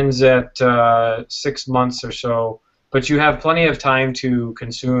at 6 months or so, but you have plenty of time to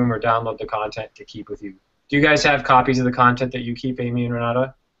consume or download the content to keep with you. Do you guys have copies of the content that you keep, Amy and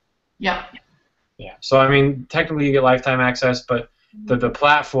Renata? Yeah. Yeah. So, I mean, technically you get lifetime access, but the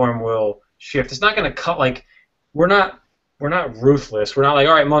platform will shift. It's not going to cut, like, we're not ruthless. We're not like,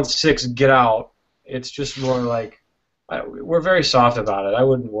 all right, month 6, get out. It's just more like, we're very soft about it. I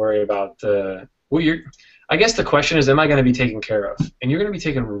wouldn't worry about I guess the question is, am I going to be taken care of? And you're going to be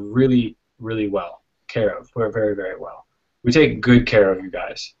taken really, really well care of. We're very, very well. We take good care of you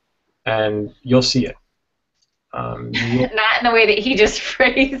guys, and you'll see it. Not in the way that he just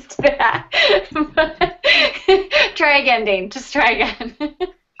phrased that. Try again, Dane. Just try again.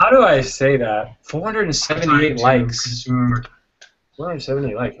 How do I say that? 478 likes.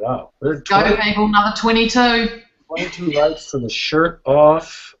 478 likes. Wow. Go people, another 22. 22 likes for the shirt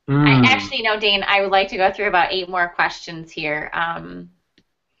off. I actually, no, Dane, I would like to go through about 8 more questions here.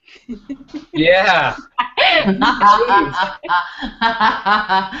 Yeah.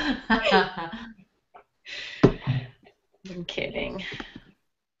 I'm kidding.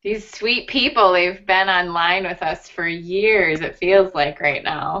 These sweet people, they've been online with us for years, it feels like right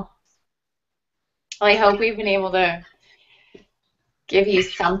now. Well, I hope we've been able to give you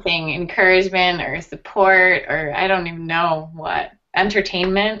something, encouragement or support, or I don't even know what.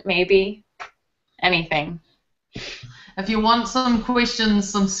 Entertainment, maybe. Anything. If you want some questions,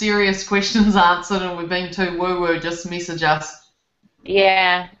 some serious questions answered, and we've been too woo-woo, just message us.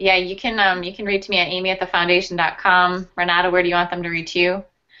 Yeah, you can reach me at amy@thefoundation.com. Renata, where do you want them to reach you?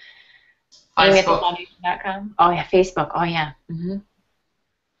 Facebook. amy@thefoundation.com. Oh yeah, Facebook. Oh yeah.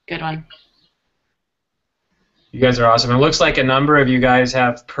 Good one. You guys are awesome. It looks like a number of you guys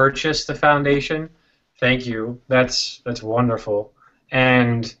have purchased the foundation. Thank you. That's wonderful.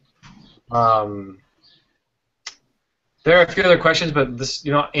 And there are a few other questions, but this,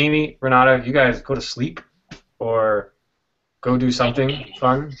 Amy, Renata, you guys go to sleep or go do something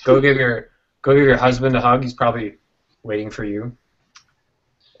fun. Go give your Go give your husband a hug. He's probably waiting for you.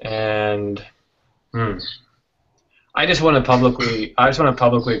 And I just want to publicly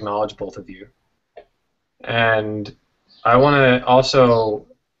acknowledge both of you. And I want to also,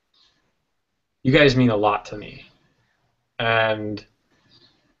 you guys mean a lot to me. And,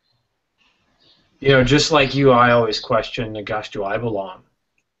 you know, just like you, I always question, gosh, do I belong?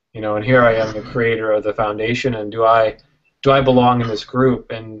 You know, and here I am, the creator of the foundation, and do I belong in this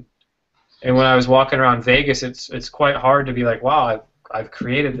group? And when I was walking around Vegas, it's quite hard to be like, wow, I've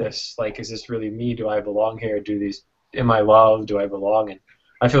created this. Like, is this really me? Do I belong here? Am I loved? Do I belong? And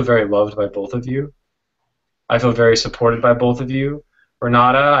I feel very loved by both of you. I feel very supported by both of you.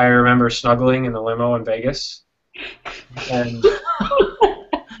 Renata, I remember snuggling in the limo in Vegas. And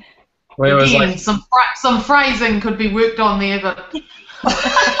when it was like, some phrasing could be worked on there, but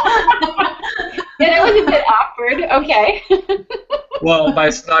yeah, it was a bit awkward. Okay. well, by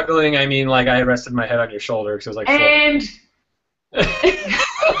snuggling, I mean like I rested my head on your shoulder because it was like. And.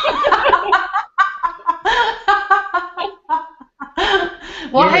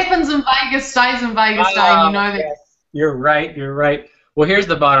 What happens in Vegas stays in Vegas, Dane. You know that. You're right. You're right. Well, here's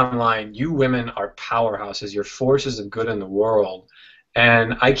the bottom line. You women are powerhouses. You're forces of good in the world.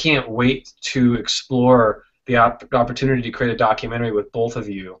 And I can't wait to explore the opportunity to create a documentary with both of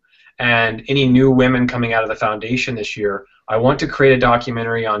you. And any new women coming out of the foundation this year, I want to create a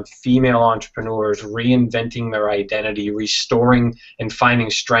documentary on female entrepreneurs reinventing their identity, restoring and finding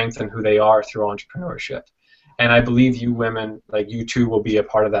strength in who they are through entrepreneurship. And I believe you women, like you two, will be a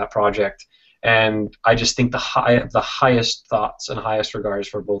part of that project. And I just think the highest thoughts and highest regards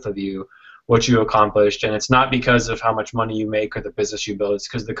for both of you, what you accomplished. And it's not because of how much money you make or the business you build. It's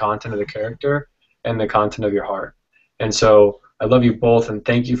because of the content of the character and the content of your heart. And so I love you both, and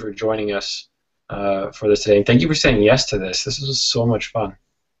thank you for joining us for this today. And thank you for saying yes to this. This was so much fun.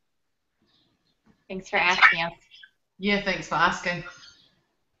 Thanks for asking us. Yeah, thanks for asking.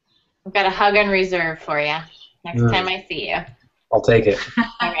 We've got a hug on reserve for you next time I see you. I'll take it.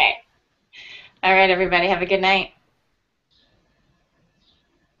 All right. All right, everybody. Have a good night.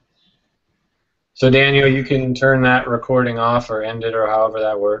 So, Daniel, you can turn that recording off or end it or however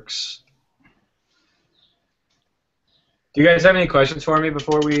that works. Do you guys have any questions for me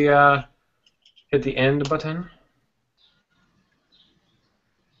before we hit the end button?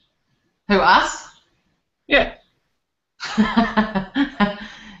 Who, us? Yeah.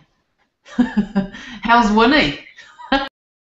 How's Winnie?